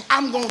really saying,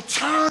 I'm going to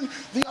turn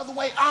the other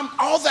way.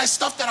 All that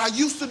stuff that I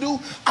used to do,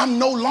 I'm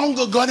no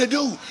longer going to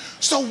do.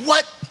 So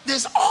what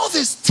all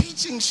this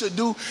teaching should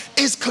do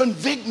is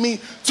convict me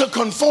to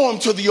conform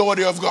to the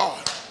order of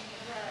God.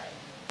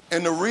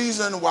 And the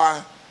reason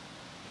why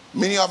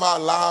many of our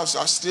lives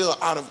are still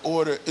out of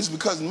order is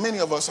because many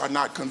of us are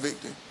not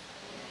convicted.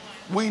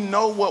 We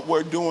know what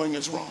we're doing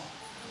is wrong.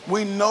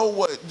 We know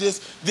what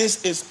this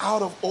is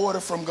out of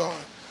order from God.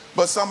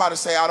 But somebody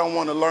say, I don't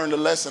want to learn the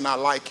lesson, I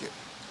like it.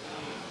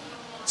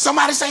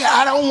 Somebody say,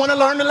 I don't want to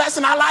learn the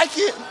lesson, I like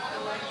it.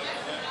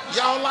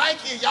 Y'all like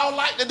it. Y'all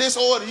like the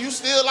disorder. You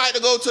still like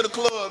to go to the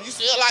club. You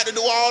still like to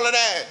do all of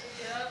that.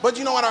 But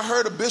you know what? I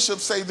heard a bishop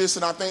say this,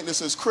 and I think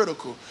this is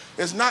critical.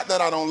 It's not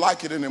that I don't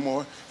like it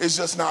anymore. It's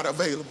just not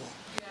available.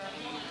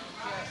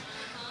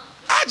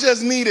 I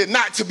just need it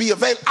not to be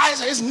available.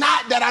 It's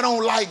not that I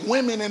don't like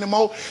women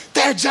anymore.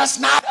 They're just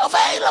not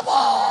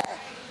available.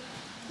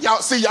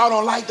 Y'all see, y'all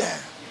don't like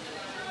that.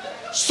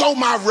 So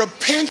my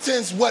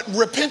repentance, what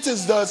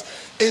repentance does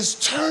is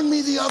turn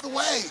me the other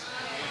way.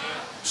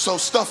 So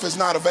stuff is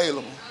not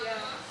available.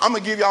 I'm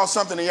going to give y'all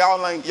something and y'all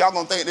going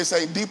to think this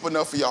ain't deep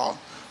enough for y'all.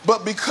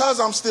 But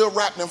because I'm still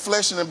wrapped in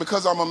flesh and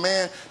because I'm a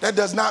man, that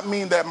does not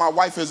mean that my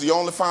wife is the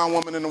only fine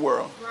woman in the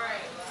world.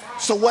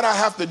 So what I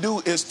have to do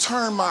is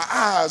turn my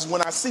eyes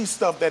when I see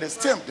stuff that is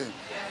tempting.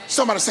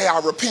 Somebody say, I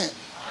repent.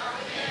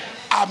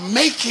 I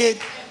make it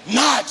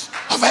not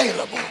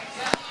available.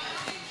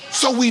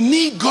 So we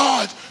need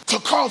God to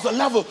cause a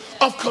level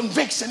of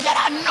conviction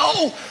that I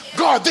know,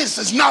 God, this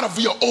is not of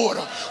your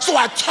order. So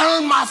I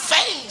turn my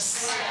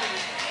face.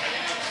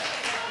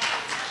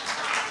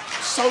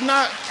 So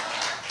not,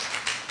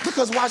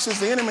 because watch this,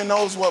 the enemy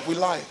knows what we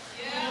like.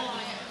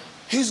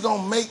 He's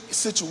going to make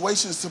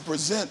situations to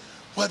present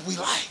what we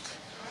like.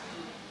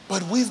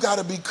 But we've got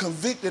to be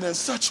convicted in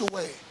such a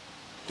way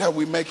that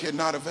we make it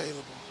not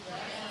available.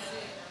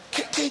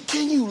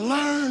 Can you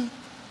learn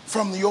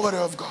from the order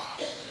of God?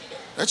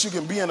 That you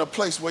can be in a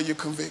place where you're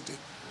convicted.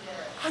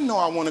 I know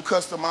I want to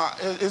cuss them out.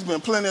 It's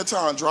been plenty of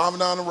time driving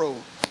down the road.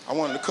 I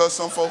wanted to cuss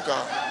some folk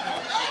out.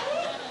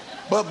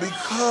 But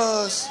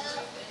because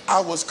I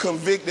was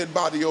convicted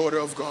by the order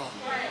of God,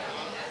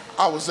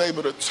 I was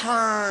able to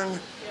turn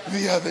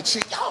the other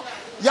cheek.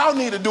 Y'all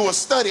need to do a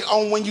study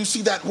on when you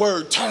see that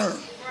word turn.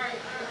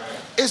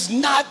 It's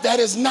not that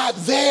it's not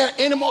there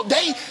anymore.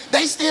 They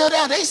still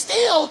there. They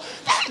still,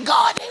 that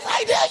God, they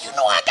right there. You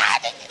know I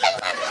got it.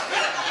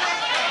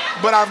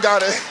 But I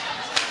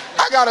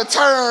gotta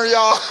turn,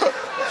 y'all.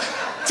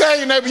 Tell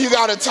your neighbor you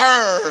gotta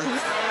turn.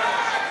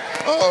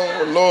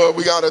 Oh Lord,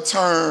 we gotta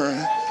turn.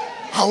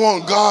 I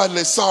want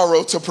godly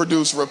sorrow to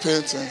produce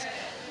repentance.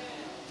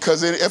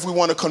 Because if we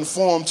want to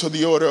conform to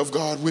the order of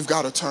God, we've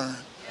got to turn.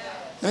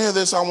 And hear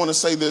this, I want to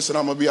say this, and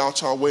I'm going to be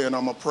out y'all way, and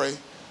I'm going to pray.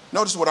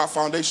 Notice what our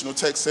foundational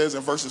text says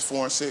in verses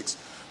 4 and 6.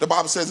 The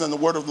Bible says, and the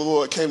word of the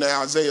Lord came to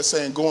Isaiah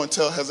saying, go and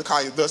tell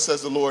Hezekiah, thus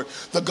says the Lord,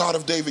 the God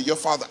of David, your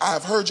father, I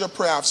have heard your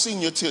prayer, I've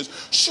seen your tears.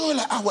 Surely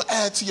I will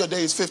add to your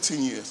days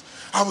 15 years.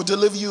 I will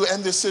deliver you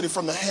and this city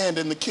from the hand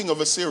and the king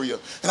of Assyria,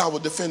 and I will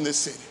defend this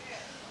city.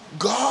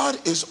 God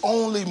is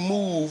only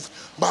moved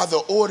by the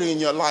order in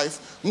your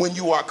life when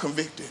you are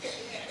convicted.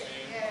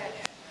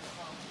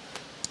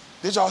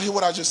 Did y'all hear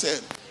what I just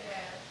said?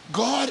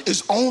 God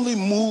is only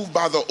moved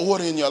by the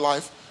order in your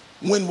life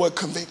when we're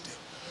convicted.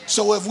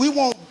 So if we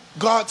want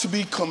God to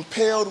be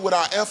compelled with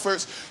our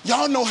efforts,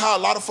 y'all know how a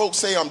lot of folks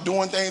say, I'm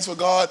doing things for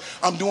God,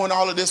 I'm doing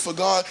all of this for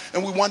God,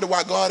 and we wonder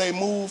why God ain't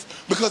moved.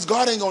 Because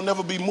God ain't gonna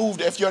never be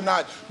moved if you're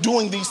not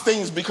doing these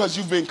things because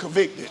you've been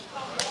convicted.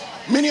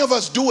 Many of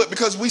us do it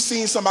because we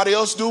seen somebody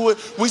else do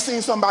it. We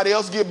seen somebody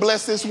else get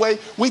blessed this way.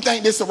 We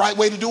think this is the right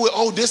way to do it.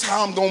 Oh, this is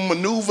how I'm going to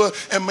maneuver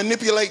and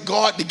manipulate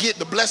God to get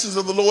the blessings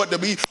of the Lord to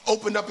be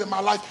opened up in my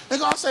life.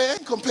 And God said, I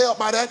ain't compelled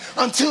by that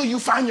until you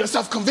find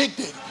yourself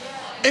convicted.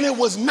 And it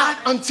was not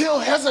until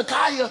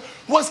Hezekiah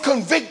was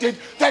convicted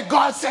that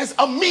God says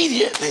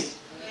immediately,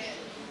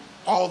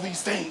 all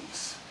these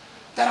things,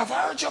 that I've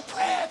heard your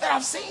prayer, that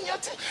I've seen your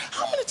tears.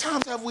 How many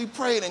times have we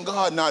prayed and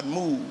God not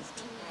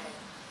moved?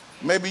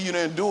 Maybe you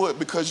didn't do it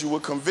because you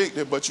were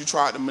convicted, but you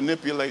tried to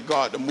manipulate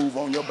God to move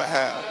on your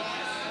behalf.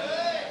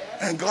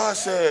 And God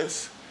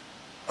says,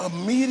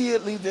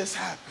 immediately this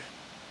happened.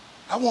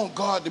 I want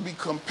God to be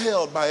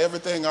compelled by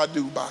everything I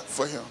do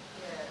for him.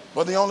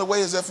 But the only way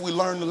is if we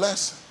learn the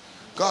lesson.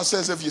 God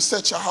says if you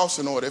set your house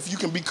in order, if you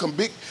can be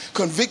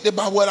convicted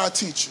by what I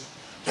teach you,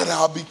 that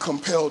I'll be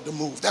compelled to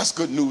move. That's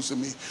good news to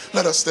me.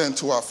 Let us stand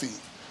to our feet.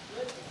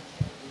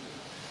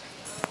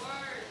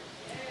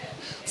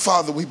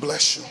 Father, we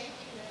bless you.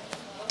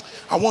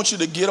 I want you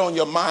to get on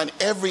your mind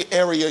every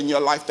area in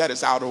your life that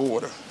is out of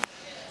order.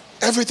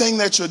 Everything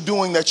that you're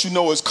doing that you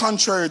know is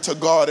contrary to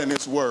God and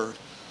his word.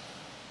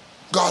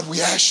 God, we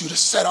ask you to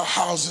set our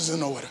houses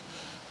in order.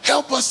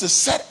 Help us to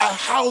set our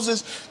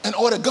houses in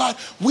order. God,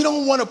 we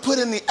don't want to put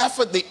in the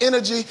effort, the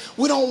energy.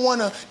 We don't want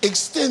to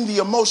extend the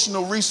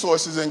emotional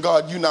resources, and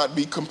God, you not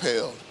be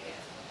compelled.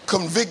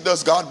 Convict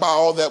us, God, by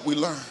all that we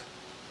learn.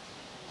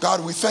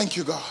 God, we thank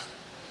you, God,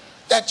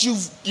 that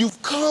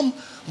you've come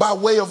by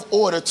way of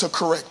order to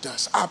correct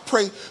us. I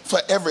pray for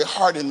every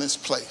heart in this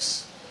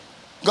place,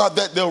 God,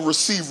 that they'll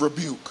receive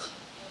rebuke.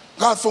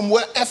 God,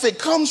 if it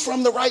comes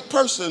from the right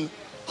person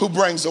who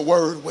brings a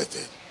word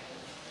with it,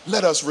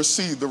 let us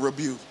receive the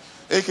rebuke.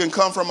 It can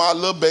come from our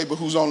little baby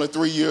who's only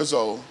 3 years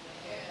old.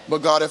 But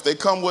God, if they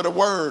come with a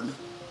word,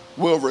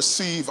 we'll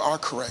receive our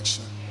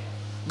correction.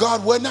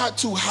 God, we're not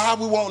too high.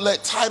 We won't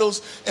let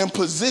titles and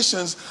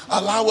positions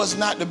allow us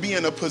not to be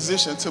in a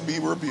position to be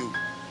rebuked.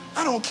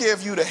 I don't care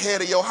if you're the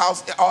head of your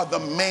house or the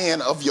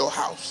man of your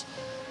house.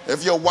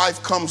 If your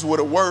wife comes with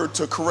a word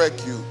to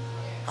correct you,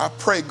 I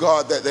pray,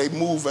 God, that they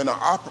move in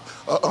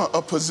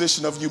a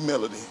position of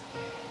humility,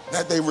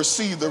 that they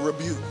receive the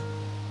rebuke.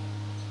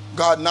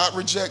 God, not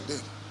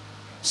rejected,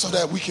 so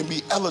that we can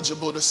be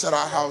eligible to set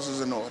our houses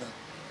in order.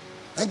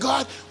 And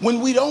God, when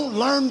we don't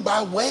learn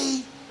by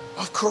way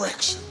of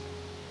correction,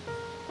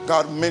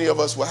 God, many of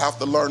us will have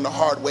to learn the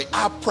hard way.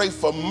 I pray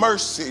for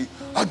mercy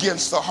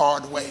against the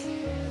hard way.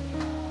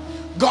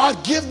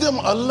 God, give them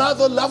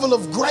another level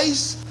of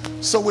grace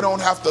so we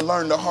don't have to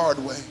learn the hard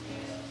way.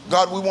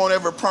 God, we want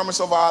every promise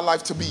of our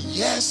life to be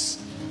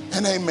yes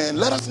and amen.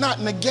 Let us not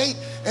negate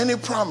any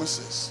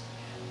promises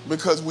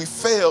because we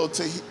failed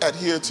to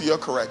adhere to your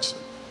correction.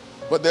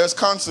 But there's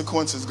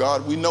consequences,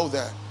 God. We know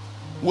that.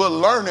 We'll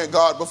learn it,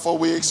 God, before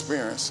we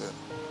experience it.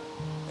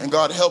 And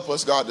God, help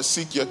us, God, to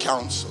seek your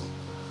counsel.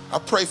 I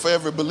pray for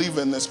every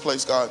believer in this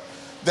place, God,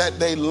 that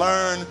they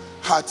learn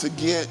how to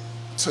get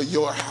to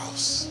your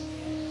house.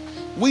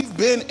 We've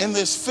been in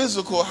this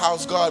physical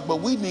house, God,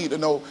 but we need to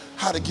know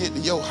how to get to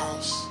your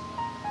house.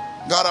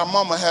 God, our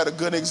mama had a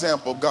good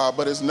example, God,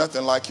 but it's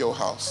nothing like your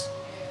house.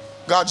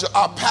 God,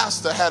 our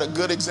pastor had a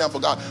good example,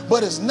 God,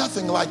 but it's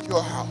nothing like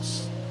your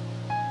house.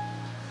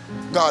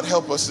 God,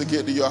 help us to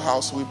get to your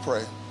house, we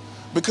pray.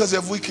 Because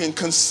if we can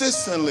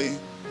consistently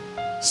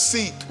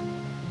seek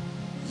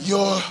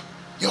your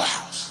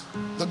house,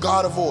 the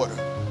God of order,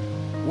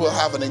 we'll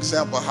have an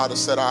example of how to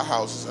set our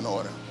houses in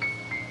order.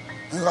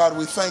 And God,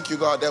 we thank you,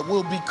 God, that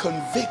we'll be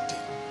convicted.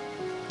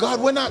 God,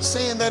 we're not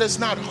saying that it's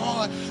not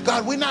hard.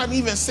 God, we're not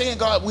even saying,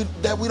 God,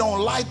 that we don't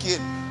like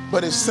it,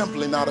 but it's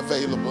simply not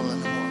available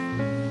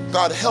anymore.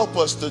 God, help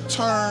us to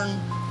turn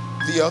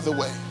the other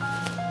way.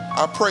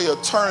 I pray a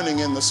turning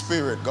in the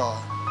spirit,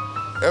 God.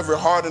 Every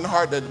hardened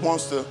heart that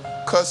wants to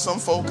cut some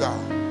folk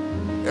out.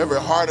 Every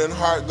hardened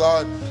heart,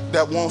 God,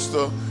 that wants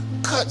to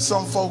cut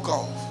some folk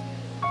off.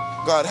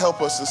 God,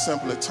 help us to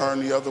simply turn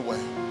the other way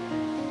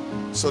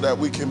so that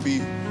we can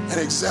be an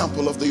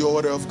example of the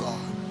order of God.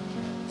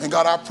 And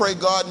God, I pray,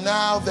 God,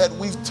 now that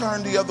we've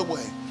turned the other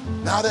way,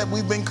 now that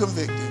we've been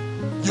convicted,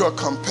 you're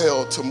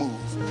compelled to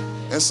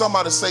move. And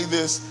somebody say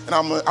this, and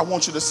I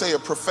want you to say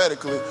it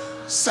prophetically.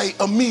 Say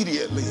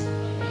immediately.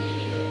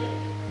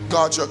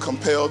 God, you're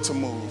compelled to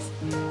move.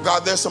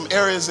 God, there's some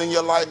areas in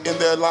your life, in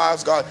their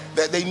lives, God,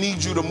 that they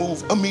need you to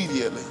move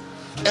immediately.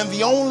 And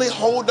the only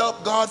hold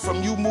up, God,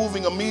 from you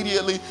moving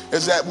immediately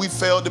is that we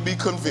failed to be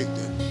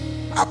convicted.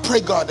 I pray,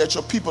 God, that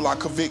your people are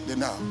convicted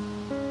now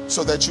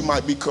so that you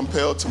might be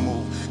compelled to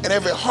move. And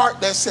every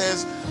heart that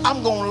says,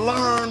 I'm going to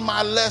learn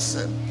my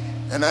lesson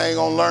and I ain't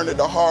going to learn it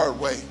the hard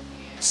way,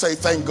 say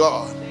thank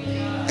God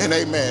and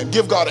amen.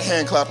 Give God a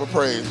hand clap of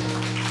praise.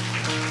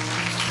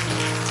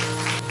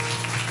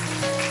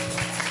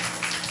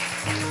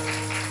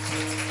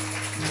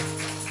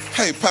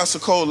 Hey, Pastor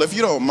Cole, if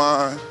you don't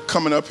mind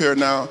coming up here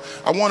now,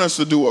 I want us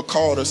to do a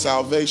call to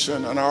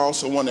salvation, and I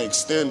also want to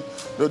extend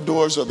the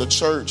doors of the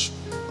church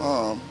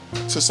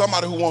to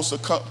somebody who wants to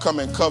come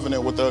in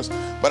covenant with us.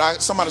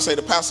 But somebody say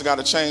the pastor got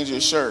to change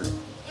his shirt.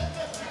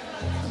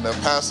 And the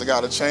pastor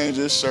got to change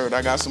his shirt.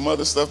 I got some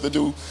other stuff to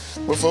do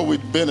before we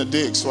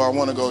benedict, so I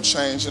want to go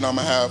change, and I'm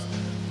going to have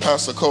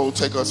Pastor Cole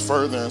take us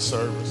further in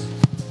service.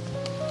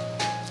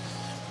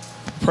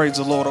 Praise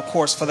the Lord, of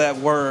course, for that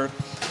word.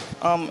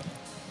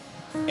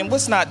 And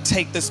let's not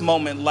take this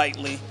moment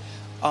lightly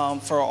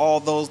for all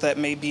those that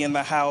may be in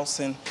the house.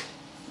 And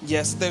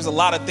yes, there's a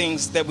lot of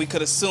things that we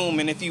could assume.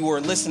 And if you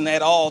were listening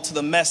at all to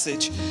the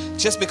message,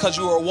 just because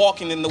you were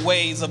walking in the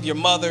ways of your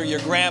mother, your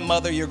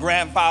grandmother, your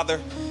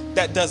grandfather,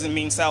 that doesn't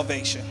mean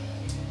salvation.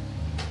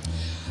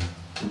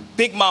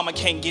 Big Mama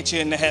can't get you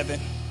into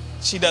heaven.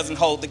 She doesn't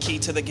hold the key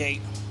to the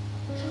gate.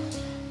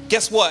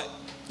 Guess what?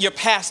 Your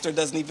pastor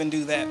doesn't even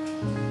do that.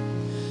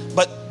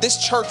 But this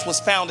church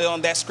was founded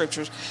on that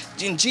scripture.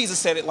 And Jesus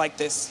said it like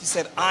this. He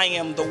said, I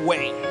am the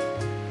way.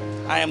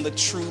 I am the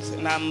truth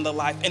and I'm the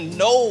life. And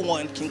no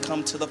one can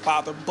come to the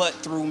Father but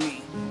through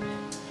me.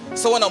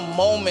 So in a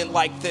moment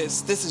like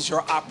this is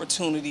your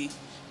opportunity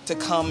to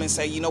come and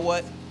say, you know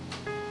what?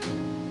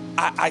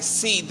 I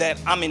see that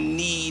I'm in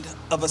need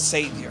of a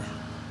Savior.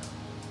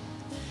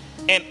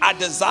 And I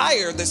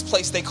desire this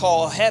place they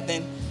call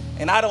heaven.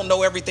 And I don't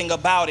know everything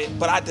about it,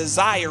 but I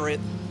desire it.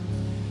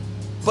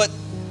 But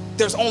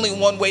there's only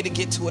one way to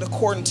get to it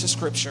according to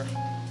Scripture,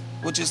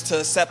 which is to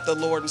accept the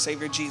Lord and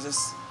Savior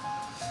Jesus.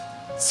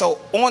 So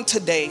on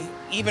today,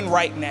 even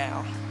right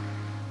now,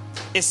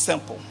 it's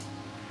simple.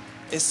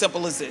 As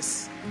simple as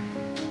this.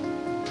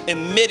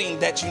 Admitting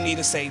that you need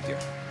a Savior.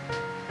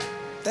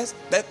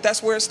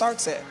 That's where it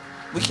starts at.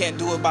 We can't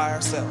do it by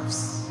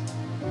ourselves.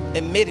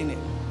 Admitting it.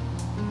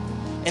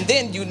 And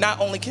then you not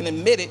only can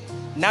admit it,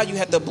 now you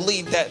have to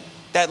believe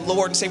that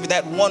Lord and Savior,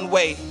 that one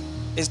way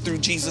is through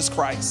Jesus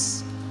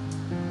Christ.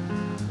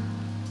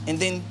 And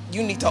then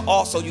you need to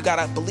also, you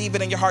got to believe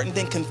it in your heart and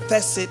then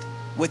confess it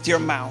with your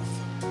mouth.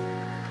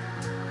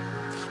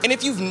 And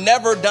if you've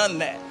never done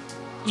that,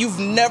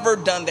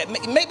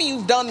 maybe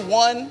you've done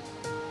one,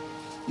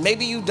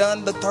 maybe you've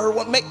done the third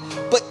one,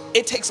 but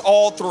it takes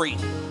all three.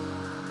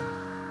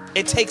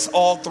 It takes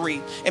all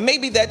three. And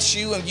maybe that's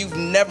you and you've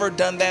never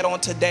done that on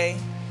today.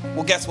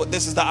 Well, guess what?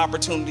 This is the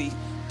opportunity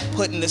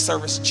put in this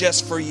service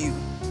just for you.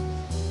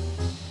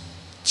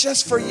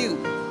 Just for you.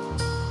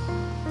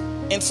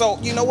 And so,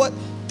 you know what?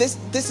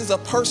 This is a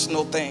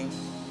personal thing.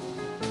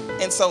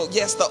 And so,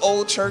 yes, the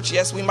old church,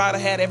 yes, we might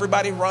have had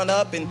everybody run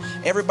up and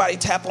everybody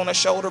tap on the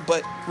shoulder.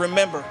 But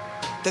remember,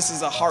 this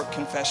is a heart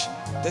confession.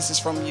 This is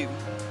from you.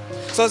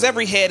 So as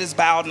every head is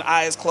bowed and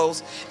eyes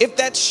closed, if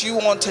that's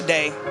you on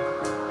today,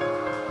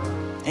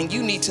 and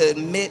you need to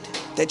admit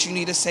that you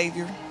need a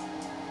Savior,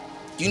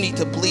 you need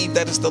to believe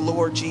that it's the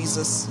Lord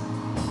Jesus,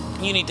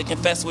 you need to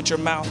confess with your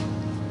mouth,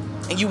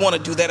 and you want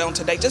to do that on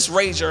today, just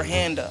raise your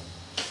hand up.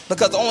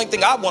 Because the only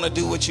thing I want to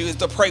do with you is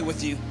to pray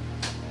with you.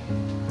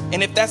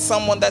 And if that's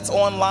someone that's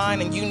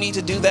online and you need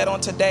to do that on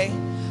today,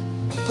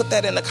 put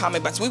that in the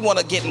comment box. We want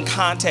to get in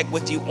contact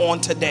with you on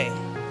today.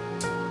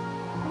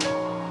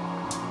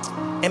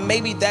 And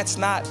maybe that's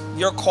not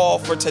your call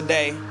for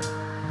today.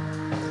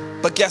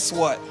 But guess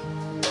what?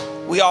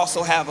 We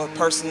also have a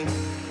person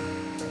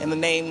in the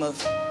name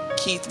of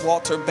Keith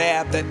Walter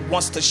Babb that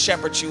wants to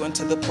shepherd you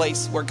into the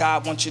place where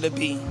God wants you to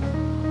be.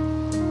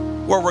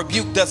 Where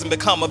rebuke doesn't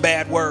become a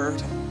bad word.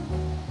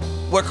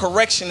 Where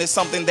correction is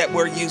something that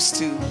we're used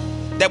to.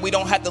 That we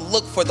don't have to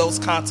look for those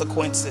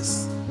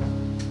consequences.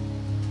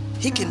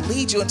 He can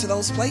lead you into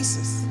those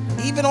places,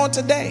 even on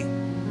today.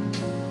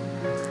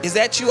 Is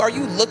that you? Are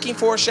you looking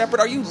for a shepherd?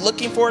 Are you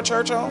looking for a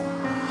church home?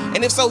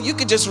 And if so, you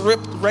could just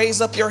raise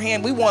up your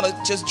hand. We want to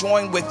just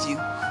join with you.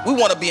 We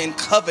want to be in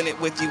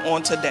covenant with you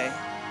on today.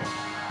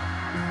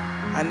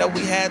 I know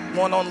we had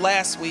one on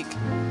last week,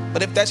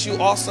 but if that's you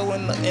also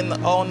in the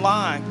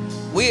online,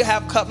 we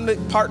have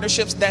covenant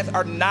partnerships that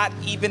are not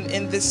even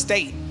in this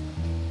state.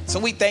 So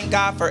we thank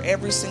God for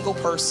every single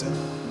person.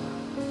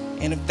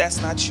 And if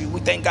that's not you, we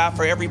thank God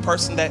for every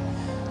person that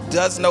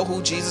does know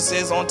who Jesus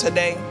is on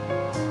today.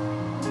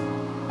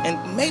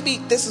 And maybe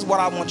this is what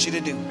I want you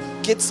to do.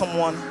 Get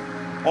someone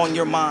on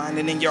your mind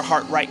and in your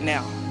heart right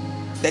now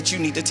that you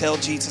need to tell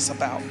Jesus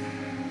about.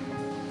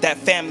 That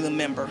family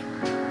member,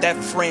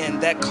 that friend,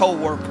 that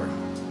co-worker.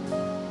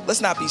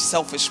 Let's not be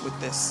selfish with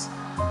this.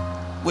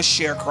 We'll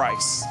share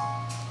Christ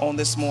on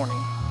this morning.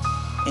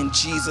 In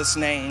Jesus'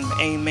 name,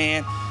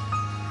 amen.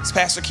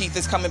 Pastor Keith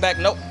is coming back.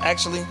 Nope,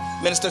 actually,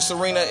 Minister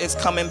Serena is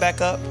coming back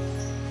up.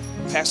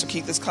 Pastor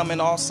Keith is coming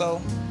also.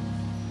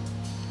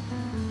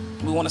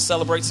 We want to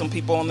celebrate some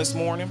people on this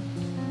morning.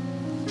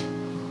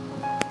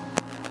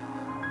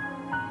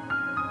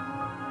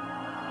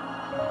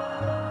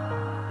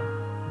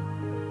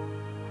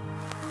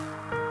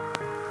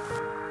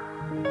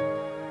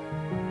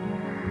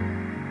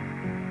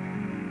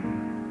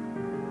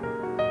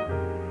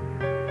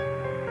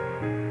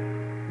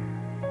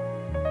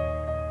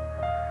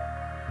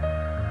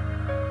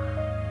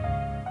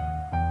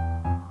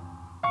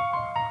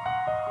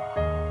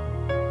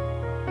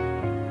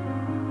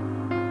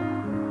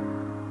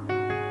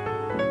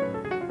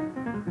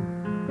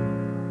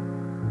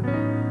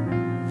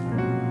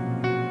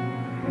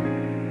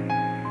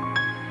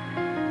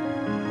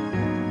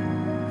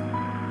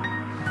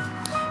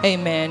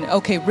 Amen.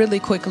 Okay, really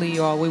quickly,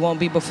 y'all, we won't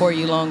be before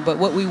you long, but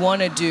what we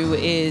want to do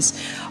is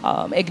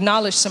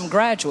acknowledge some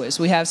graduates.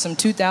 We have some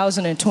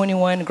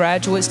 2021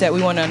 graduates that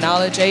we want to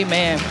acknowledge.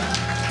 Amen.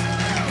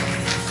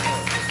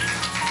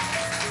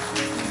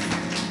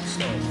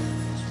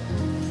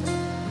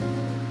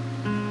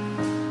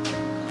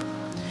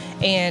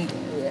 And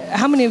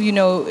how many of you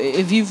know,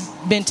 if you've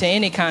been to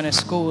any kind of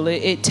school,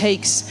 it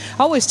takes,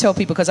 I always tell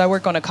people, because I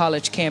work on a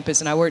college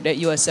campus and I worked at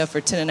USF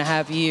for 10 and a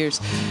half years,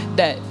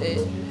 that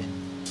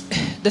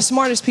the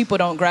smartest people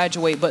don't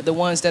graduate, but the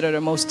ones that are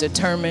the most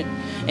determined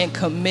and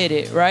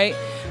committed, right?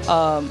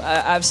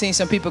 I've seen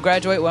some people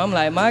graduate where I'm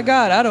like, my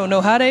God, I don't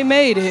know how they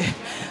made it.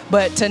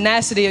 but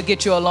tenacity will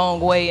get you a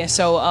long way. And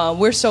so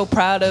we're so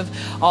proud of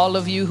all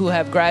of you who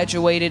have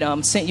graduated,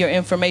 sent your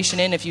information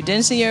in. If you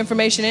didn't send your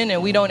information in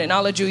and we don't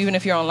acknowledge you, even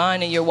if you're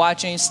online and you're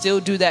watching, still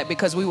do that,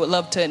 because we would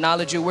love to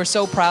acknowledge you. We're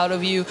so proud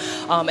of you.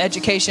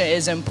 Education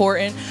is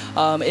important.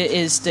 It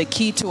is the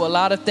key to a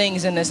lot of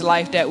things in this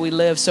life that we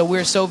live. So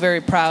we're so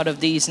very proud of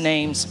these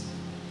names.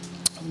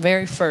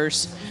 Very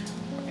first,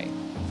 right,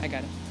 I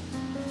got it.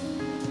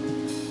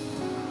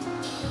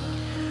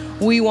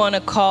 We want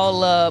to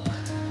call up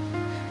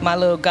my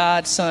little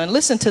godson.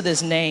 Listen to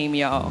this name,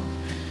 y'all.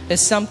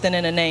 There's something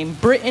in the name.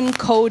 Britton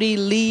Cody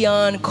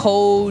Leon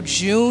Cole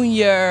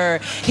Jr.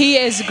 He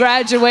is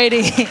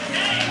graduating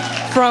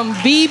from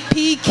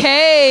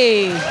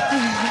VPK.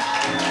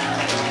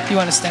 You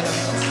want to stand up?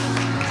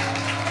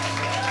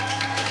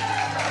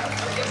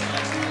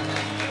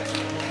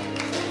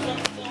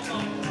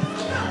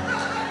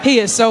 He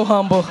is so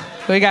humble.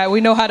 We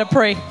know how to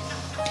pray.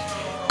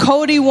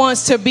 Cody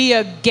wants to be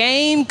a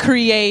game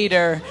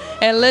creator.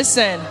 And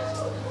listen,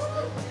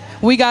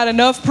 we got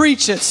enough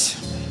preachers.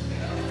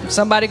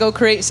 Somebody go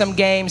create some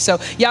games. So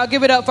y'all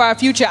give it up for our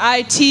future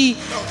IT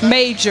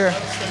major.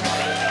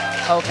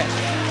 Okay.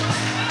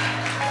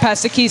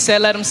 Pastor Keith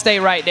said let him stay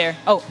right there.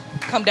 Oh,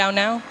 come down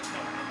now.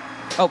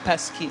 Oh,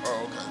 Pastor Keith.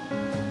 Oh,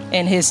 okay.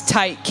 And his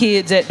tight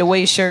kids at the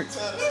way shirt.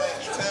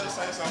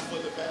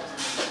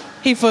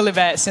 He fully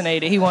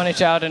vaccinated. He wanted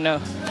y'all to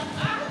know.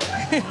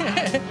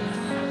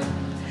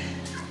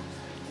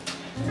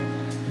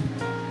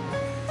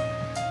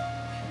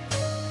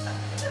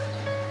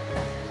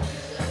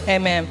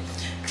 Amen.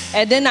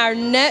 And then our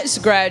next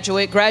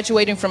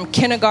graduating from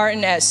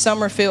kindergarten at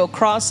Summerfield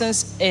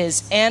Crossings,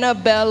 is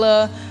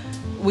Annabella.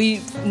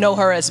 We know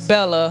her as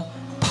Bella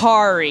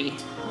Pari.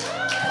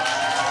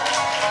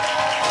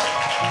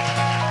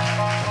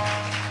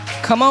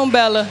 Come on,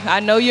 Bella.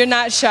 I know you're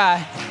not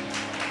shy.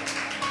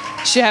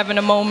 She having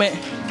a moment.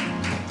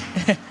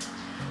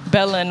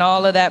 Bella and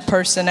all of that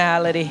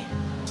personality.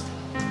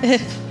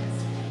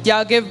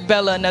 Y'all give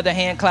Bella another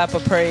hand clap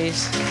of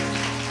praise.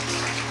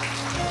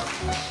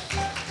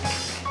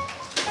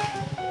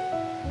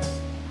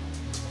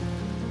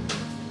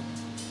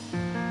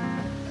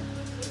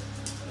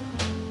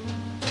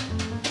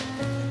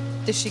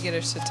 Did she get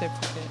her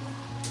certificate?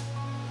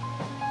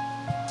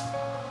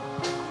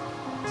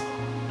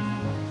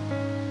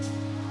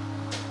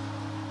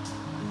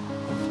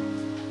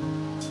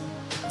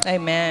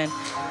 Amen.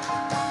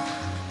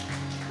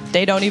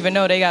 They don't even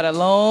know they got a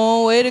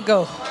long way to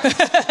go.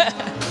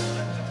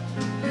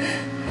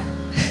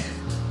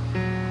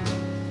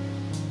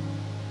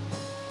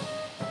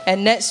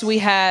 And next we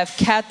have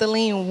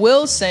Kathleen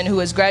Wilson, who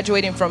is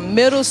graduating from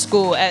middle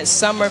school at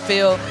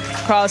Summerfield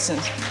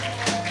Crossings.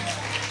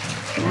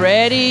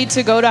 Ready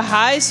to go to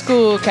high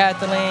school,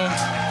 Kathleen.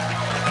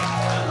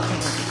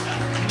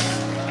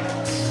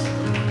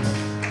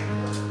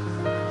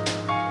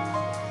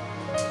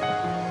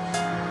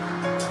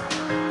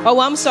 Oh,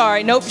 I'm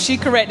sorry. Nope, she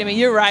corrected me.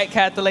 You're right,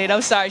 Kathleen.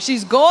 I'm sorry.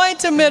 She's going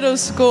to middle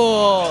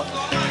school.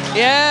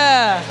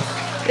 Yeah,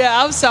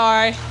 I'm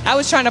sorry. I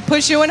was trying to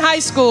push you in high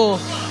school.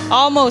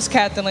 Almost,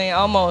 Kathleen,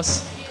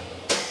 almost.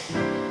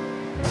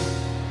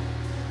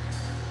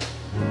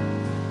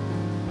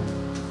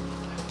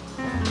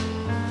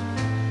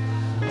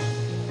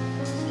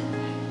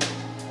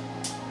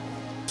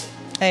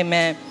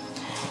 Amen.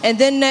 And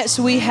then next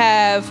we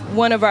have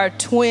one of our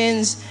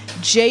twins,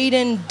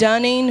 Jaden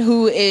Dunning,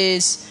 who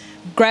is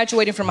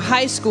graduating from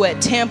high school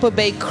at Tampa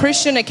Bay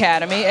Christian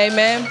Academy.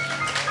 Amen.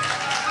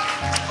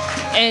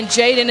 And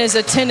Jaden is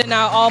attending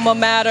our alma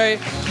mater,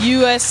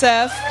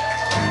 USF.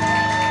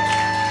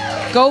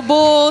 Go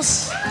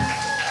Bulls.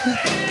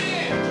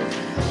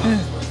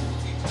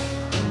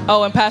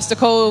 Oh, and Pastor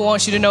Cole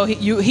wants you to know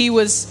he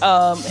was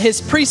his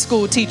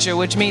preschool teacher,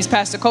 which means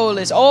Pastor Cole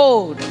is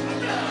old.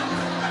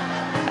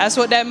 That's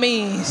what that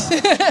means.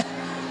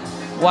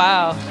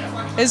 Wow.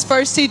 His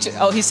first teacher.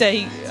 Oh, he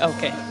said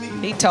okay.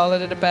 He taller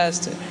than the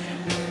pastor.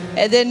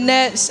 And then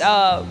next,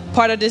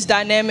 part of this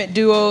dynamic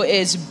duo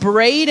is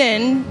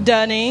Braden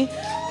Dunning,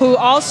 who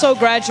also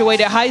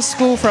graduated high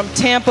school from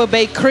Tampa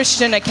Bay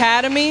Christian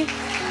Academy.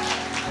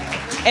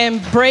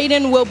 And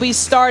Braden will be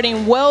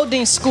starting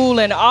welding school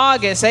in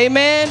August.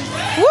 Amen.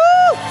 Woo!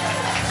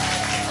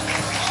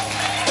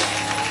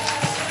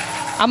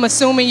 I'm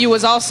assuming you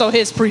was also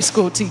his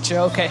preschool teacher.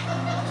 Okay.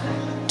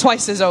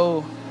 Twice as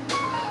old.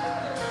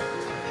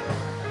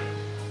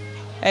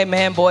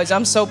 Amen, boys.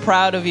 I'm so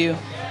proud of you.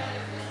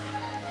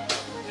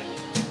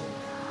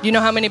 You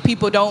know how many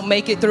people don't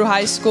make it through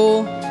high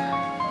school?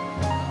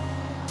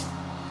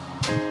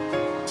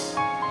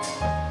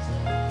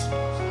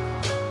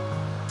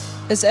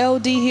 Is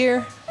LD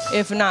here?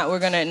 If not, we're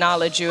going to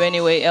acknowledge you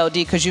anyway, LD,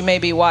 because you may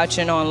be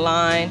watching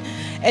online.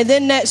 And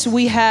then next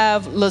we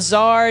have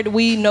Lazard.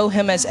 We know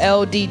him as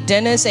LD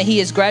Dennis, and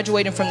he is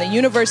graduating from the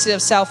University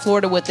of South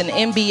Florida with an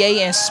MBA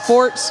in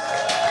sports.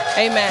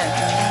 Amen.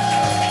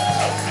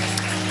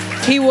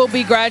 He will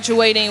be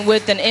graduating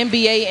with an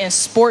MBA in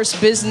sports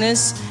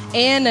business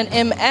and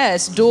an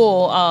MS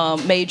dual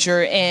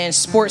major in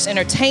sports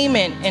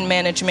entertainment and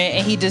management,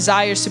 and he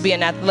desires to be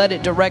an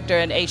athletic director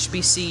at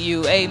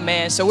HBCU.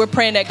 Amen. So we're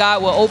praying that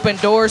God will open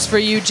doors for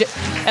you,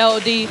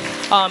 LD.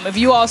 If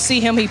you all see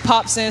him, he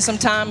pops in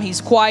sometime.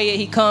 He's quiet.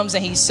 He comes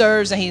and he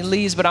serves and he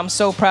leaves, but I'm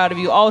so proud of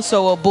you.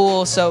 Also a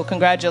bull, so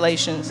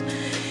congratulations.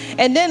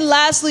 And then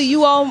lastly,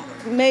 you all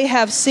may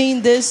have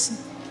seen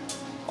this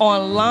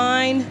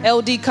online.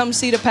 LD, come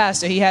see the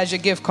pastor. He has your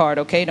gift card,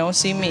 okay? Don't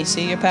see me.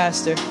 See your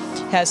pastor.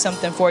 He has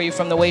something for you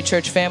from the Way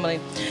Church family.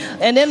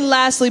 And then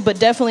lastly, but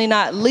definitely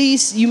not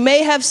least, you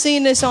may have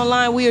seen this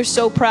online. We are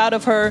so proud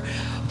of her.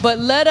 But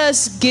let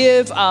us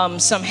give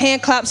some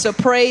hand claps of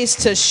praise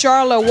to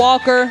Charlotte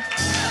Walker.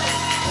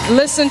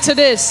 Listen to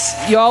this.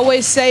 You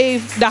always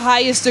save the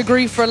highest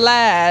degree for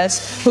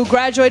last, who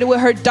graduated with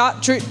her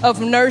Doctorate of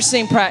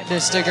Nursing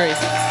Practice degree.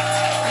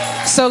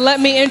 So let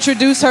me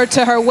introduce her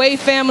to her Way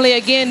family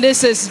again.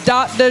 This is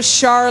Dr.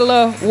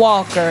 Charlotte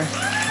Walker,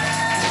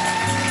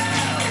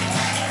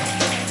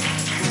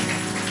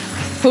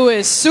 who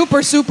is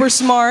super, super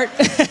smart.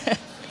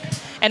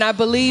 And I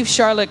believe,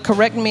 Charlotte,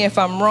 correct me if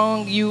I'm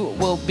wrong, you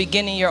will be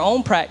beginning your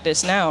own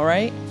practice now,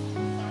 right?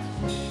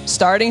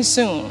 Starting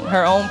soon,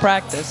 her own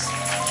practice.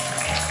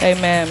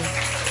 Amen.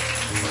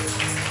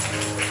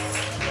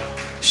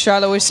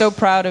 Charlotte, we're so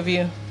proud of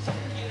you.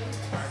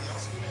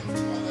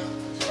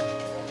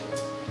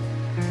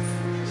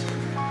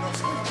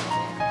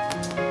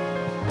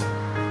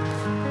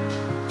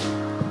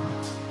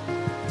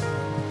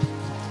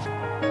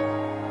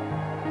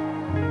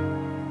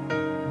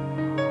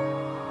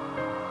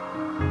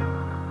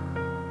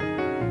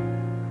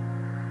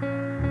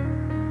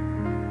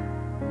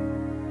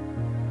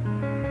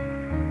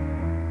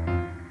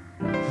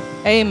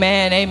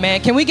 Amen,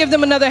 amen. Can we give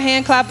them another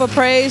hand clap of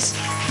praise?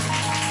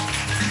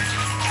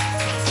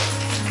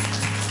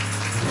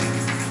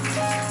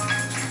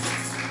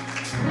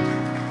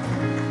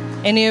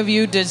 Any of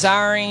you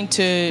desiring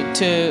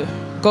to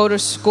go to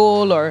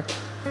school or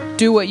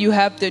do what you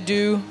have to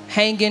do,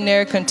 hang in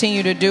there,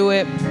 continue to do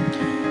it.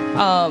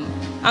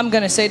 I'm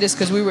going to say this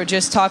because we were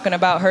just talking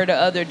about her the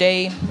other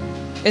day.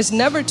 It's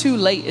never too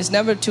late. It's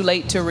never too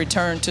late to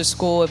return to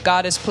school. If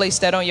God has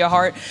placed that on your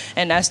heart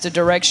and that's the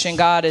direction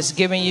God has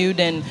given you,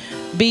 then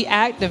be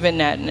active in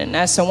that. And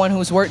as someone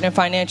who's worked in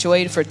financial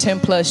aid for 10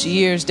 plus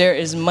years, there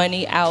is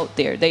money out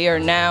there. They are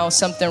now,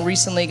 something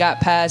recently got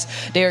passed,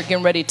 they are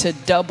getting ready to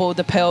double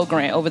the Pell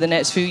Grant over the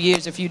next few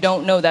years. If you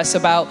don't know, that's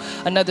about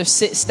another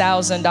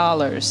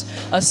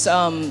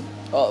 $6,000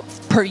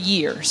 per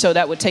year. So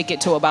that would take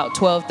it to about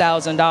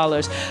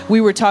 $12,000.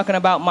 We were talking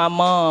about my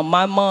mom.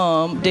 My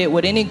mom did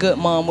what any good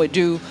mom would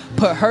do,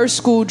 put her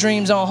school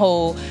dreams on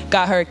hold,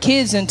 got her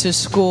kids into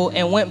school,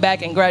 and went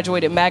back and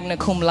graduated magna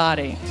cum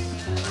laude.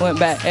 Went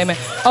back. Amen.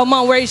 Oh,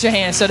 Mom, raise your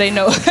hand so they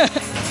know.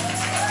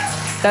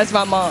 That's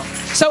my mom.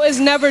 So it's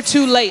never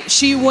too late.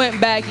 She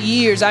went back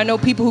years. I know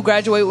people who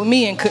graduate with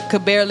me and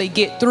could barely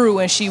get through,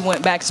 and she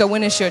went back. So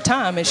when it's your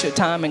time,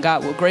 and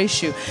God will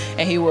grace you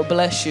and he will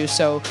bless you.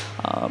 So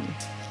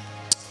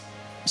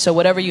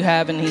whatever you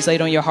have and he's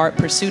laid on your heart,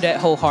 pursue that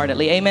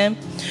wholeheartedly. Amen.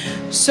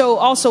 So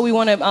also we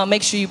want to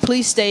make sure you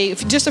please stay.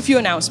 Just a few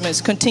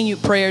announcements.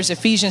 Continued prayers.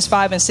 Ephesians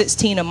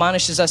 5:16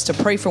 admonishes us to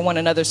pray for one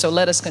another. So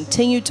let us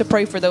continue to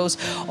pray for those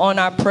on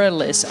our prayer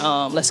list.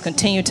 Let's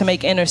continue to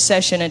make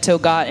intercession until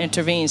God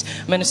intervenes.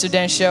 Minister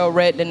Danshell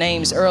read the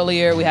names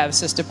earlier. We have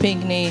Sister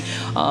Pinckney.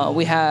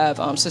 We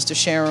have Sister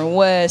Sharon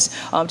West.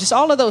 Just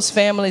all of those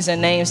families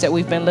and names that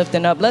we've been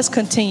lifting up. Let's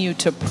continue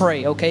to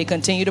pray, okay?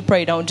 Continue to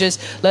pray. Don't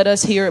just let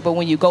us hear it, but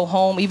when you go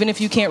home, even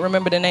if you can't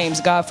remember the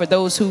names, God, for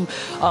those who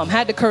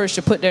had the courage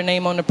to put their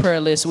name on the prayer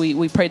list,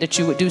 we pray that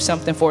you would do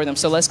something for them.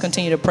 So let's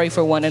continue to pray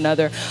for one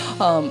another.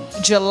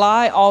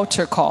 July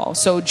altar call.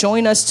 So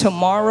join us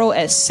tomorrow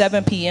at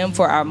 7 p.m.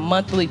 for our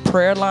monthly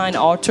prayer line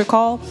altar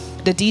call.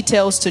 The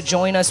details to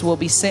join us will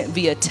be sent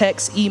via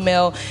text,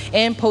 email,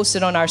 and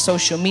posted on our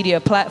social media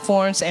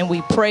platforms. And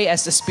we pray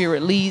as the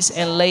Spirit leads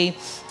and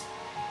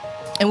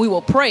we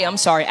will pray,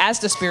 as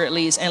the Spirit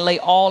leads and lay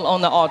all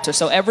on the altar.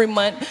 So every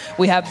month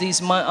we have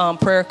these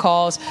prayer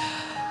calls.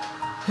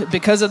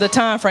 Because of the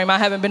time frame, I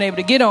haven't been able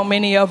to get on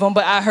many of them,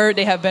 but I heard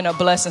they have been a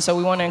blessing. So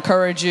we want to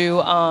encourage you.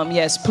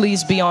 Yes,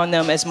 please be on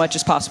them as much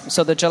as possible.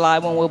 So the July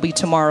one will be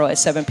tomorrow at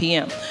 7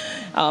 p.m.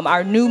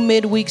 Our new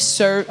midweek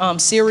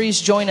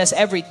series, join us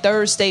every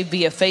Thursday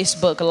via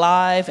Facebook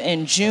Live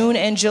in June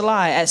and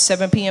July at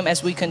 7 p.m.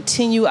 as we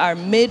continue our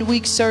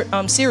midweek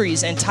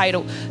series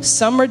entitled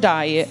Summer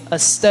Diet, a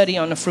Study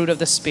on the Fruit of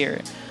the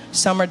Spirit.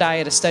 Summer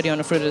Diet, a Study on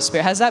the Fruit of the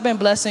Spirit. Has that been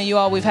blessing you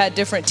all? We've had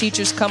different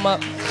teachers come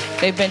up.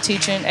 They've been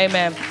teaching.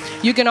 Amen.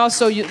 You can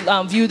also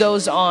view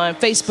those on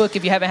Facebook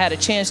if you haven't had a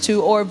chance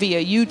to, or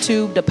via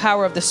YouTube. The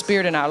power of the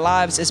Spirit in our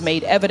lives is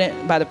made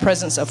evident by the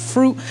presence of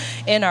fruit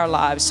in our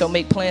lives. So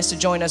make plans to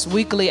join us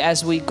weekly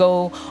as we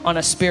go on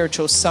a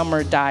spiritual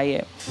summer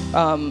diet.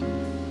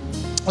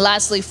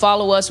 Lastly,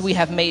 follow us. We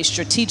have made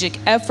strategic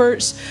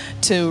efforts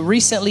to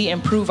recently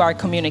improve our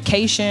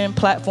communication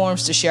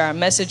platforms to share our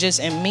messages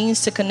and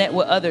means to connect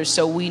with others.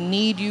 So we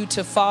need you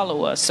to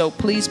follow us. So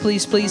please,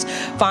 please, please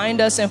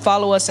find us and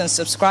follow us and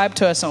subscribe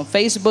to us on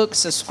Facebook,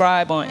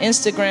 subscribe on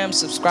Instagram,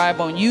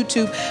 subscribe on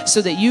YouTube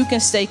so that you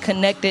can stay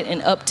connected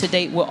and up to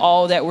date with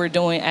all that we're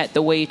doing at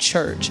the Way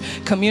Church.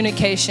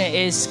 Communication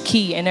is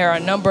key, and there are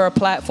a number of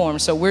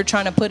platforms. So we're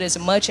trying to put as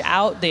much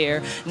out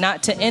there,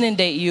 not to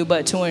inundate you,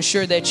 but to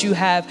ensure that you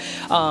have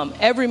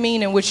every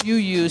mean in which you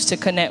use to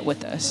connect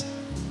with us.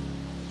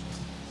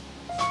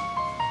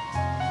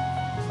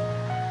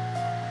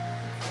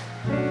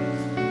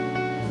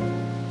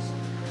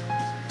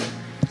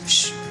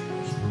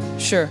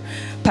 Sure.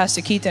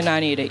 Pastor Keith and I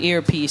need an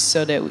earpiece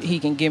so that he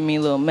can give me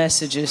little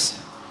messages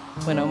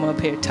when I'm up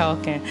here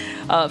talking.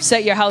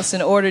 Set your house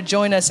in order.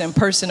 Join us in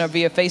person or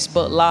via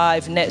Facebook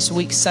Live next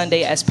week,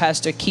 Sunday, as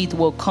Pastor Keith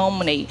will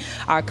culminate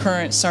our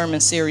current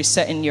sermon series,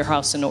 Setting Your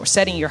House in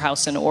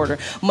Order.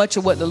 Much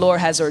of what the Lord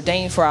has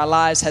ordained for our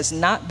lives has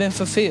not been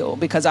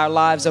fulfilled because our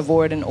lives are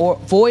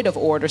void of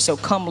order. So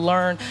come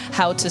learn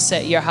how to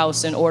set your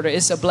house in order.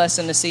 It's a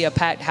blessing to see a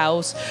packed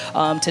house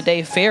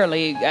today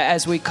fairly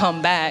as we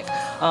come back.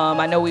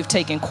 I know we've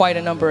taken quite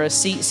a number of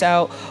seats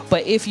out,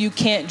 but if you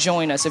can't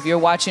join us, if you're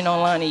watching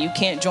online and you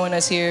can't join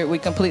us here, we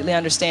completely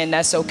understand.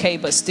 That's okay,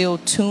 but still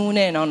tune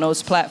in on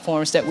those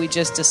platforms that we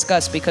just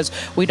discussed because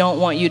we don't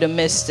want you to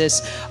miss this,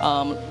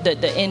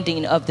 the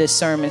ending of this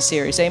sermon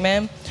series.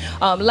 Amen.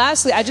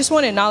 Lastly, I just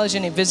want to acknowledge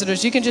any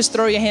visitors. You can just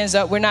throw your hands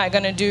up. We're not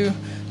going to do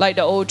like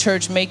the old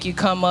church, make you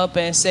come up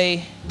and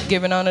say,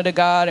 giving honor to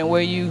God and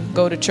where you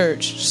go to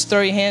church. Just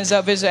throw your hands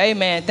up, visitor.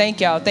 Amen. Thank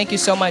y'all. Thank you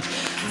so much.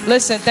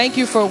 Listen, thank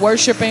you for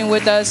worshiping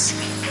with us.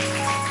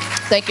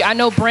 Thank you. I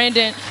know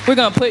Brandon, we're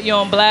going to put you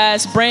on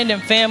blast. Brandon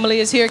family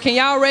is here. Can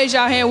y'all raise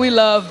your hand? We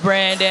love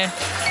Brandon.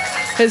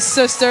 His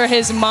sister,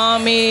 his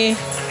mommy.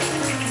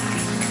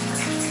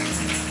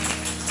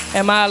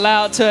 Am I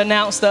allowed to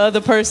announce the other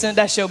person?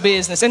 That's your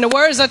business. In the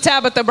words of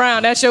Tabitha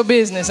Brown, that's your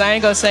business. I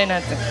ain't going to say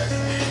nothing.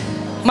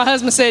 My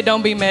husband said,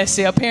 don't be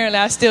messy. Apparently,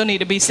 I still need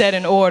to be set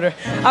in order.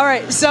 All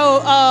right. So,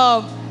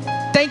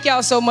 thank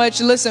y'all so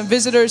much. Listen,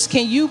 visitors,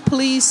 can you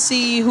please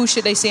see, who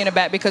should they see in the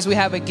back? Because we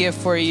have a gift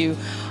for you.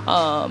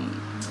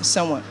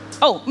 Someone.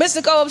 Oh, Miss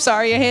Nicole, I'm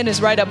sorry. Your hand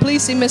is right up.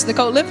 Please see Miss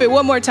Nicole. Lift it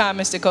one more time,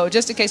 Miss Nicole,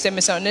 just in case they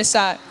miss on this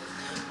side.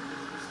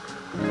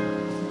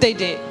 They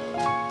did.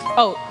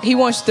 Oh, he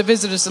wants the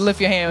visitors to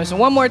lift your hands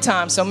one more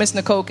time so Miss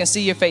Nicole can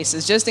see your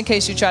faces. Just in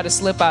case you try to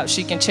slip out,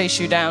 she can chase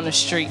you down the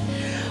street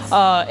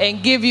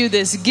and give you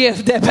this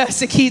gift that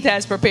Pastor Keith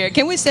has prepared.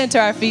 Can we stand to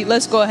our feet?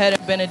 Let's go ahead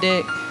and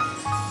benedict.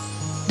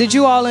 Did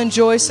you all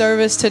enjoy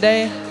service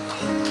today?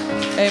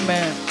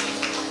 Amen.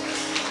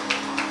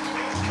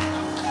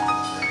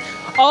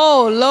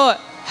 Oh, Lord,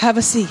 have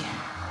a seat.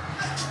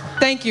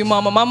 Thank you,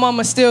 Mama. My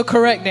mama's still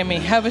correcting me.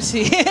 Have a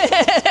seat.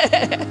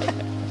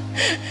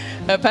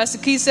 Pastor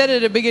Keith said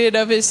at the beginning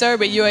of his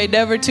sermon, you ain't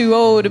never too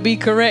old to be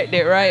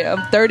corrected, right?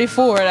 I'm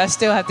 34 and I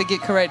still have to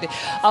get corrected.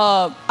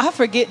 I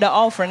forget the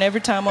offering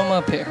every time I'm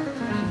up here.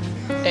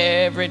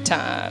 Every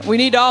time. We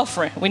need the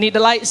offering. We need the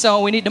lights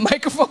on. We need the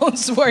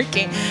microphones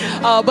working.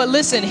 But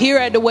listen, here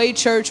at the Way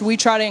Church, we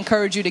try to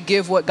encourage you to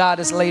give what God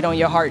has laid on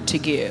your heart to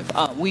give.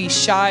 We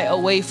shy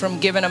away from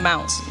giving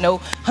amounts. No,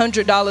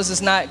 $100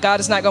 is not, God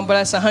is not going to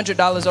bless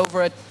 $100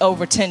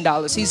 over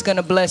 $10. He's going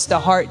to bless the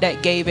heart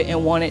that gave it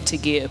and wanted to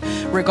give,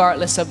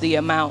 regardless of the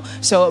amount.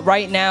 So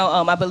right now,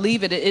 I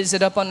believe is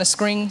it up on the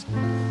screen?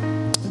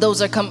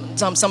 Those are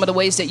some of the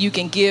ways that you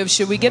can give.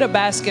 Should we get a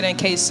basket in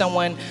case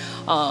someone,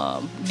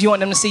 do you want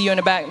them to see you in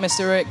the back,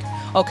 Mr. Rick?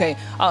 Okay,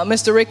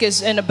 Mr. Rick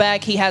is in the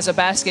back. He has a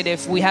basket.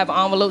 If we have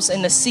envelopes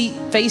in the seat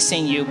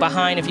facing you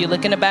behind, if you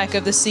look in the back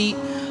of the seat,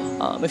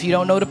 if you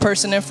don't know the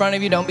person in front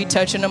of you, don't be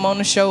touching them on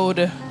the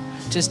shoulder.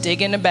 Just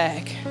dig in the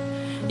back.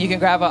 You can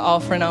grab an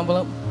offering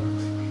envelope.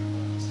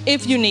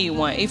 If you need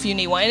one, and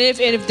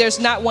if there's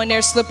not one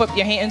there, slip up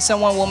your hand.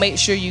 Someone will make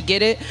sure you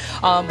get it.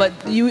 But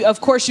you, of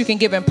course, you can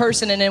give in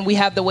person, and then we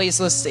have the ways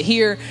listed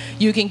here.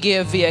 You can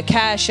give via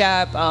Cash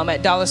App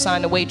at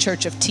 $, the Way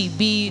Church of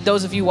TB.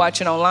 Those of you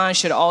watching online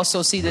should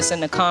also see this in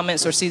the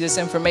comments or see this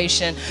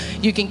information.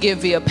 You can give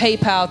via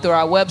PayPal through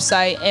our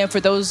website, and for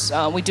those,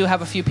 we do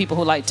have a few people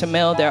who like to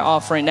mail their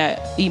offering.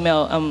 That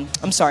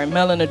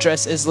mailing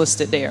address is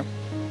listed there.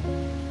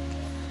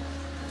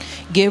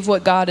 Give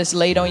what God has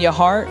laid on your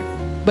heart.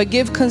 But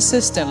give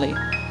consistently,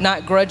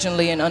 not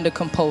grudgingly and under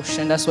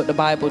compulsion. That's what the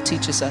Bible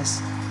teaches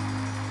us.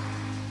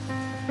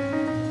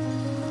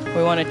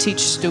 We want to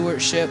teach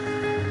stewardship.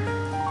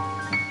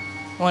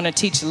 We want to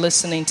teach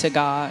listening to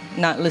God,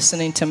 not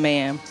listening to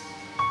man.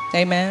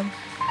 Amen.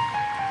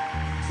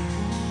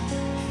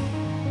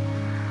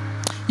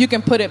 You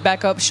can put it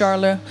back up,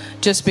 Charlotte,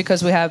 just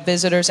because we have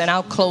visitors, and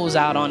I'll close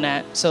out on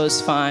that, so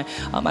it's fine.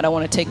 I don't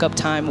want to take up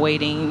time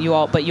waiting, you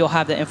all, but you'll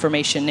have the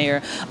information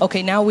there.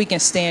 Okay, now we can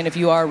stand if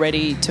you are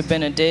ready to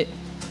benedict.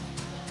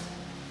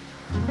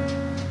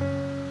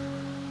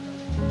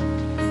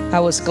 I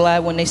was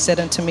glad when they said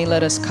unto me,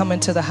 let us come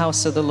into the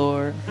house of the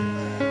Lord.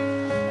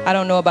 I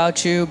don't know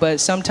about you, but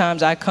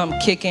sometimes I come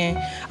kicking.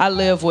 I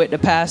live with the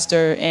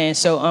pastor, and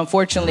so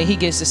unfortunately he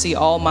gets to see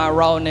all my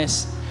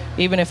rawness.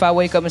 Even if I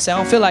wake up and say, I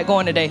don't feel like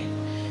going today,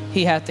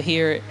 he has to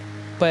hear it.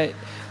 But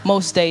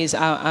most days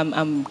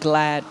I'm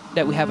glad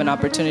that we have an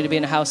opportunity to be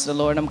in the house of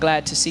the Lord. I'm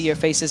glad to see your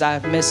faces.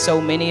 I've missed so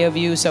many of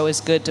you, so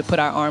it's good to put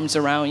our arms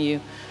around you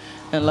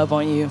and love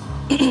on you.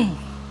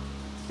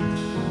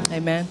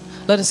 Amen.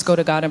 Let us go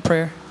to God in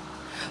prayer.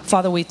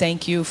 Father, we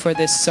thank you for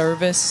this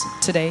service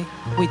today.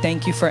 We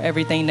thank you for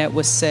everything that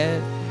was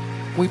said.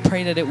 We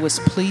pray that it was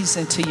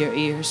pleasing to your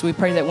ears. We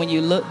pray that when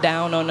you looked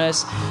down on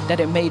us, that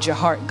it made your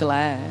heart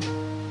glad.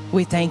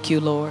 We thank you,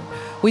 Lord.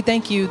 We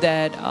thank you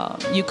that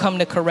you come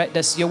to correct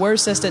us. Your word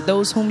says that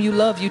those whom you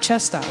love, you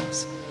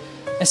chastise.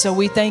 And so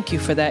we thank you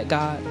for that,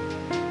 God.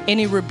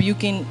 Any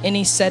rebuking,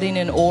 any setting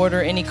in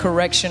order, any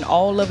correction,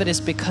 all of it is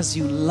because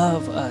you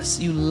love us.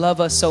 You love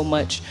us so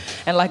much.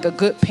 And like a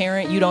good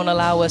parent, you don't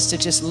allow us to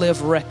just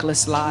live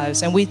reckless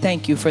lives. And we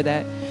thank you for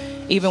that.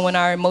 Even when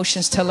our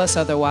emotions tell us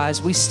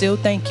otherwise, we still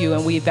thank you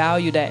and we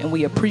value that and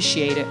we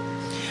appreciate it.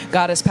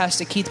 God, as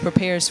Pastor Keith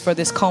prepares for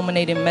this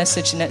culminating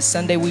message next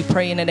Sunday, we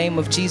pray in the name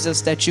of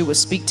Jesus that you would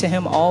speak to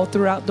him all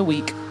throughout the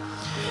week.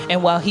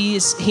 And while he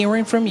is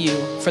hearing from you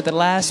for the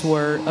last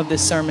word of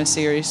this sermon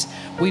series,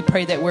 we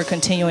pray that we're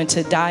continuing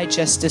to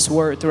digest this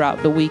word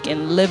throughout the week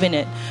and living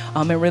it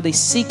and really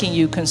seeking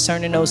you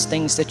concerning those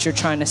things that you're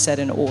trying to set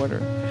in order.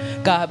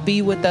 God,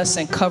 be with us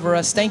and cover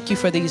us. Thank you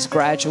for these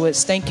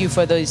graduates. Thank you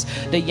for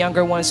the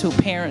younger ones whose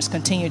parents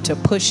continue to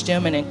push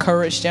them and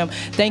encourage them.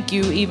 Thank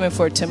you even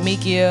for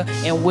Tamikia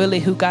and Willie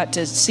who got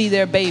to see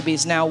their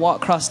babies now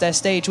walk across that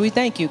stage. We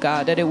thank you,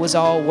 God, that it was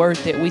all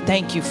worth it. We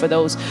thank you for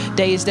those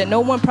days that no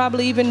one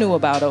probably even knew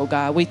about, oh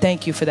God. We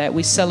thank you for that.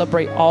 We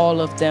celebrate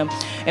all of them,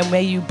 and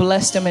may you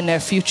bless them in their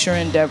future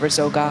endeavors,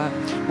 oh God.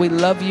 We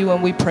love you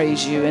and we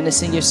praise you, and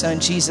it's in your son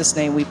Jesus'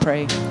 name we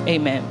pray.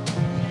 Amen.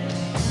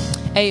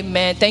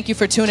 Amen. Thank you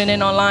for tuning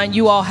in online.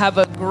 You all have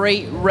a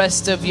great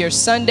rest of your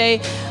Sunday,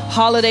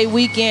 holiday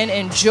weekend.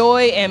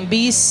 Enjoy and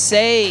be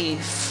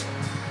safe.